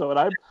episode.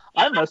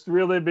 I must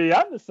really be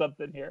onto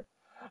something here.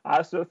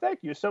 So thank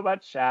you so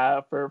much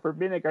for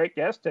being a great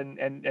guest,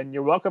 and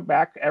you're welcome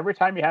back. Every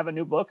time you have a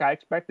new book, I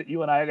expect that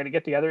you and I are going to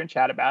get together and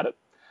chat about it.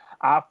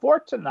 For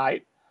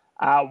tonight,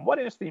 what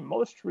is the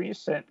most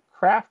recent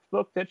craft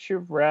book that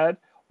you've read?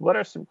 What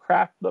are some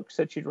craft books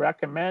that you'd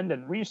recommend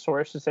and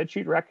resources that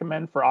you'd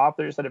recommend for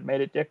authors that have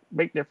made a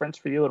big difference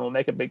for you and will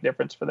make a big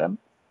difference for them?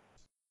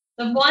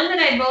 The one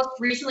that I most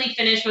recently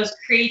finished was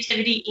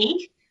Creativity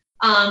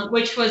Inc.,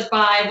 which was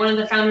by one of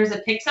the founders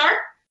of Pixar,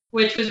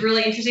 which was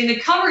really interesting. The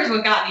cover is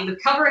what got me. The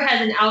cover has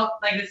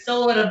the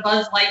silhouette of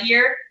Buzz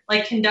Lightyear,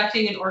 like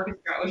conducting an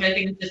orchestra, which I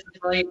think is just a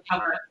brilliant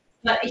cover.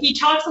 But he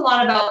talks a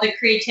lot about the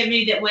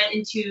creativity that went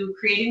into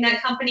creating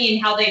that company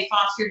and how they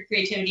fostered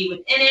creativity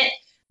within it.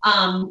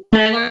 And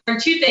I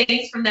learned two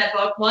things from that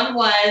book.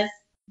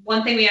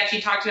 One thing we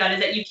actually talked about is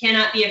that you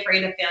cannot be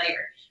afraid of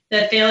failure.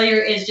 That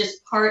failure is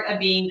just part of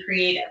being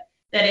creative.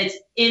 That it's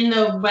in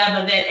the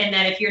web of it, and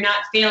that if you're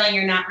not failing,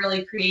 you're not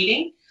really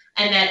creating.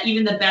 And that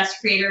even the best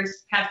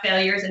creators have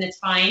failures, and it's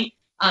fine.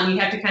 You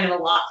have to kind of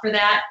allot for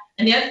that.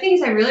 And the other thing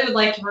is I really would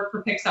like to work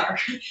for Pixar.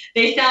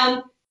 They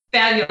sound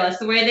fabulous.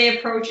 The way they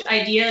approach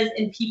ideas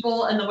and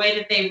people and the way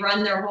that they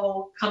run their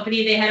whole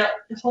company. They had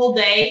a whole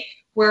day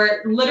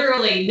where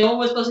literally no one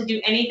was supposed to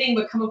do anything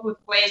but come up with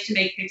ways to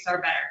make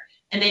Pixar better.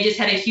 And they just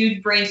had a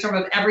huge brainstorm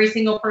of every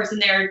single person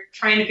there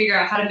trying to figure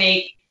out how to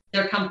make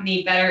their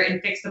company better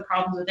and fix the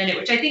problems within it,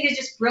 which I think is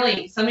just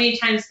brilliant. So many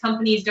times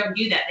companies don't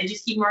do that. They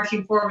just keep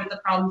marching forward with the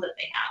problems that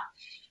they have.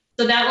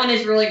 So that one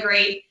is really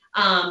great.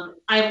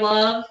 I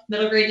love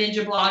Middle Grade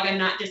Ninja blog. I'm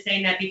not just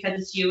saying that because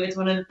it's you. It's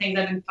one of the things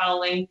I've been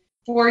following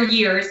for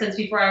years, since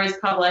before I was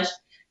published,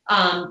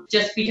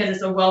 just because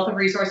it's a wealth of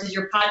resources.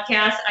 Your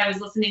podcast, I was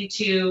listening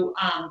to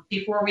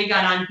before we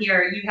got on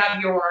here. You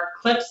have your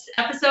Clips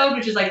episode,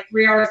 which is like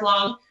 3 hours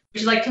long,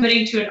 which is like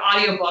committing to an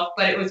audiobook,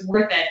 but it was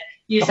worth it.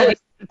 You said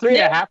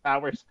 3.5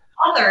 hours.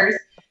 Authors,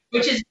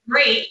 which is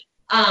great.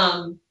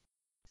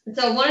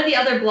 So one of the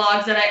other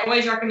blogs that I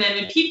always recommend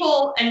when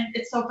people, and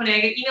it's so funny, I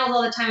get emails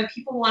all the time of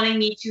people wanting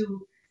me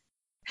to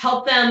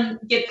help them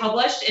get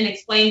published and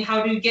explain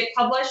how to get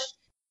published,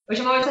 which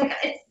I'm always like,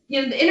 it's,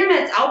 the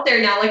internet's out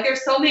there now. Like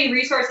there's so many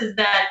resources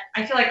that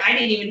I feel like I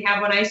didn't even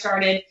have when I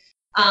started.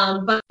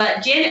 But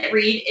Janet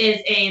Reed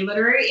is a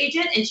literary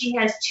agent, and she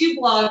has 2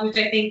 blogs which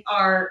I think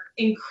are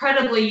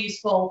incredibly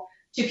useful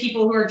to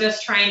people who are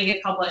just trying to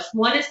get published.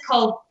 One is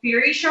called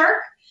Query Shark,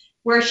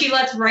 where she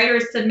lets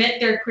writers submit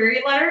their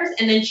query letters,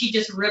 and then she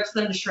just rips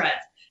them to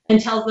shreds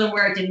and tells them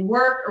where it didn't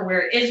work or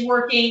where it is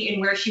working and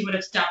where she would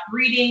have stopped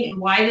reading and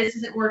why this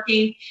isn't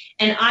working.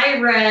 And I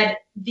read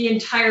the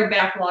entire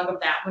backlog of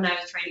that when I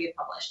was trying to get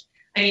published.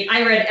 I mean,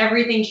 I read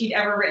everything she'd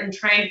ever written,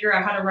 trying to figure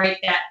out how to write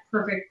that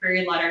perfect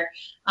query letter.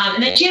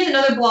 And then she has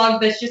another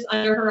blog that's just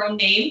under her own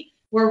name,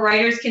 where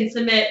writers can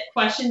submit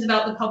questions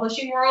about the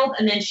publishing world,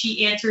 and then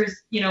she answers,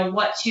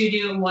 what to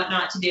do and what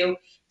not to do.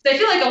 So I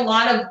feel like a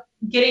lot of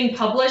getting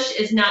published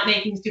is not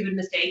making stupid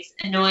mistakes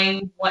and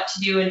knowing what to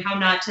do and how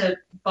not to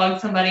bug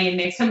somebody and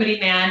make somebody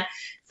mad.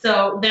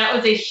 So that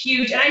was a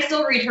huge, and I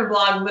still read her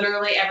blog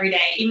literally every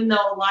day, even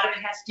though a lot of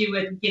it has to do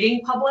with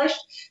getting published.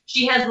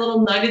 She has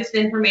little nuggets of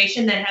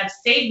information that have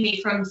saved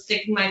me from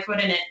sticking my foot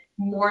in it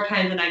more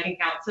times than I can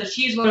count. So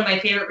she's one of my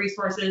favorite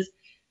resources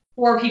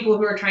for people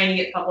who are trying to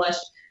get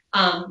published.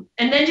 And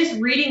then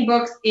just reading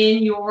books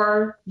in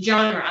your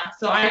genre.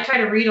 So I try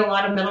to read a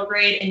lot of middle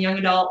grade and young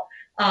adult,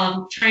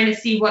 trying to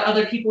see what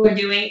other people are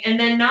doing, and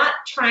then not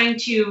trying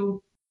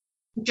to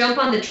jump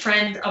on the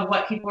trend of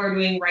what people are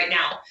doing right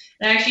now.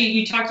 And actually,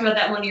 you talked about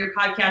that one of your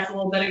podcasts a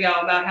little bit ago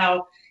about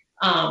how,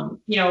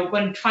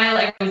 when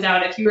Twilight was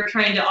out, if you were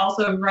trying to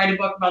also write a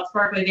book about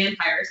sparkly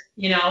vampires,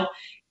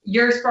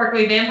 your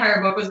sparkly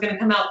vampire book was going to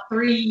come out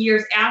 3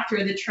 years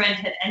after the trend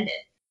had ended.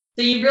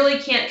 So you really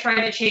can't try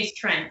to chase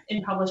trends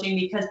in publishing,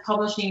 because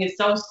publishing is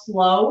so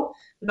slow.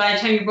 By the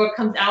time your book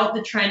comes out,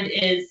 the trend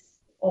is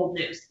old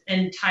news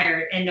and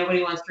tired, and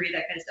nobody wants to read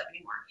that kind of stuff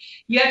anymore.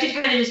 You have to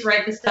kind of just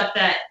write the stuff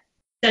that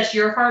sets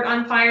your heart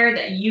on fire,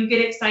 that you get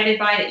excited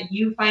by, that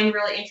you find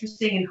really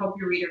interesting, and hope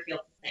your reader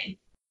feels the same.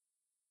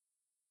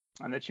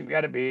 And that you've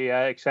got to be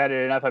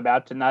excited enough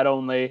about to not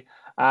only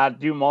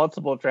do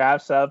multiple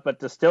drafts of, but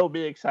to still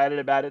be excited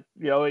about it,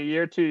 a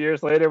year, 2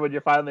 years later when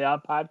you're finally on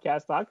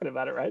podcast talking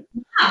about it, right?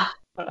 Yeah.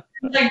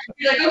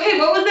 You're like, okay,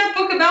 what was that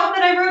book about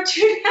that I wrote 2.5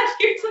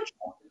 years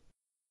ago?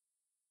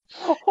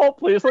 Oh,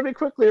 please, let me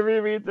quickly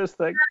reread this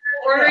thing.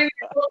 Ordering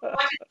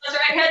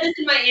I had this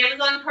in my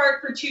Amazon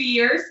cart for 2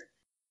 years,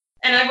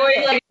 and I've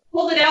always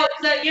pulled it out,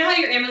 because you know how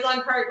your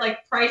Amazon cart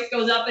price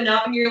goes up and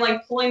up, and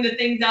you're pulling the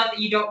things out that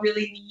you don't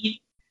really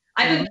need.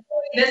 I've been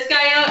pulling this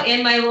guy out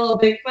and my little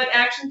Bigfoot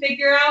action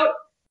figure out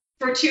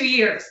for 2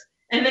 years,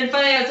 and then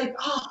finally I was like,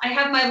 oh, I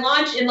have my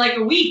launch in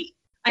a week.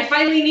 I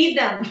finally need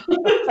them.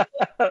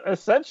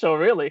 Essential,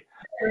 really.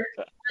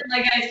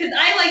 Guys, because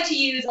I like to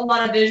use a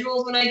lot of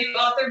visuals when I do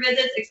author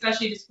visits,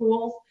 especially to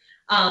schools.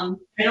 I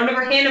don't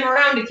ever hand them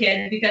around to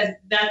kids, because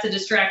that's a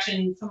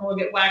distraction. Someone will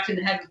get whacked in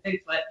the head with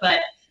Bigfoot.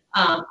 But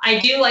I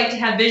do like to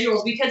have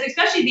visuals, because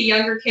especially the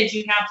younger kids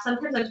you have,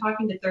 sometimes I'm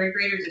talking to 3rd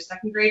graders or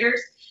 2nd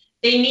graders,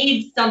 they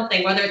need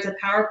something, whether it's a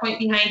PowerPoint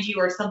behind you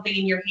or something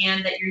in your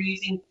hand that you're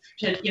using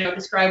to,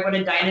 describe what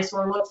a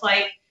dinosaur looks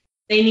like.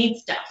 They need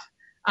stuff.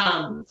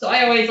 So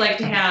I always like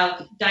to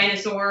have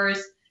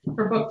dinosaurs.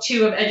 For book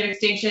 2 of Edge of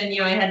Extinction,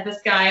 I had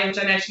this guy, which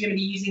I'm actually going to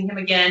be using him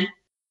again.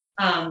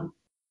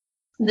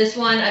 This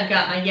one, I've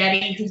got my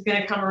Yeti, who's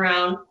going to come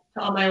around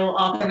to all my little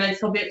author events.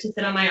 He'll be able to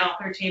sit on my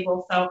author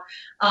table. So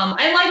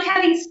I like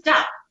having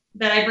stuff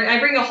that I bring. I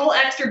bring a whole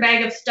extra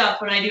bag of stuff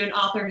when I do an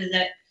author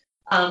visit.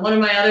 One of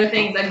my other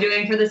things I'm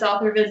doing for this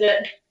author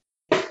visit,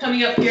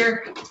 coming up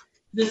here,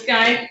 this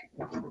guy,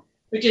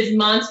 which is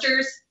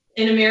Monsters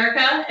in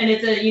America, and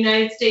it's a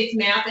United States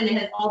map, and it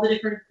has all the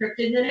different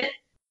cryptids in it.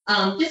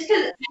 Just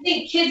because I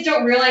think kids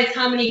don't realize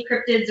how many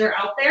cryptids are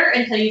out there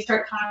until you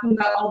start talking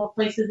about all the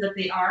places that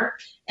they are.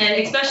 And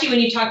especially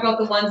when you talk about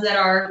the ones that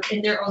are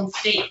in their own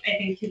state, I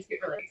think kids get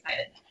really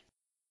excited.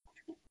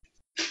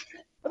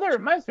 Well, that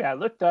reminds me, I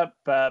looked up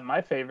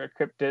my favorite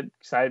cryptid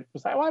because I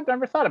was like, well, I've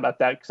never thought about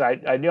that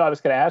because I knew I was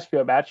going to ask you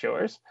about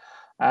yours.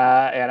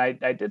 And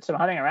I did some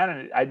hunting around,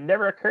 and it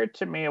never occurred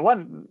to me.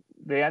 One,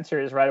 the answer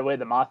is right away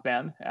the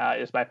Mothman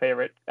is my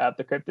favorite of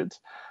the cryptids.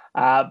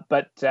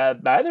 But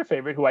my other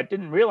favorite, who I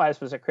didn't realize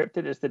was a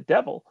cryptid, is the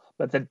devil.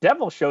 But the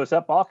devil shows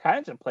up all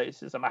kinds of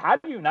places. How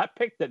do you not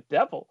pick the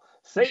devil?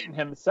 Satan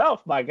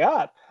himself, my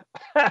God.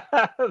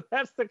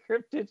 That's the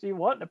cryptid you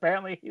want.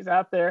 Apparently, he's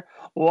out there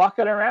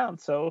walking around.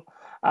 So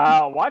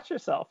watch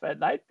yourself at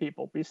night,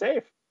 people. Be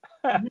safe.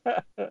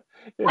 If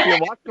you're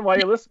walking while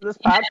you listen to this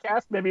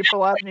podcast, maybe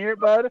pull out an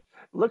earbud,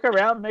 look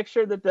around, make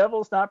sure the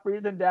devil's not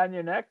breathing down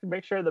your neck,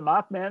 make sure the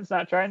Mothman's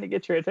not trying to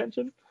get your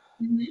attention.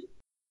 Mm-hmm.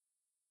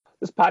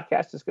 This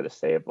podcast is going to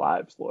save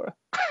lives, Laura.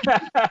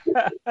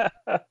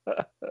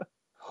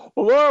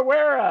 Well,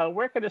 Laura,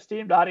 where can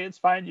esteemed audience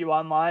find you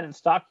online and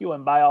stalk you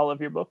and buy all of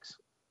your books?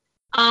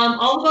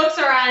 All the books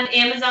are on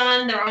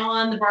Amazon. They're all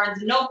on the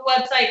Barnes & Noble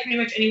website. Pretty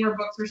much anywhere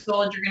books are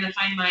sold, you're going to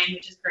find mine,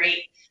 which is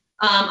great.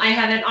 I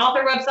have an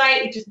author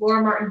website, which is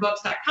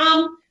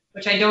lauramartinbooks.com,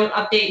 which I don't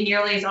update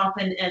nearly as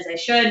often as I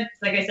should.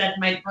 Like I said,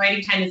 my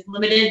writing time is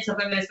limited, so if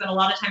I'm going to spend a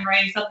lot of time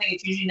writing something,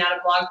 it's usually not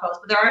a blog post.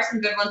 But there are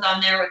some good ones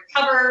on there with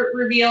cover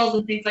reveals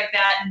and things like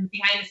that and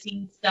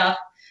behind-the-scenes stuff.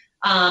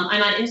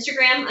 I'm on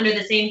Instagram under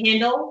the same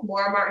handle,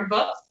 Laura Martin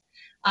Books.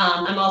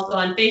 I'm also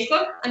on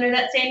Facebook under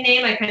that same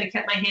name. I kind of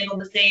kept my handle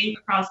the same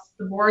across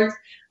the boards.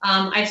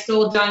 I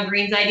stole John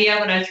Green's idea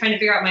when I was trying to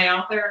figure out my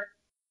author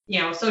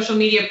social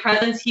media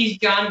presence. He's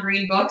John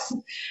Green Books.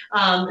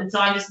 And so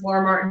I'm just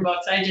Laura Martin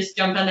Books. I just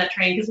jumped on that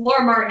train because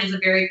Laura Martin is a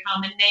very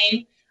common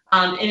name.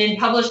 And in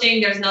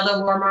publishing, there's another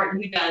Laura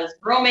Martin who does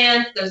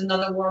romance. There's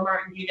another Laura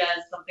Martin who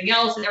does something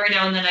else. And every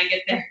now and then I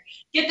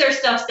get their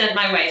stuff sent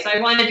my way. So I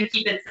wanted to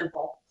keep it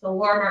simple. So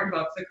Laura Martin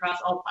Books across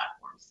all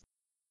platforms.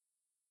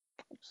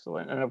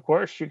 Excellent. And of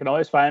course, you can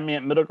always find me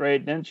at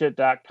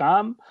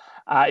middlegradeninja.com.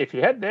 If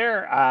you head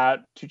there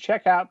to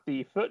check out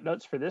the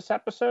footnotes for this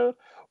episode,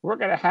 we're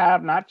going to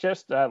have not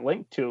just a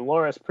link to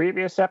Laura's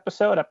previous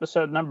episode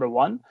number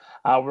 1.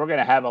 We're going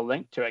to have a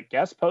link to a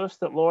guest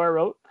post that Laura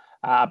wrote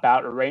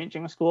about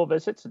arranging school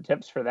visits and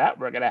tips for that.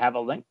 We're going to have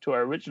a link to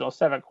our original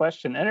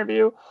 7-question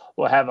interview.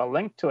 We'll have a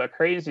link to a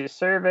crazy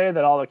survey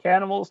that all the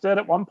cannibals did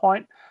at one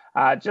point,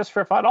 just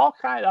for fun. All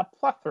kind of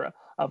plethora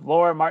of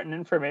Laura Martin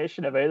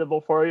information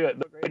available for you at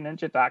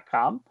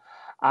middlegradeninja.com.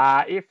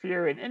 If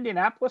you're in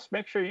Indianapolis,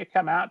 make sure you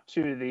come out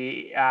to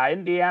the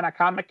Indiana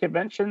Comic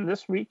Convention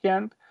this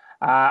weekend.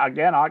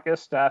 Again,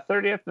 August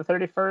 30th to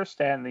 31st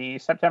and the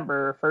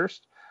September 1st.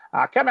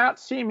 Come out,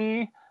 see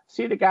me,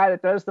 see the guy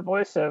that does the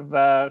voice of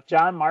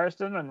John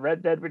Marsden on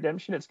Red Dead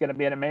Redemption. It's going to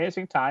be an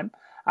amazing time.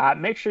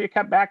 Make sure you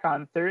come back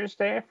on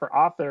Thursday for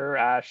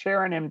author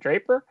Sharon M.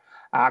 Draper.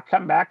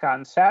 Come back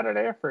on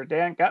Saturday for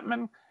Dan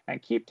Gutman.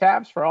 And keep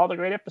tabs for all the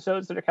great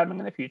episodes that are coming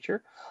in the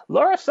future.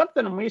 Laura,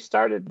 something we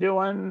started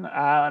doing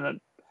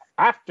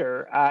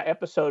after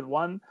episode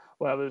 1,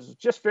 when I was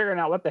just figuring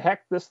out what the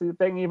heck this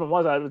thing even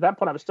was. At that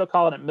point, I was still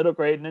calling it Middle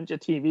Grade Ninja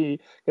TV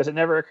because it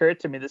never occurred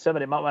to me that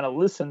somebody might want to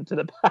listen to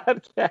the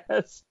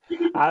podcast.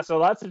 So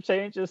lots of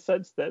changes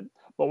since then.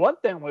 But one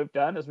thing we've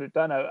done is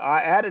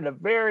I added a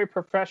very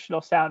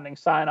professional sounding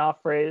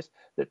sign-off phrase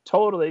that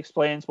totally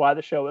explains why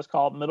the show is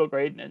called Middle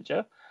Grade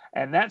Ninja.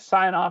 And that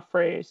sign-off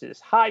phrase is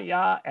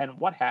hi-ya and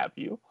what have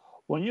you.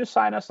 When you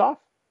sign us off?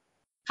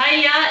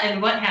 Hi-ya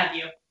and what have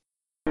you.